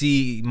I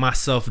see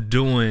myself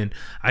doing,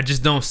 I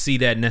just don't see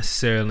that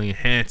necessarily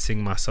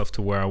enhancing myself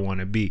to where I want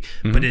to be.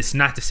 But it's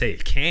not to say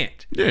it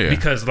can't. Yeah.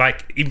 Because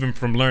even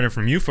from learning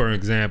from you, for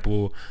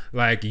example,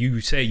 like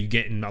you say, you're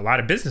getting a lot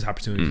of business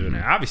opportunities doing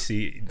that.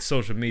 Obviously,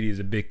 social media is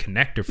a big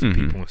connector for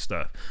people and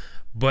stuff.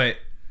 But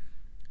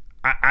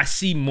I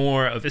see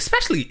more of,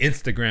 especially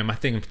Instagram, I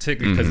think in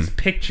particular, because it's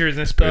pictures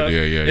and stuff. Yeah,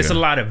 It's a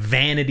lot of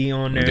vanity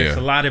on there. It's a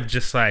Yeah. lot of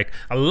just a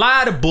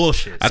lot of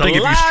bullshit. I think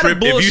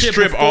if you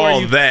strip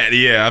all that,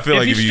 I feel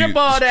like if you strip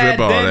all strip that,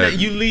 then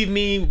you leave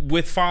me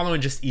with following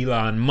just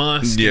Elon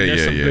Musk. Yeah, and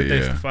there's some good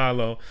things yeah. to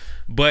follow.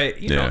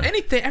 But, you know, Yeah.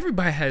 anything,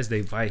 everybody has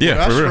their vice. Yeah,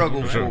 What for I real.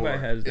 struggle Everybody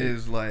for has that.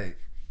 is why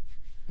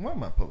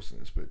am I posting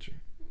this picture?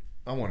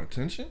 I want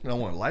attention. I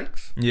want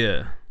likes.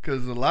 Yeah.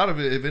 Because a lot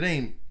of it, if it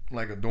ain't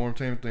like a dorm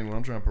team thing when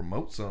I'm trying to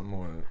promote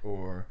something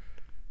or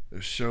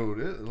a show,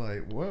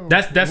 what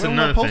That's what am I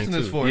another posting thing,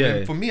 this too. for? Yeah.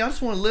 And for me, I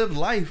just want to live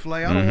life.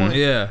 Like I don't want.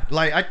 Yeah.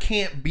 Like I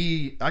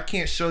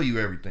can't show you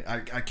everything. I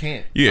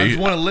can't. Yeah, I just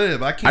want to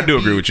live. I can't. do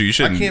agree with you. You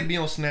shouldn't- I can't be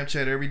on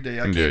Snapchat every day.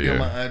 I can't Yeah, be yeah. on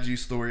my IG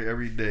story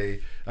every day.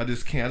 I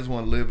just can't. I just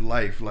want to live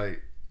life.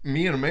 Like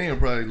me and a man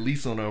probably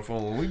lease on our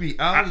phone. When we be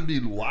out, I just be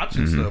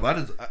watching stuff.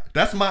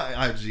 That's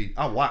my IG.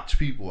 I watch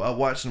people. I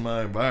watch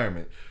my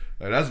environment.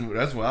 Like,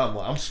 that's what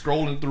I'm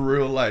scrolling through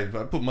real life.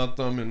 I put my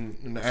thumb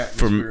in the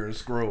atmosphere and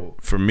scroll.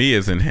 For me,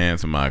 it's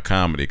enhancing my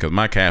comedy because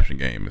my caption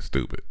game is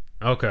stupid.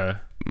 Okay.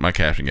 My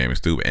caption game is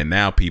stupid, and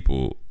now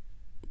people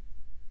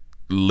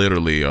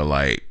literally are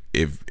like,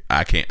 if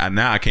I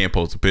can't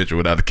post a picture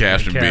without the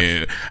caption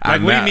being.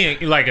 Like, what do you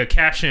mean? Like a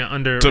caption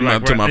under To my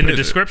in picture. the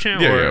description?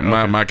 Yeah, or, yeah.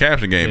 okay. My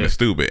caption game Yeah. is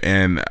stupid,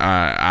 and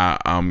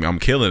I'm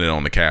killing it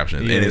on the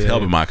captions, Yeah, and it's yeah,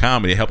 helping yeah. my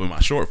comedy, helping my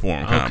short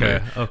form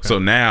comedy. Okay. So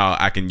now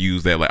I can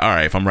use that. Like, all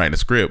right, if I'm writing a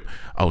script,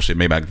 oh shit,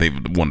 maybe I can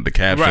think of one of the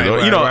captions. Right, or,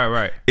 right, you know,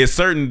 right. It's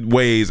certain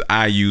ways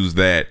I use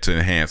that to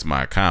enhance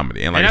my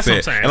comedy, and like And I that's what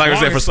I'm said, saying. and like As I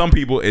said, long for as- some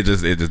people, it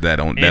just that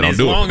don't And as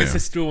do it. long for as them.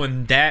 it's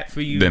doing that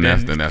for you, Then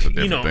that's a different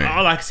you know, thing.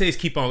 all I can say is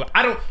keep on.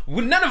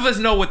 None of us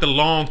know what the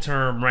long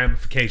term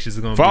ramifications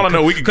are going to For be. all I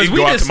know, we can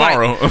go out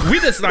tomorrow. we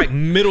just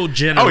middle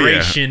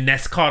generation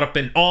that's caught up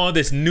in all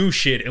this new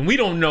shit, and we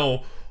don't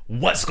know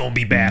what's going to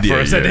be bad for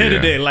Yeah, us at the yeah, end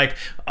of the yeah. day. Like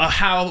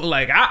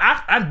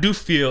I do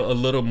feel a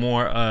little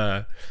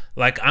more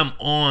like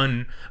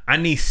I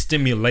need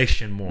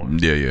stimulation more.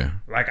 Yeah.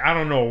 Like I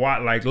don't know why.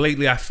 Like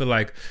lately, I feel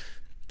like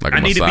Like a I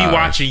need to be massage.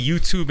 watching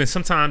YouTube, and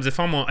sometimes if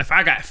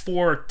I got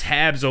 4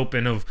 tabs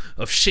open of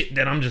shit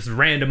that I'm just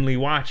randomly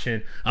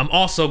watching, I'm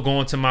also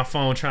going to my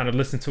phone trying to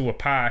listen to a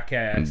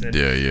podcast. And,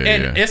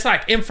 Yeah. it's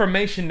like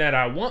information that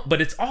I want,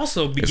 but it's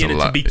also beginning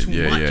to lot. be too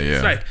Yeah, much. yeah,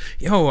 It's yeah. like,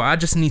 yo, I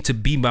just need to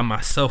be by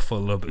myself for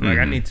a little bit. Like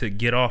I need to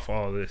get off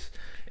all this.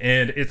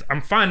 And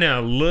I'm finding it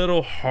a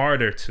little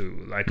harder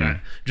to I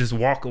just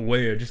walk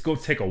away or just go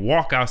take a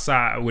walk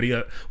outside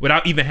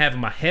without even having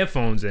my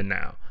headphones in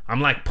now. I'm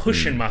like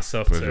pushing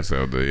myself Put to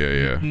yourself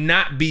there, yeah.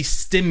 not be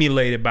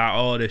stimulated by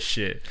all this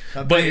shit.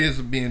 I But think it's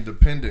being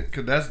dependent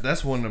because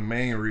that's one of the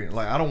main reasons.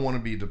 Like I don't want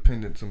to be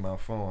dependent to my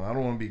phone. I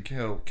don't want to be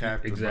held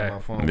captive by my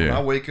phone. When Yeah.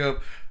 I wake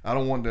up, I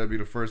don't want that to be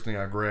the first thing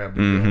I grab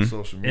to get on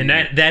social media.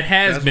 and that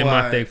has That's been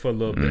my why thing for a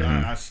little bit.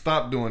 I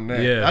stopped doing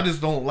that. Yeah. I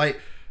just don't like.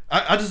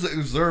 I just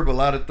observe a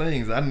lot of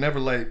things. I never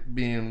like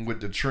being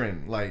with the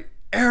trend. Like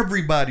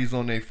everybody's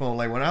on their phone.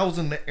 Like when I was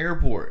in the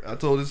airport, I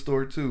told this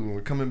story too. When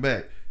we're coming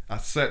back, I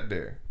sat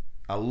there.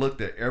 I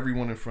looked at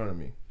everyone in front of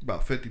me.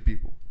 About 50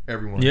 people.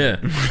 Everyone. Yeah,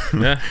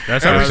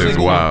 that's how Every it shit's is.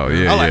 single wild. one.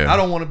 Yeah, yeah. I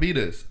don't want to be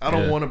this. I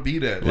don't Yeah. want to be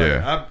that. Like,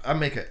 Yeah. I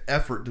make an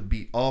effort to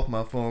be off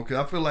my phone because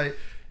I feel like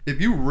if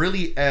you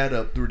really add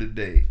up through the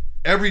day,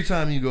 every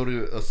time you go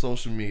to a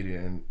social media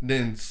and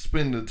then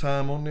spend the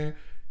time on there,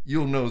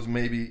 you'll notice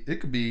it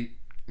could be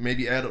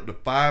add up to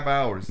 5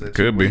 hours that you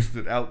Could be.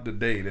 wasted out the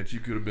day that you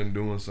could have been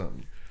doing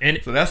something. And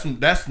So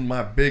that's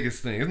my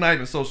biggest thing. It's not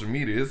even social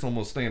media. It's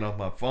almost staying off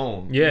my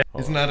phone. Yeah.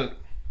 It's not a.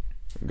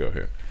 Go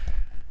ahead.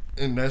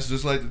 And that's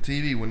just like the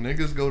TV. When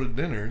niggas go to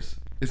dinners,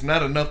 it's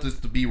not enough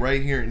just to be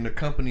right here in the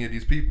company of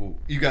these people.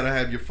 You got to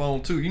have your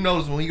phone too. You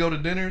notice when you go to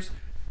dinners,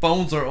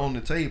 phones are on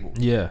the table.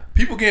 yeah,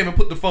 People can't even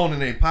put the phone in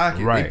their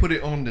pocket. Right. They put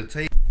it on the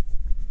table.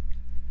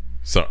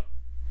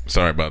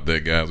 Sorry about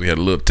that, guys. We had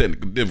a little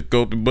technical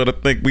difficulty, but I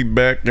think we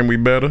back and we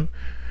better.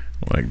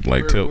 Like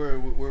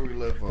Where we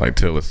left off. like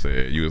Taylor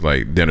said, you was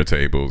like dinner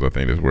tables. I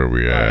think that's where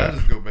we're I at.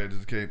 just go back to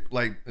the Cape.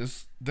 Like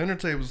it's dinner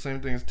table, the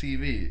same thing as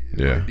TV.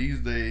 Yeah. Like these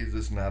days,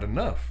 it's not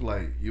enough.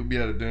 Like you'll be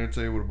at a dinner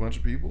table with a bunch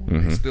of people,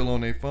 they still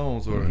on their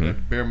phones, or at the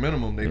bare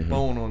minimum, they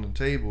phone on the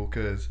table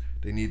because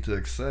they need to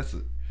access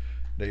it.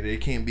 They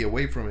can't be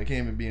away from it. It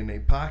can't even be in their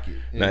pocket.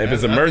 Now, And if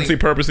it's I emergency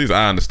think- purposes,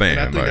 I understand.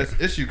 And I think like, that's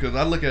the issue because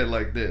I look at it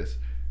like this.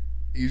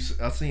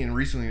 I seen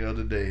recently the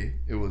other day,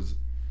 it was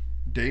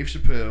Dave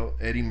Chappelle,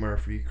 Eddie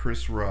Murphy,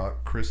 Chris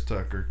Rock, Chris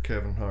Tucker,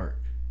 Kevin Hart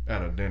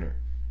at a dinner.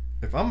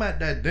 If I'm at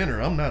that dinner,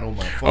 I'm not on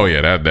my phone. oh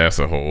yeah, that's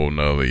a whole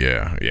nother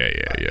yeah.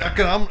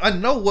 I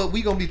know what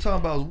we gonna be talking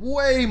about is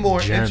way more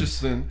Gems.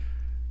 interesting.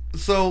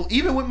 So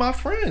even with my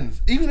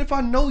friends, even if I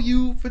know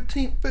you for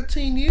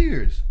 15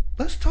 years,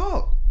 let's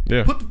talk.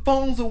 Yeah. Put the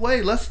phones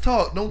away. Let's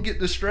talk. Don't get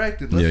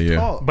distracted. Let's Yeah.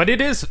 talk. but it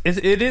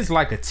is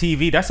like a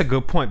TV. That's a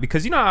good point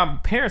because you know our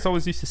parents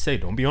always used to say,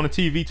 "Don't be on the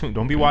TV too.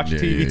 Don't be watching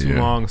TV too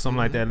long," or something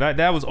like that.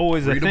 That was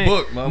always Read a a thing.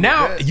 book, Mama,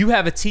 now Dad. you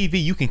have a TV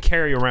you can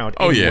carry around.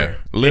 Oh, yeah. Anywhere,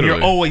 Literally. and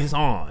you're always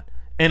on.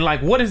 And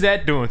like, what is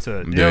that doing to? You know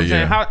what I'm Yeah, saying?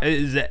 yeah. How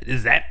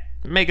is that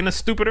making us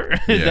stupider?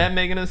 Is Yeah. that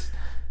making us?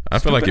 I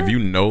feel like if stupider?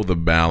 you know the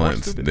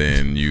balance, stupid.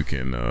 then you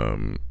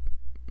can.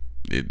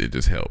 It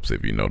just helps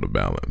if you know the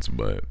balance,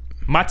 but.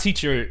 My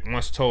teacher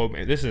once told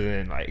me, this is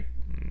in like,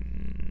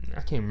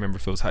 I can't remember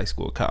if it was high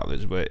school or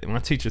college, but my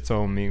teacher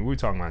told me, we were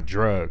talking about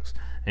drugs.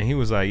 And he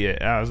was like, yeah.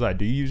 I was like,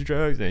 do you use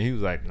drugs? And he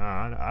was like,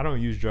 nah, I don't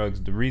use drugs.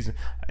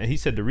 And he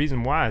said the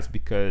reason why is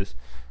because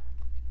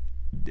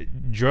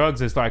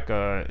drugs is like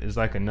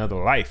another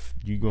life.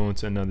 You go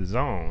into another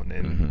zone.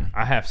 And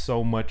I have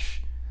so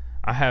much,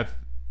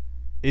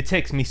 it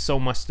takes me so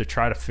much to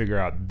try to figure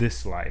out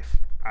this life.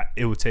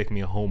 It would take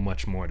me a whole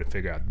much more to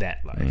figure out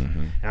that life.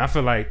 And I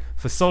feel like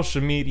for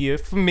social media,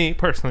 for me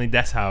personally,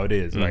 that's how it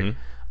is. Like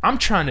I'm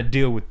trying to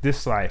deal with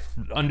this life,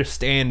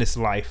 understand this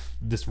life,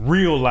 this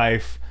real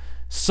life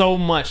so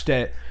much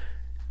that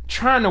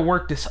trying to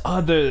work this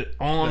other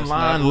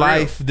online real.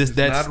 life, It's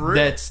not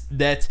real.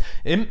 that's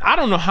I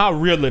don't know how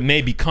real it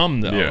may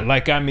become though. Yeah.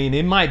 Like I mean,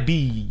 it might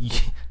be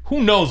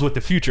who knows what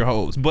the future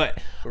holds, but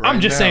I'm Right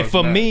just now, saying it's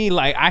for not. me,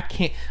 like I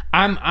can't.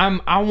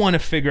 I want to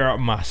figure out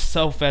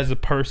myself as a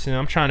person.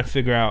 I'm trying to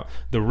figure out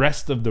the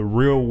rest of the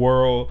real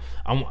world.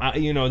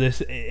 You know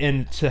this,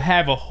 and to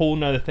have a whole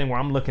nother thing where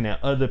I'm looking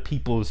at other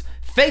people's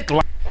fake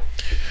life.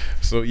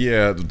 So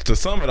yeah, to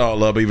sum it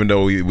all up, even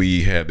though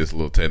we had this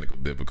little technical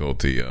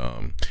difficulty,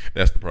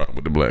 that's the problem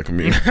with the black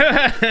community.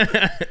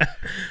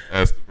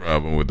 That's the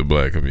problem with the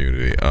black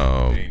community.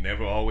 Ain't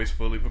never always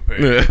fully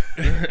prepared.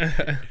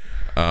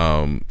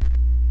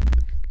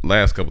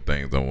 Last couple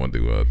things I want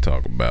to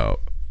talk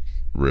about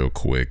real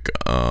quick.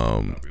 We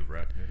was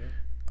wrapping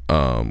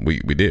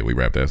it up. We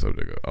wrapped that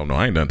subject up. Oh no,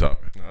 I ain't done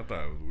talking. No, I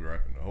thought we were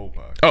wrapping the whole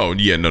podcast. Oh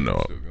yeah, no.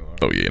 Still going.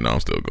 Oh yeah, no, I'm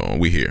still going.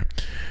 We here.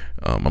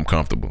 I'm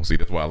comfortable. See,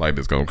 that's why I like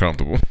this. 'Cause I'm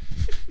comfortable.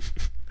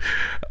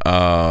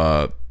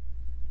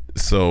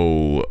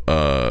 So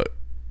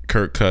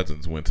Kirk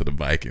Cousins went to the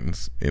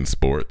Vikings in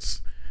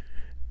sports,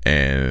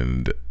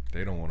 and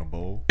They don't want to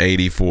bowl.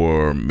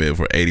 84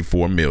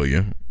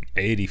 million.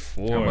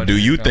 84. Do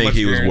you think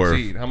he was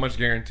guaranteed? worth How much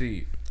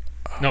guaranteed?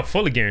 No,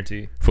 fully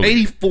guaranteed.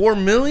 84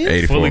 million?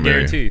 84 Fully million.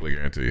 guaranteed. Fully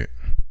guaranteed.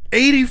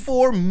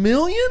 84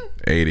 million?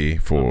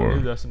 84 I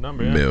believe that's the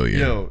number, yeah. million.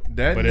 Yo,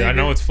 that But nigga, I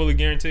know it's fully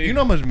guaranteed. you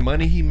know how much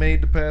money he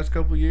made the past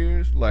couple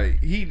years?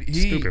 Like he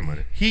Stupid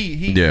money. He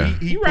Yeah.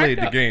 he He played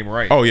racked the up. game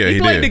right. Oh yeah, he he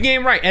played did. the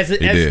game right did.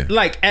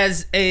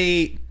 as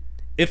a.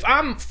 if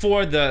I'm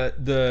for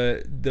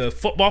the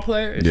football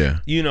players, Yeah.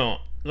 you know,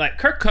 like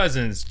Kirk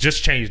Cousins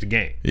just changed the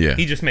game. Yeah.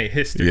 He just made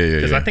history. Yeah, yeah,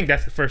 Because yeah. I think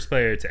that's the first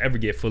player to ever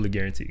get fully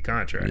guaranteed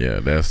contract. Yeah,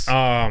 that's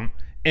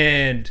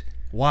And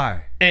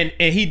Why? and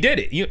he did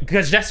it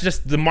because that's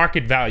just the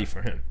market value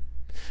for him.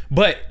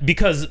 But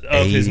because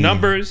of his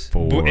numbers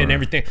 84 and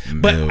everything.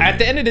 But million. at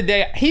the end of the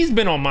day, he's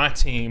been on my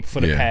team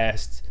for the Yeah.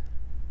 past,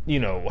 you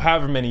know,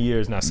 however many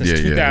years now, since Yeah,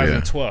 yeah, yeah.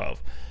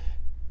 2012.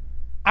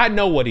 I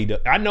know what he does.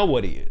 I know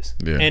what he is.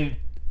 Yeah. And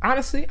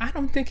honestly, I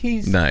don't think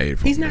he's Not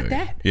 84 he's not million.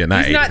 that. Yeah,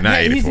 not he's 80 not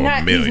that. 84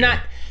 He's million. not.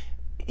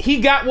 He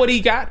got what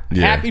he got.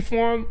 Yeah. Happy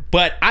for him,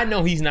 but I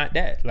know he's not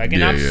that. Like, and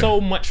Yeah, I'm yeah. so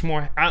much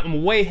more.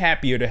 I'm way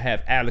happier to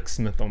have Alex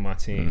Smith on my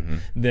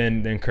team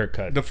Mm-hmm. than Kirk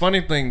Cousins. The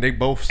funny thing, they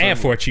both similar. And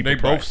for a cheaper They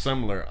both price.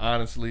 similar,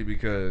 honestly,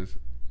 because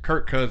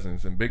Kirk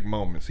Cousins in big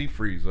moments he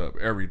frees up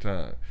every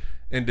time,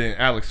 and then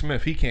Alex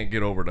Smith he can't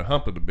get over the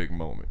hump of the big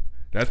moment.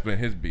 That's been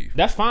his beef.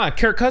 That's fine.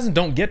 Kirk Cousins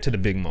don't get to the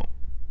big moment.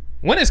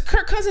 When has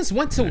Kirk Cousins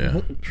went to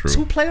Yeah, true.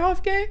 one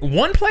playoff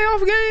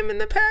game in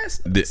the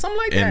past? Something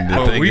like and that. the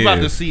But thing we about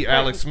to is- see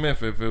Alex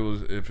Smith if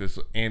it's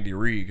Andy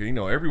Reid. 'Cause, you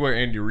know, everywhere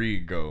Andy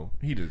Reid go,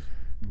 he just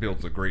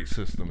builds a great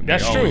system. And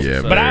That's they true. always Yeah,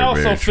 succeed. But I very,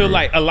 also very feel true.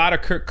 like a lot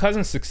of Kirk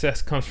Cousins'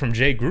 success comes from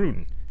Jay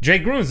Gruden. Jay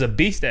Gruden's a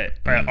beast at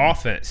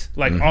offense,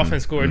 like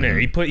offense coordinator.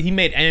 He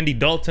made Andy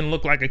Dalton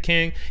look like a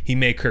king. He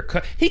made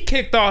Kirk. He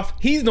kicked off.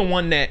 He's the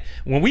one that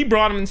when we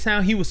brought him in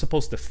town, he was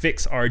supposed to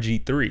fix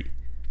RG3.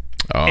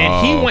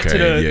 And he went to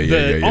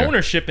the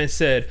ownership and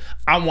said,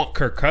 "I want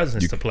Kirk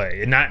Cousins to play,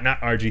 and not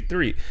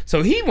RG3."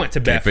 So he went to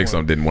bat Can't fix for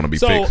him. something didn't want to be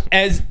So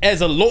fixed.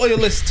 as a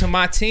loyalist to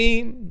my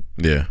team,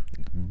 Yeah.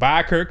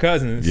 buy Kirk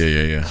Cousins.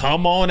 Yeah.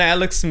 Come on,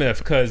 Alex Smith,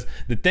 because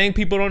the thing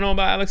people don't know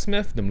about Alex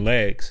Smith, them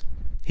legs.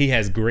 He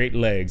has great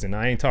legs, and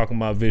I ain't talking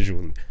about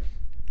visually.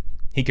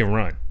 He can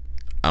run.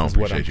 I don't Is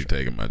what appreciate you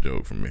taking my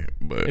joke from me,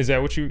 but Is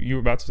that what you were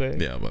about to say?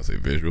 yeah, I was about to say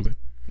visually.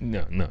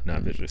 No,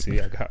 not visually. See,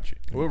 I got you.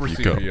 What go.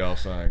 receiver y'all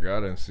signed? I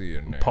didn't see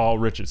it in there. Paul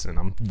Richardson.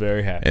 I'm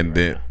very happy. And right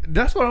then now.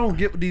 That's what I don't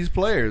get with these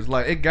players.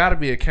 Like, it got to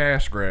be a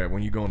cash grab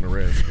when you go in the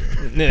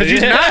Redskins. Yeah.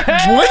 You're not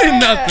winning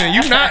nothing.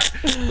 You're not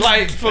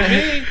like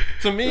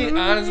to me,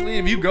 honestly.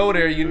 If you go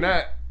there, you're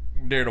not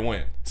there to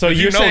win. So 'Cause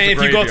you're know saying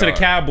it's a if you go to the graveyard.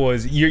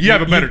 Cowboys, you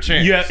have a better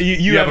chance.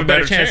 You have a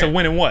better chance of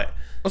winning what?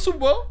 A Super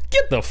Bowl,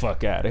 Get the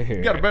fuck out of here.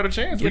 you got a better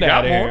chance. Get we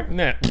got outta more. here.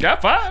 Nah. We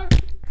got 5.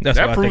 That's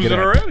that what I proves think it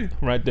of that. already.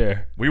 Right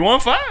there. We won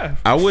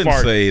 5. I wouldn't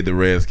Fart. say the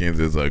Redskins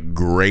is a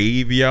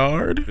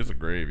graveyard. It's a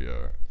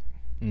graveyard.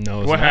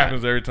 No, it's What not.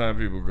 happens every time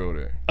people go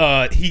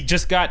there? He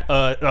just got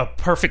a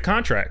perfect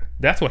contract.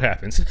 That's what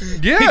happens.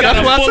 Yeah, he got that's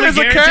a why I fully said it's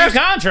a guaranteed cash-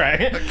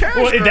 contract. cash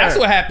Well, grab. that's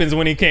what happens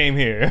when he came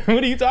here.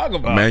 What are you talking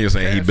about? Man, you're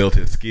saying he built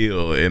his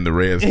skill in the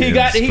Redskins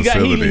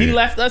facility. he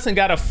left us and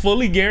got a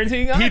fully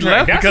guaranteed contract.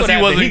 left That's because what he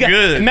happened. wasn't got-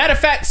 good. Matter of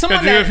fact,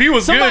 Because if he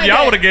was good,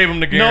 y'all would have gave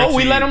him the guarantee. No,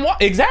 we let him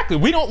walk. Exactly.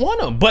 We don't want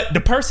him. But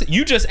the person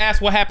you just asked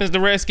what happens to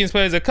Redskins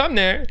players that come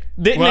there.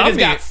 The Well, I niggas mean,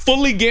 got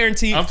fully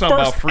guaranteed I'm talking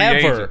first about free ever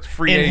agents.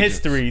 Free in agents.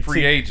 history.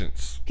 Free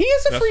agents. He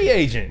is a That's- free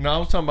agent. No, I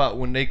was talking about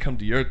when they come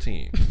to your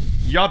team.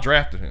 Y'all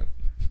drafted him.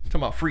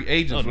 Talking about free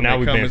agents when Now they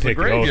we've come been as a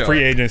picking graveyard.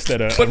 free agent instead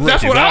of. But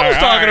that's what I was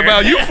talking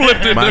about. You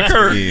flipped it My to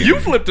Kirk. team. You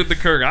flipped it to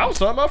Kirk. I was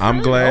talking about free I'm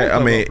agents. glad. I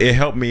was mean, talking it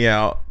helped me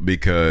out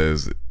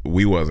because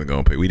we wasn't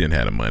gonna pay. We didn't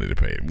have the money to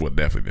pay. Well,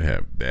 definitely didn't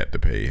have that to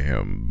pay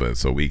him. But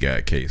so we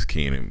got Case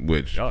Keenum,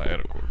 which about- y'all had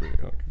a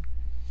quarterback. Okay.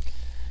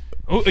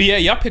 Oh, yeah,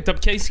 y'all picked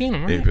up Case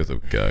Keenum, they right? pissed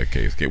up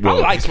Case Keenum. I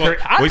like he's supposed-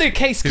 Kirk. I think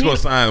Case He's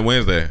supposed to sign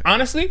Wednesday.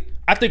 Honestly,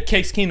 I think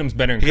Case Keenum's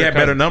better than He Kirk had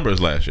better Cousins.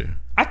 numbers last year.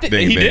 I think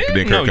he did.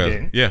 Than No, Kirk he Cousins.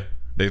 didn't. Yeah.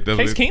 That's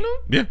Case what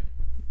Keenum?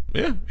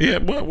 Yeah. Yeah.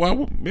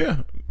 Why? Yeah.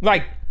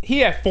 Like he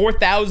had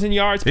 4,000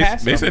 yards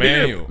passing. They said he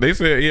Emmanuel. had, they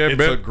said he had It's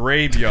better. a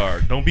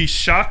graveyard. Don't be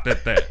shocked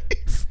at that.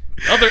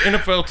 Other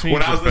NFL teams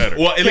When I are was better.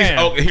 well, at least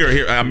Cam.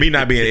 here. Me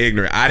not being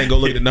ignorant, I didn't go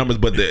look at the numbers,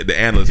 but the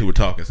analysts who were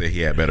talking said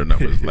he had better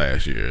numbers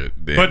last year.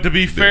 But to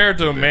be fair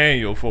to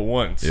Emmanuel, for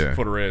once, Yeah.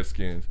 for the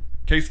Redskins,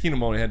 Case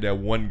Keenum only had that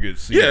one good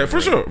season. yeah,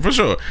 for sure. That's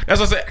what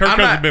I said. Kirk I'm Cousins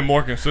not, been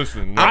more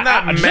consistent. I'm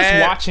not just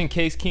mad. watching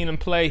Case Keenum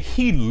play.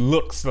 He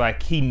looks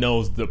like he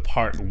knows the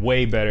part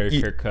way better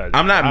than Kirk Cousins.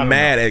 I'm I not don't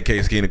mad at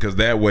Case Keenum because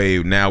that way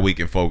now we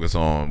can focus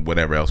on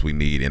whatever else we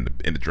need in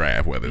the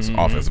draft, whether it's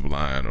offensive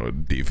line or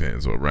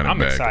defense or running I'm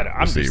back. excited. or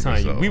I'm just receiver,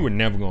 telling you, so. we were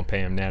never going to pay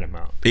him that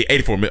amount.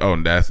 84 million.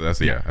 Oh, that's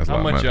That's a How lot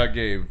of much money. y'all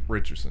gave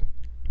Richardson?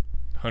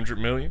 $100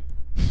 million?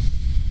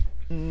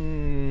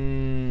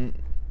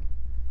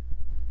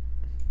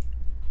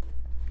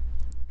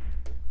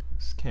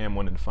 Cam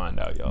wanted to find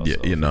out, y'all. Yeah,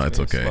 so you know, if it's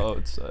okay. slow,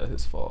 it's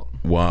his fault.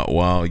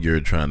 While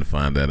you're trying to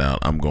find that out,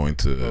 I'm going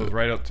It was to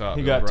right up top.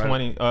 He It got was right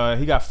 20.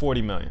 He got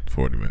 40 million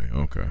 40 million.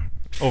 Okay.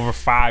 over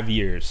 5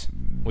 years,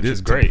 which is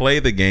To great. play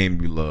the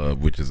game you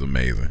love, which is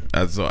amazing.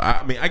 So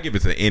I mean, I give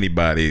it to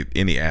anybody,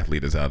 any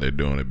athlete that's out there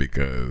doing it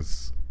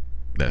because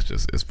that's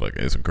just it's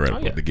incredible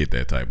Oh, yeah. to get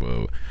that type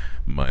of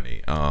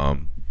money.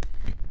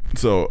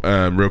 So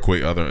real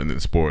quick, other than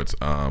sports,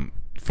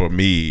 for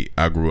me,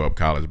 I grew up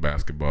college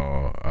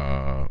basketball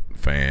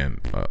fan,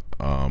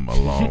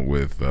 along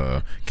with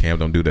Cam.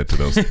 Don't do that to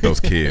those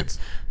kids.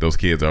 Those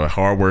kids are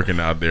hard working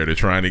out there. They're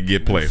trying to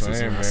get places.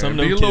 Saying, man, Some of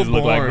be them a little kids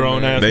look like boring,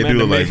 grown man. ass They men do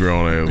to look like me.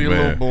 grown ass, Be a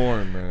little man.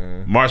 boring,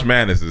 man. March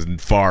Madness is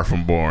far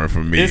from boring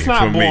for me. It's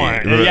not for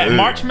boring. Me. Yeah,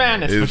 March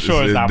Madness for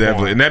sure is not definitely,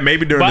 boring. and that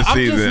maybe during But the I'm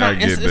just season not- I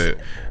get it's that.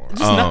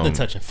 Just nothing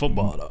touching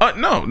football though.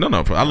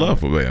 No. I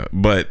love football,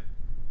 but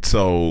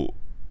so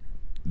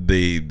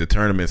the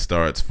tournament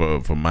starts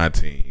for my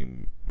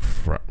team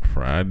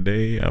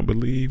Friday, I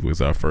believe,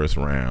 was our first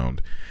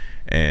round,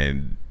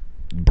 and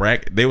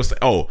they was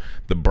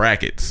the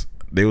brackets.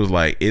 They was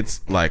like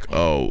it's like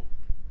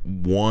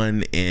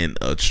 1 in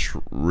a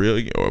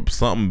trillion or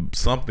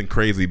something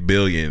crazy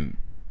billion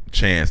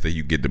chance that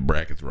you get the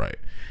brackets right.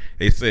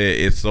 They said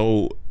it's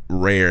so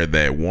rare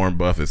that Warren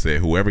Buffett said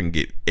whoever can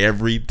get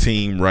every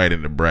team right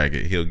in the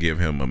bracket, he'll give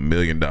him $1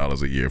 million a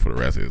year for the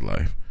rest of his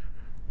life.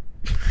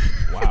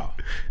 Wow.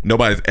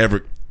 Nobody's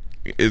ever.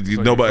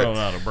 Nobody. Filling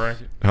out a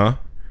bracket. Huh?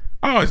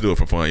 I always do it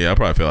for fun. Yeah, I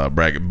probably fill out a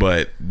bracket,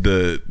 but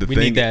the We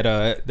thing need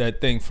that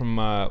thing from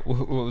what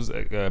was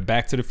it,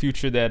 Back to the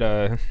Future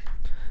that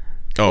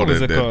what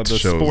was it called? The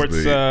shows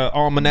sports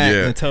almanac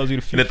that tells you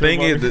the future. And the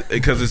thing of is,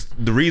 because it's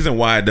the reason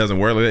why it doesn't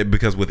work like that,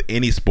 because with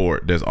any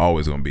sport, there's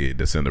always going to be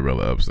the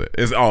Cinderella upset.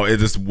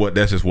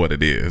 That's just what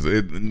it is.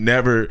 It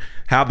never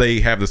how they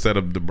have to set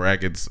up the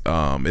brackets.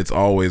 It's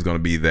always going to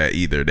be that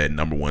either that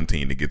number one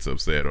team that gets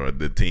upset or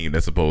the team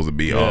that's supposed to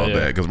be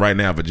that. Because right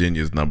now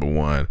Virginia's number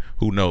one.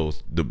 Who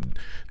knows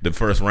the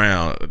first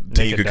round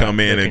team could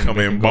come in and come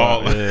in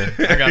ball. I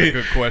got a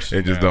good question.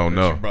 They just now don't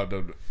that know. You brought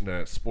up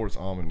that sports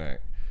almanac.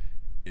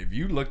 If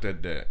you looked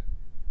at that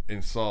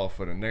and saw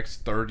for the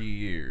next 30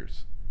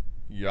 years,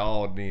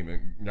 y'all not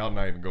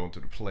even going to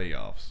the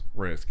playoffs,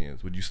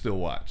 Redskins, would you still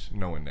watch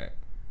knowing that?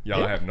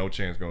 Y'all have no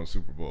chance going to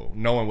Super Bowl,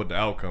 knowing what the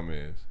outcome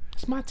is.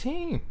 It's my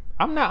team.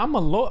 I'm a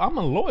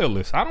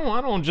loyalist. I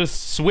don't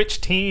just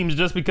switch teams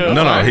just because.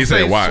 No, I he didn't said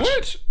say watch.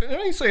 Switch. I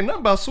didn't say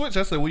nothing about switch.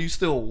 I said, will you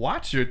still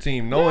watch your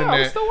team knowing I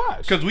would that? still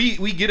watch. Because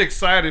we get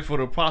excited for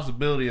the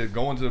possibility of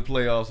going to the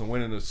playoffs and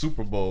winning the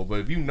Super Bowl. But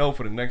if you know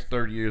for the next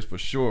 30 years for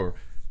sure,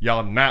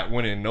 y'all not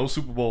winning no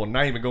Super Bowl and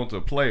not even going to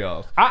the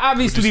playoffs. I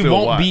obviously still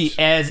won't watch? be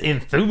as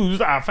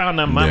enthused. I found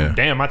out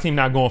my team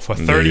not going for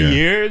 30 Yeah.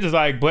 years. It's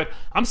like, but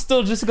I'm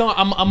still just going.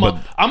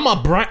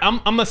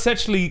 I'm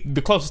essentially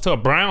the closest to a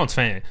Browns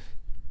fan.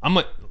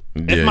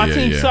 If my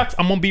team sucks,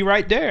 I'm gonna be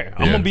right there.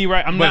 I'm gonna be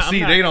right.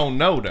 They don't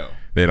know though.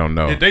 They don't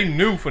know. If they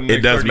knew for the next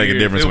It does 30 make a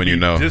years, difference it'll when you be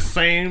know. Just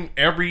same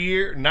every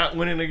year, not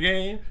winning a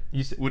game.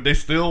 said- Would they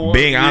still want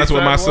Being to be honest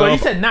with excited? myself- Well, you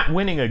said not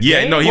winning a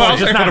Yeah, game. no, he Well, said I'm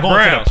just saying not for the going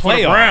Browns. to the For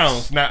the playoffs.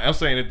 Browns, not. I'm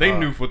saying if they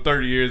knew for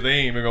 30 years they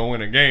ain't even gonna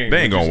win a game,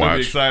 They ain't would gonna you still watch.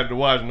 Be excited to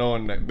watch,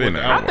 knowing that. They what not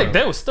the gonna I outcome think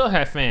they will still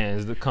have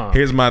fans that come.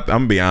 I'm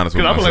gonna be honest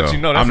with Because I'm myself. gonna let you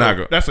know I'm not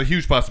gonna. that's a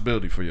huge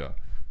possibility for y'all.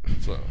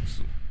 So I'll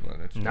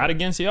let you know. Not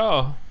against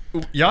y'all.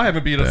 Y'all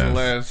haven't beat us in the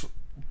That's- last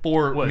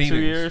 4 What, 2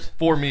 meetings. years?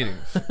 4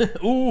 meetings.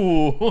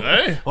 Ooh.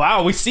 Hey.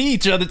 Wow, we see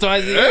each other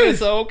twice a year. Hey.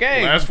 So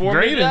okay. Last 4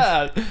 Great meetings.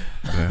 job.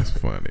 That's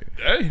funny.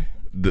 Hey,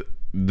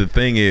 The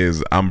thing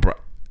is,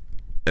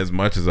 as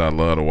much as I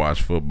love to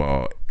watch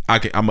football,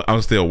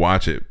 I'm still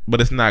watch it,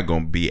 but it's not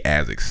gonna be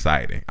as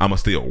exciting. I'm gonna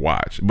still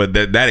watch, but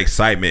that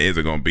excitement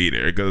isn't gonna be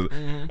there because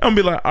I'm gonna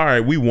be like, all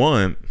right, we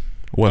won.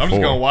 What I'm for?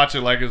 just gonna watch it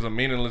like it's a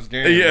meaningless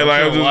game. Yeah,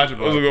 like I'm gonna just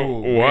watch it. gonna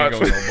watch.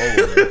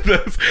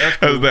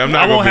 I'm I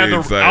not won't gonna have be the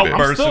excited. I'm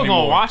outbursts still anymore.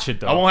 gonna watch it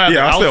though. I won't have.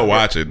 Yeah, the I'll still outbursts.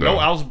 watch it,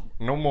 though.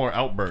 No more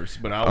outbursts,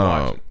 but I'll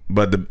watch it.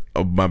 But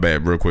my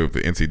bad, real quick,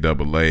 the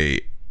NCAA,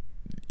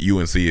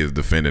 UNC is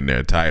defending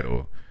their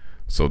title,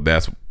 so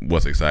that's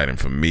what's exciting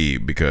for me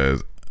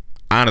because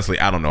honestly,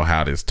 I don't know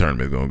how this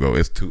tournament is gonna go.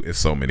 It's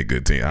so many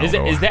good teams. I don't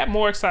know. Is that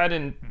more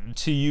exciting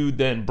to you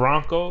than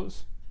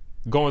Broncos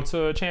going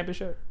to a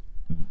championship?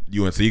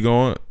 UNC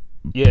going?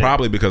 Yeah.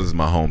 Probably because it's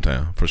my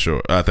hometown for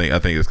sure. I think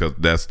it's because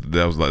that's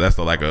the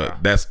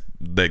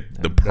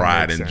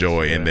pride makes and sense,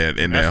 joy yeah. in that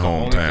That's the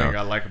only thing I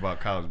hometown. like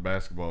about college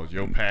basketball is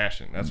your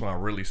passion. That's when I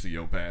really see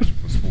your passion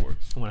for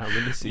sports. When I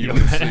really see You you.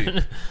 can see.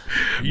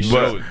 You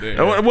show it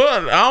there.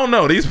 Well, I don't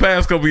know. These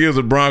past couple years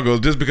of Broncos,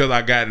 just because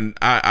I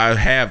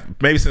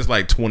have maybe since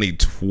like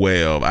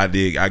 2012, I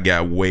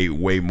got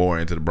way more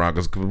into the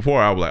Broncos. 'Cause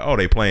before I was like, oh,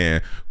 they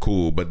playing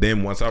cool, but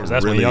then once I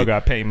That's really when y'all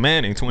got Peyton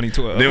Manning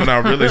 2012. then when I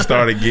really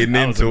started getting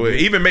That was into a it,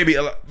 big- even maybe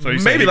So you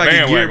maybe like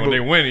a year when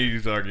they win, you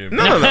start getting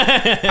No.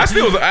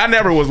 I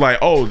never was like,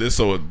 oh, this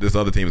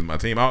other team is my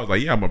team. I was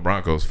like, yeah, I'm a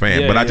Broncos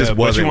fan, Yeah, but I just yeah,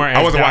 but you wasn't. weren't I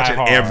as wasn't watching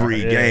diehard,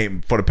 every yeah.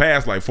 game for the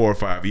past like 4 or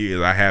 5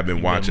 years. I have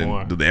been watching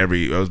more.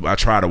 I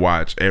try to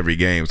watch every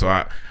game, so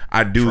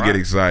I do get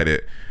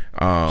excited.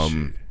 I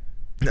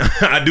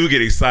do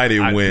get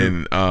excited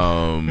when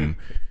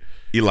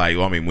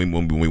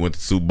when we went to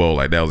the Super Bowl,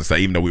 like that was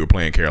exciting. Even though we were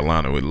playing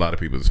Carolina, with a lot of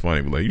people, it's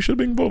funny, but like you should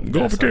have been going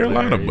That's for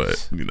Carolina,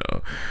 hilarious. but you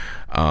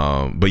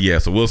know. But yeah,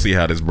 so we'll see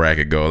how this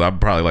bracket goes. I'm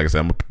probably, like I said,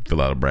 I'm gonna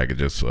fill out a bracket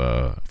just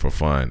for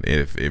fun.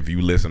 If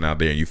you listen out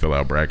there and you fill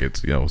out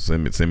brackets, you know,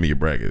 send me your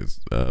brackets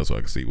so I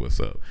can see what's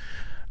up.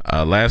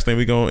 Last thing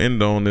we gonna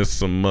end on is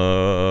some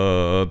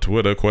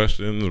Twitter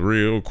questions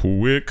real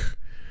quick.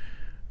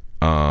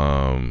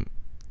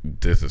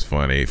 This is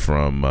funny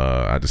from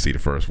I just see the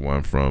first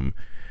one from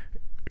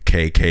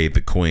KK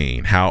the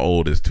Queen. How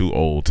old is too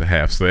old to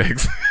have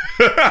sex?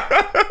 We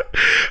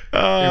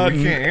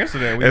can't answer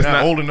that. We're it's not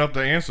not- old enough to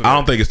answer that. I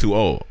don't think it's too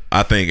old.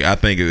 I think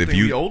if we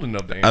you old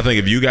enough to answer I think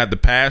if you got the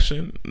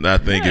passion, I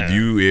think Yeah.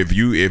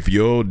 if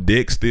your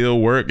dick still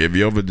work, if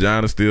your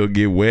vagina still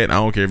get wet, I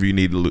don't care if you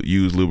need to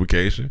use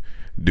lubrication.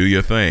 Do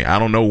your thing. I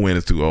don't know when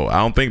it's too old. I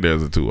don't think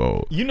there's a too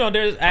old. You know,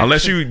 there's actually,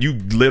 Unless you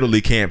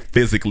literally can't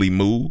physically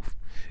move.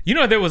 You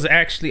know, there was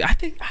actually, I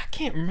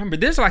can't remember.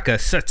 There's like a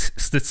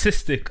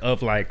statistic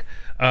of like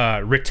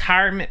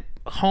retirement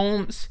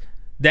homes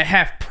that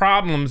have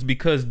problems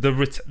because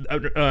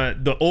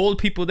the old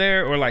people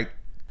there, or like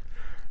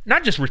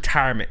not just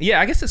retirement.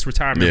 Yeah, I guess it's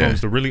retirement Yeah.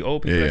 homes. The really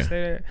old people Yeah. that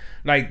stay there,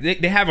 like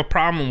they have a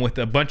problem with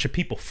a bunch of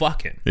people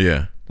fucking.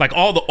 Yeah. Like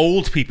all the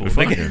old people.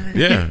 Fucking.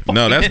 Yeah.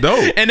 No, that's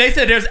dope. And they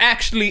said there's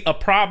actually a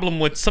problem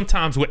with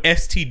sometimes with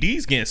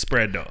STDs getting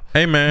spread though.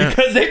 Hey man,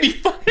 Because they be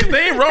fucking.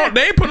 they ain't wrong.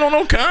 They ain't put on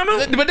no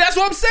condom. But that's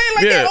what I'm saying.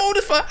 Like, Yeah. they're old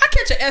as fuck. I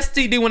catch an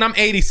STD when I'm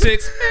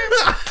 86.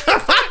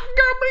 Girl,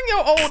 bring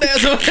your old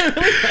ass up.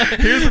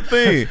 Here's the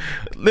thing.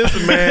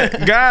 Listen,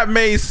 man. God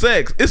made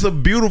sex. It's a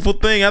beautiful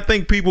thing. I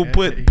think people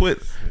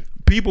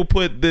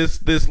put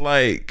this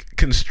like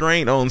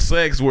constraint on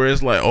sex where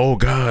it's like, oh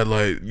God,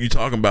 like you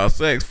talking about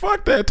sex.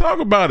 Fuck that. Talk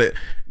about it.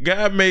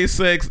 God made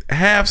sex.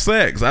 Have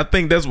sex. I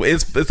think that's what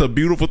it's a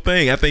beautiful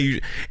thing. I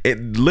think it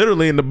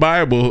literally in the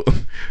Bible,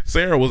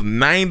 Sarah was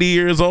 90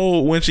 years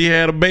old when she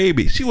had a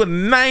baby. She was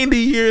 90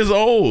 years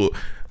old.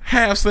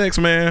 Have sex,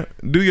 man.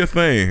 Do your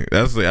thing.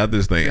 That's it. I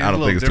just think I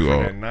don't think it's too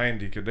old. Than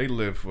 90, because they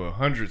live for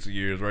hundreds of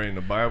years, right? In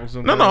the Bible,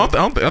 No,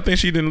 sometimes. I think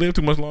she didn't live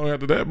too much long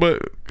after that.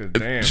 But 'Cause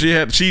damn.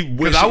 she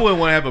Because I wouldn't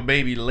want to have a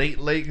baby late,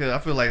 because I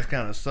feel like it's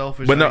kind of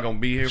selfish. but I no, ain't gonna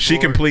be here. she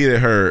for completed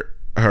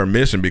her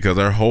mission because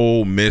her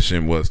whole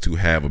mission was to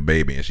have a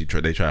baby, and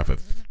they tried for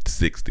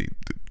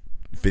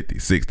 50,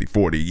 60,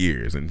 40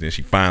 years, and then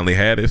she finally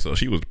had it. So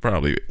she was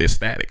probably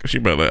ecstatic. She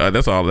probably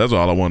that's all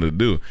I wanted to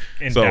do.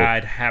 And so,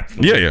 died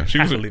happily. Yeah. She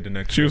was happily the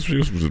next she was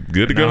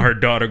good to Now go. her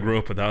daughter grew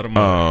up without a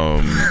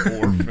mother.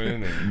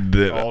 orphan and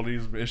The- all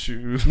these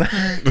issues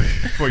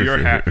for your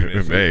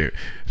happiness. Hey,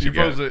 she You're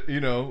got- supposed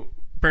to,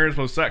 parents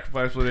supposed to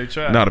sacrifice for their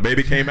child. no, the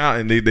baby came out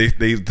and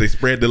they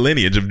spread the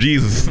lineage of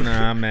Jesus.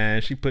 Nah, man.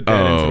 She put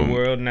that into the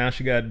world. Now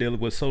she got to deal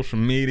with social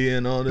media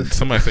and all this.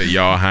 Somebody said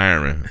y'all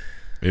hiring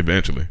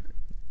eventually.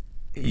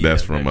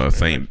 That's from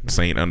eventually.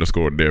 Saint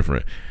 _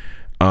 different.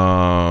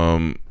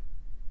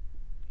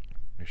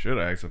 You should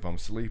have asked if I'm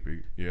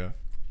sleepy. Yeah.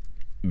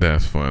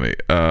 That's funny.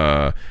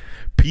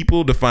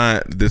 People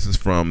define, this is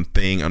from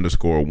thing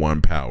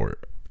 _ power.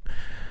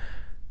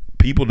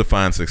 People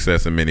define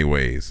success in many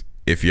ways.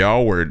 If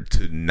y'all were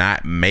to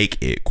not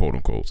make it, quote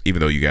unquote, even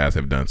though you guys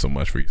have done so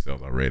much for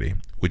yourselves already,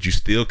 would you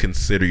still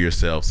consider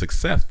yourself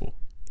successful?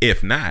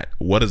 If not,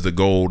 what is the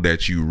goal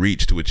that you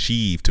reach to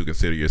achieve to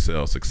consider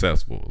yourself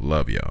successful?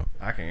 Love y'all.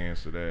 I can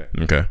answer that.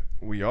 Okay.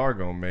 We are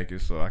going to make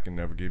it, so I can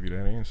never give you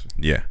that answer.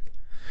 Yeah,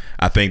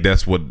 I think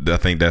that's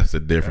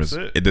the difference.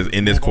 That's It does,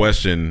 in this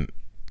question,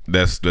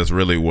 that's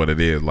really what it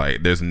is.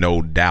 Like, there's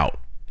no doubt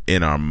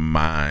in our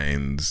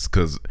minds,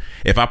 because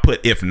if I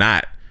put if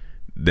not,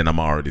 then I'm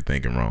already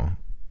thinking wrong.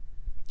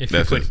 If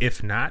That's you put just-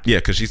 if not. Yeah,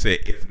 because she said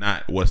if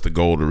not, what's the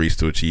goal to reach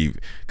to achieve?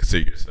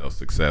 Consider yourself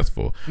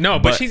successful. No,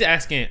 but she's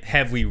asking,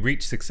 have we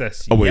reached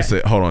success Oh wait, yet?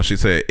 say, hold on. She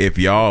said if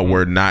y'all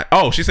were not.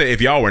 Oh, she said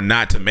if y'all were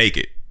not to make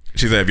it.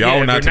 She said if y'all Yeah,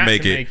 were if not we're to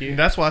make it. And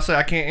that's why I say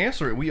I can't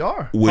answer it. We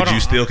are. Would Hold you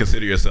on, still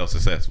consider yourself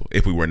successful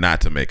if we were not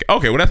to make it?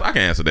 Okay, well I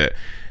can answer that.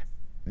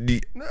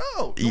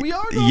 No, we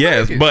are going to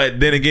Yes, make it. but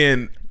then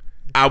again,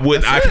 I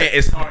That's can't. it.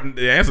 It's hard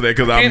to answer that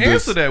because I'm Can't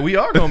just. answer that. We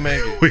are going to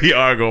make it. We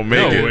are gonna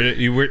make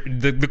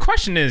it. The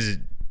question is,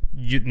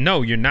 you're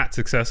not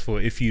successful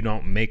if you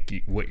don't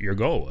make what your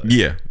goal was.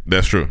 Yeah,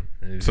 that's true.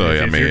 So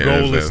if, I if mean, your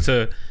goal that's- is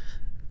to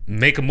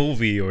make a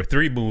movie or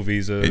 3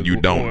 movies, And you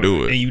don't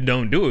do it. and you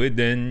don't do it,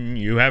 then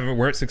you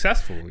weren't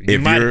successful.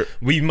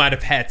 We might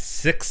have had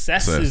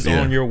successes Yeah.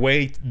 on your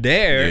way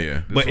there,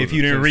 Yeah. but This if was you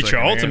a didn't reach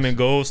your 10-second ultimate answer.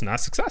 goals, not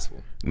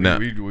successful. No.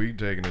 We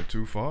taking it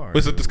too far.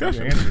 It's a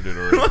discussion. We answered it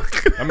already.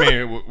 I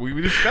mean,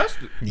 we discussed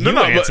it. No,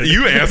 but answered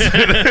you answered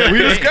it. We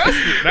discussed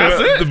it.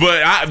 That's it.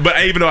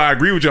 But even though I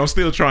agree with you, I'm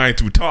still trying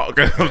to talk.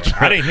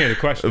 I didn't hear the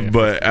question.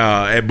 But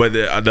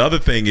the other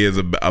thing is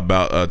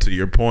about to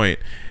your point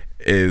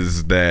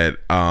is that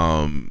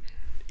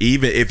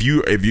even if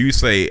you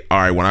say, all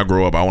right, when I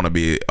grow up I want to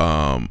be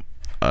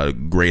a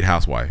great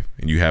housewife,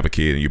 and you have a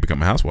kid and you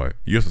become a housewife,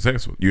 you're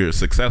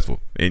successful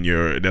and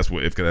that's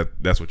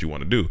what you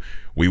want to do.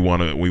 We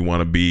want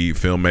to be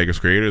filmmakers,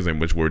 creators,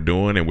 and which we're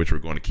doing and which we're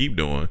going to keep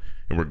doing,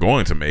 and we're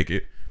going to make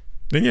it.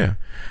 Then yeah.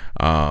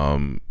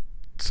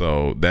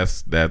 So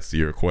that's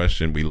your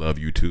question. We love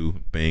you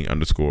too. Thing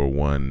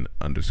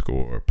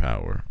 _1_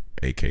 power,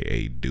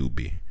 aka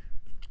Doobie.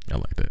 I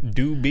like that.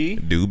 Doobie.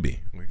 Doobie.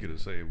 We could have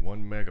saved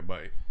 1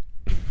 megabyte.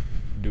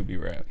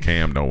 doobie wrap.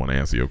 Cam don't want to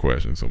answer your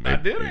question, so I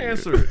maybe did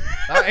answer it.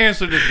 I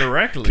answered it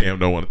directly. Cam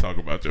don't want to talk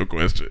about your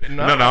question.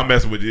 No. No, I'm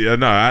messing with you. Yeah,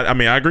 no, I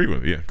mean I agree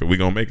with you. Yeah, because we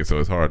gonna make it so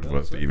it's hard for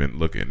us to even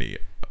look in the.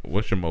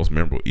 What's your most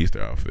memorable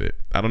Easter outfit?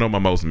 I don't know my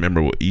most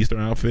memorable Easter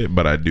outfit,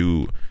 but I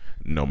do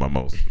know my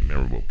most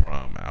memorable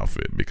prom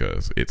outfit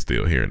because it's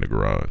still here in the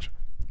garage,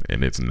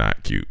 and it's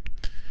not cute.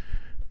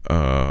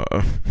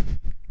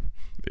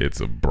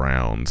 It's a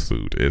brown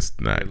suit. It's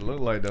not. It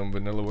looked like them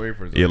vanilla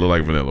wafers. Yeah, it look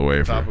like vanilla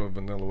wafer. Top of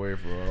vanilla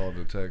wafer with all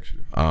the texture.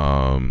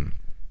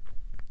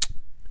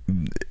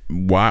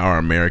 Why are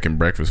American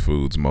breakfast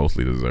foods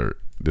mostly dessert?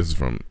 This is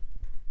from.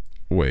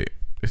 Wait,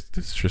 this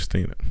is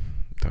Tristina.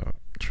 Dog,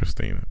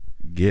 Tristina,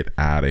 get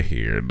out of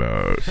here,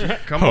 dog.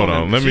 Hold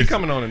on, let me. She's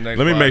coming on the next.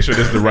 Let me make sure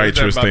this is the right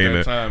That's about that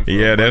Tristina. time for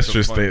Yeah, a that's bunch of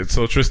Tristina. fun.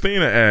 So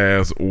Tristina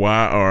asks,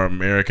 why are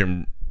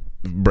American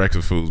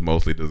breakfast foods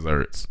mostly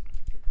desserts?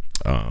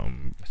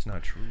 That's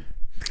not true.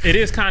 It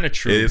is kind of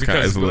true It is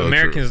because it's a little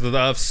Americans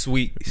love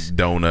sweets.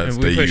 Donuts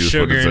And they we put use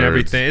sugar for desserts. and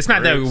everything. It's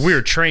not that Grits.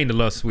 we're trained to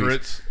love sweets.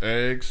 Grits,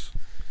 eggs,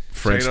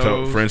 French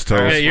potatoes, French Yeah,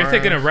 toast. you're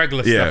thinking of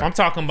regular Yeah. stuff. I'm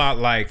talking about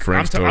like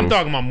French I'm toast.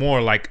 talking about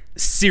more like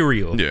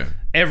cereal. Yeah.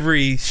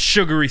 Every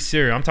sugary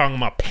cereal. I'm talking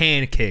about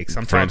pancakes.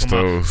 I'm French talking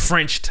about toast.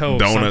 French toast.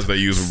 Donuts they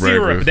use for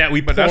syrup breakfast. that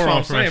we But pour that's what on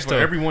I'm saying. French For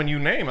toast. everyone you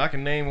name, I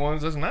can name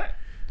ones that's not.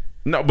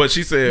 No, but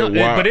she said No,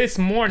 why? but it's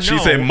more. She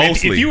no. said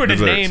mostly If you were to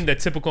desserts. name the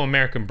typical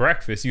American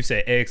breakfast, you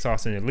say egg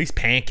sauce and at least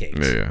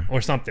pancakes, Yeah.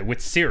 or something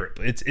with syrup.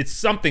 It's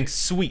something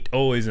sweet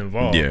always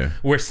involved. Yeah.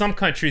 Where some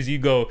countries you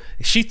go,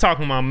 she's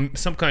talking about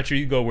some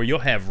countries you go where you'll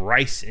have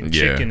rice and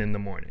Yeah. chicken in the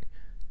morning.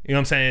 You know what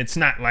I'm saying? It's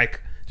not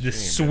like the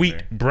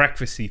sweet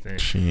breakfasty thing.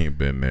 She ain't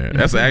been there.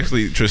 That's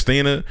actually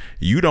Tristina.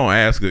 You don't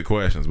ask good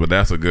questions, but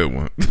that's a good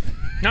one.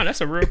 No,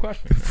 that's a real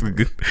question. It's a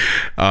good-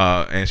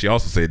 and she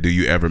also said, "Do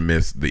you ever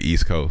miss the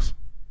East Coast?"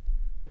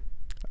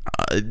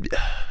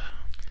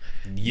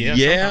 Yeah.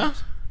 Yeah.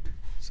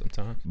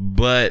 Sometimes.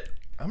 But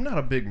I'm not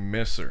a big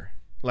misser.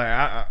 Like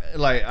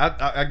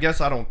I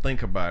guess I don't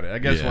think about it. I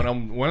guess Yeah.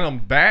 when I'm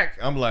back,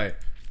 I'm like,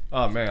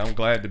 oh man, I'm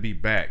glad to be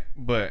back.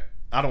 But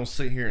I don't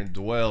sit here and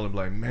dwell and be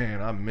like,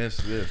 man, I miss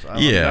this. I'm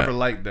Yeah. never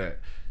like that.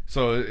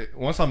 So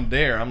once I'm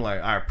there, I'm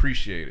like, I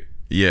appreciate it.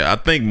 yeah, I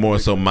think more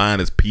so mine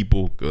is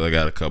people. 'Cause I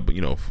got a couple,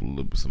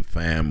 some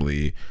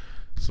family,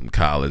 some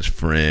college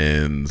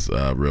friends,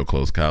 real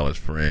close college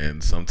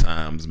friends.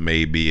 Sometimes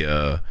maybe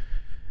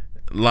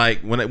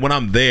like when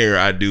I'm there,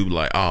 I do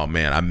like, oh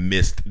man, I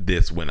missed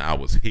this when I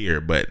was here.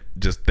 But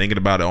just thinking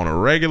about it on a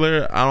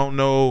regular, I don't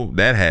know,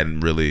 that hadn't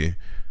really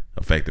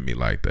affected me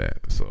like that.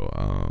 So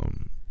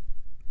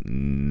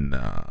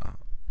nah.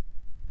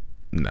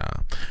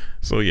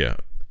 So yeah,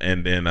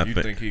 and then I You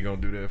think he gonna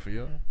do that for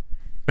y'all?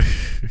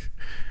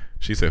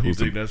 she said, You "Who's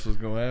think the?" that's what's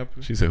gonna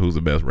happen? She said, "Who's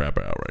the best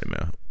rapper out right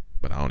now?"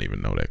 But I don't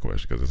even know that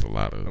question because it's a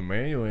lot of.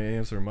 Emmanuel ain't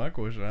answering my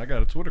question. I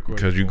got a Twitter question.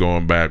 Because you for him.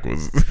 going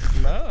backwards.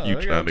 Nah, you I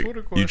got trying a to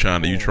Twitter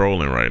question for you him.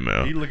 trolling right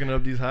now. He looking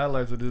up these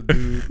highlights of this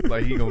dude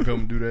like he gonna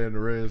come do that in the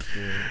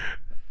Redskins.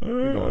 He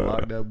gonna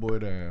lock that boy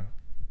down.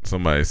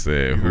 Somebody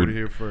said You heard it who.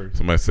 here first.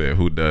 Somebody said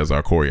who does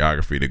our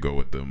choreography to go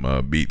with them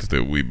beats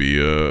that we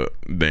be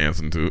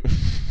dancing to.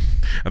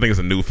 I think it's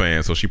a new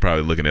fan, so she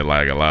probably looking at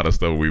like a lot of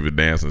stuff we been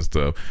dancing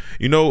stuff.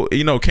 You know,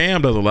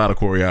 Cam does a lot of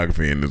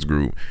choreography in this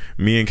group.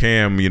 Me and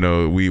Cam,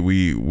 we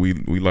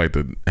like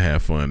to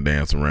have fun,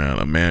 dance around.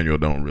 Emmanuel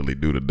don't really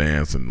do the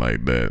dancing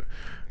like that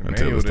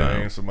until Emmanuel it's didn't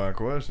time. answer my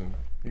question.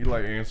 He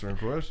like answering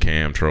questions.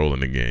 Cam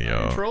trolling again,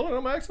 I'm y'all. trolling.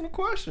 I'm asking a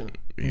question.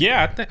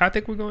 Yeah, I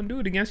think we're gonna do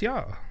it against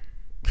y'all.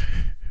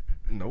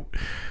 Nope.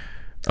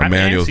 I didn't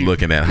Emmanuel's ask you.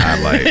 looking at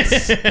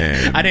highlights.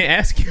 And I didn't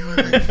ask you.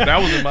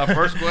 That was my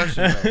first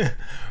question. though.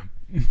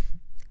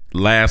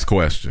 last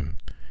question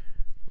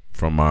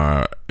from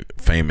our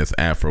famous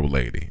Afro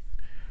lady.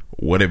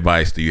 What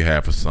advice do you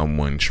have for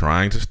someone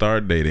trying to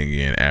start dating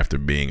again after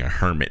being a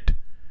hermit?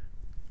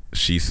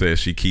 She says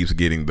she keeps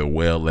getting the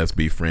let's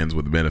be friends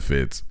with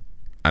benefits.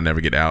 I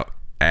never get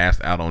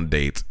asked out on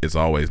dates. It's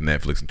always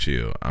Netflix and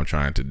chill. I'm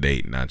trying to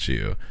date, not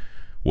chill.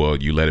 Well,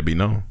 you let it be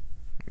known.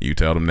 You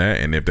tell them that,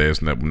 and if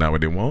that's not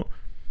what they want,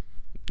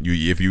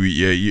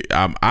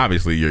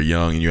 obviously you're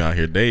young and you're out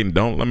here dating.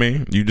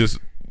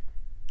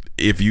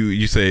 If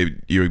you say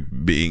you're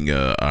being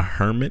a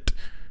hermit.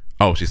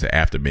 Oh, she said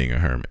after being a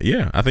hermit.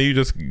 Yeah, I think you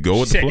just go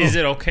with the Said, flow. is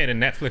it okay to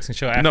Netflix and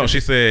chill after? No, she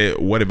said,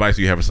 what advice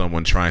do you have for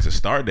someone trying to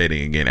start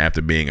dating again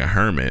after being a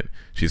hermit?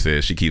 She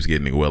says she keeps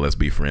getting let's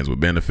be friends with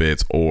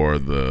benefits or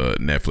the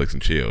Netflix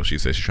and chill. She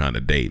says she's trying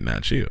to date,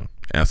 not chill.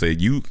 And I said,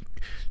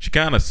 she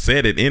kind of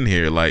said it in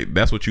here, like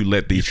that's what you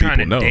let these You're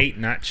people trying know. to date,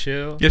 not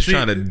chill. Yes,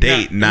 trying to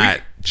date, now,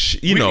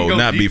 we can go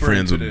not be deeper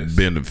friends into with this.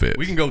 benefits.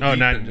 We can go Oh, deep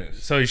not in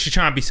this. so. She's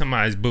trying to be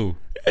somebody's boo.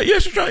 Yeah,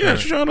 she's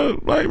trying to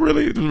like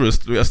really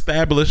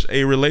establish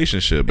a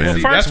relationship. Well, And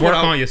See, that's first, what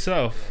work I- on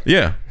yourself.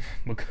 yeah,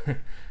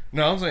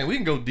 No, I'm saying we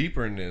can go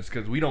deeper in this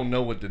because we don't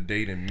know what the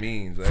dating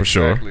means. For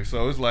sure. Exactly.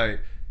 So it's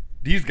like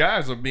these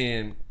guys are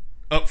being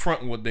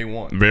upfront with what they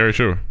want. very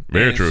true,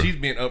 very and true. She's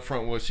being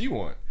upfront with what she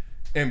wants.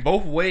 In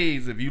both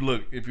ways, if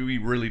we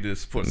really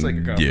just for the sake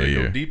of conversation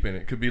Yeah. go deep in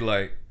it, could be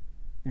like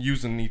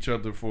using each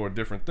other for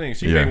different things.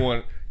 She Yeah. may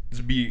want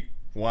to be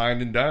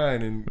wine and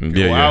dine and go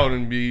Yeah, yeah. out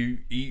and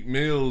eat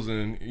meals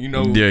and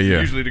Yeah, yeah.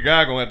 usually the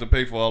guy gonna have to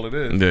pay for all of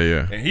this. Yeah,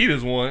 yeah. And he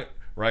just want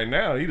right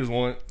now. He just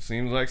want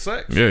seems like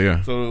sex. Yeah,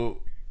 yeah.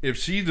 So if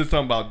she's just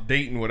talking about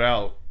dating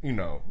without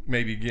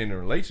maybe getting a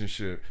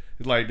relationship,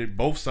 it's like that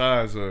both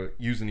sides are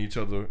using each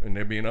other and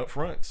they're being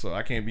upfront. So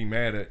I can't be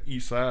mad at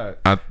each side.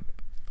 I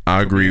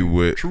agree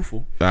with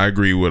Truthful. I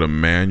agree with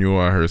Emmanuel.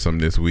 I heard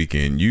something this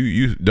weekend.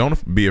 You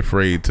don't be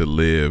afraid to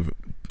live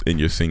in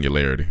your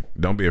singularity.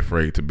 Don't be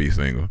afraid to be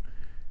single.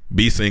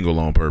 Be single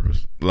on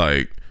purpose.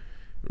 Like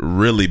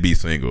really be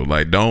single.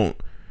 Like don't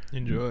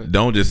Enjoy it.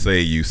 don't just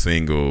say you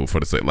single for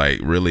the sake.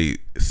 Like really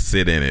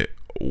sit in it.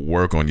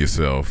 Work on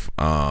yourself.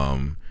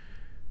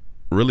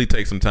 Really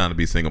take some time to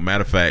be single.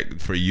 Matter of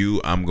fact, for you,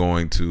 I'm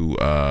going to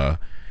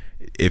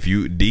if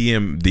you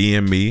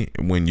DM me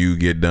when you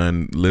get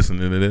done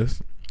listening to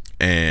this,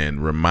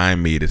 and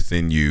remind me to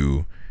send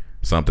you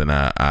something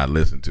I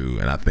listen to,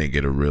 and I think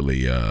it'll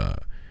really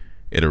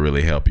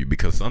help you,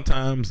 because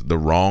sometimes the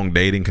wrong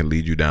dating can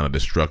lead you down a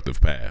destructive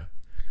path.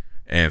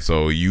 And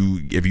so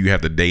if you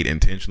have to date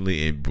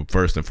intentionally, and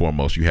first and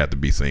foremost, you have to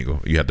be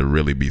single. You have to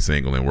really be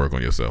single and work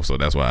on yourself. So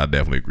that's why I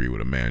definitely agree with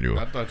Emmanuel.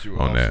 I thought you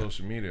were on on that.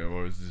 social media,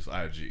 or is this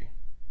IG?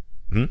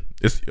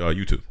 It's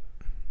YouTube.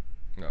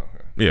 No.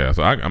 Okay. Yeah,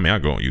 so I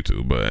go on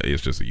YouTube, but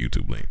it's just a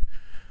YouTube link.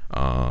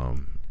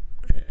 And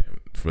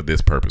for this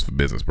purpose, for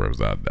business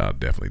purpose, I'll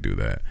definitely do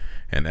that.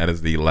 And that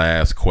is the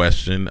last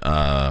question.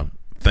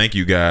 Thank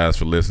you guys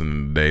for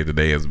listening today.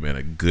 Today has been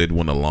a good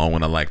one, a long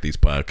one. I like these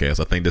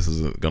podcasts. I think this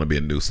is going to be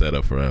a new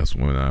setup for us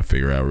when I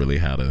figure out really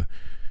how to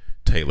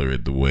tailor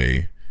it the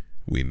way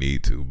we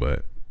need to.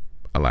 But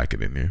I like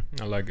it in here.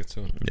 I like it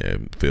too. Yeah,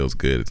 it feels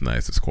good. It's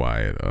nice. It's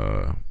quiet.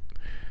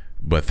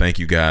 But thank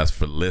you guys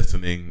for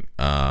listening.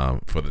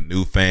 For the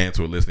new fans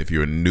who are listening, if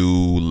you're a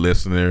new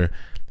listener,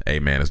 hey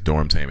man, it's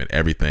Dormtainment.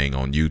 Everything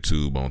on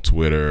YouTube, on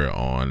Twitter,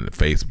 on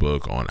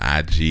Facebook, on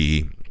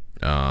IG.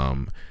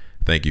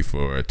 Thank you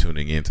for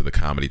tuning in to the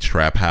Comedy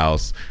Trap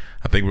House.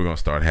 I think we're going to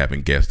start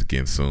having guests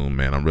again soon,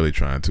 man. I'm really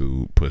trying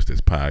to push this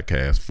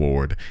podcast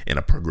forward in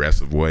a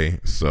progressive way.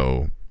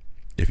 So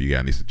if you got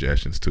any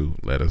suggestions too,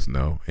 let us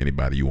know.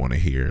 Anybody you want to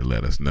hear,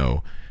 let us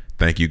know.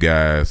 Thank you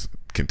guys.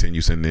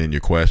 Continue sending in your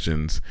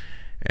questions,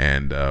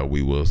 and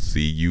we will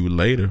see you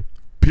later.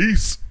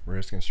 Peace.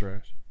 Redskins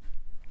trash.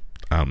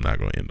 I'm not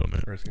going to end on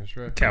that. Redskins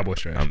trash. Cowboy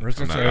trash. I don't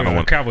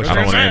want to Cowboy end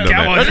on trash. that.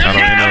 I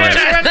don't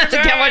end on that.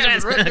 Cowboy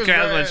trash.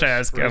 Cowboy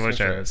trash. Cowboy trash. Redskins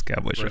trash.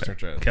 Cowboy Redskins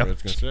trash.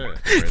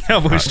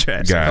 Cowboys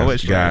trash.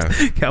 Cowboys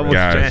trash.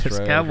 Cowboys trash.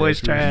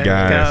 Cowboys trash.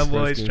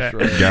 Cowboys trash.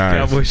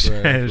 Cowboys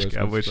trash.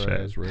 Cowboys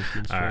trash.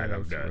 All right,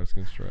 I'm done.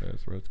 Redskins trash.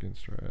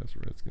 Redskins trash.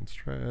 Redskins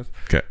trash.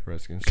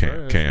 Redskins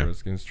Cam. trash.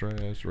 Redskins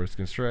trash.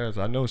 Redskins trash.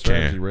 I know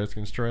strategy.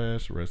 Redskins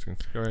trash.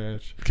 Redskins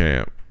trash.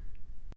 Cam.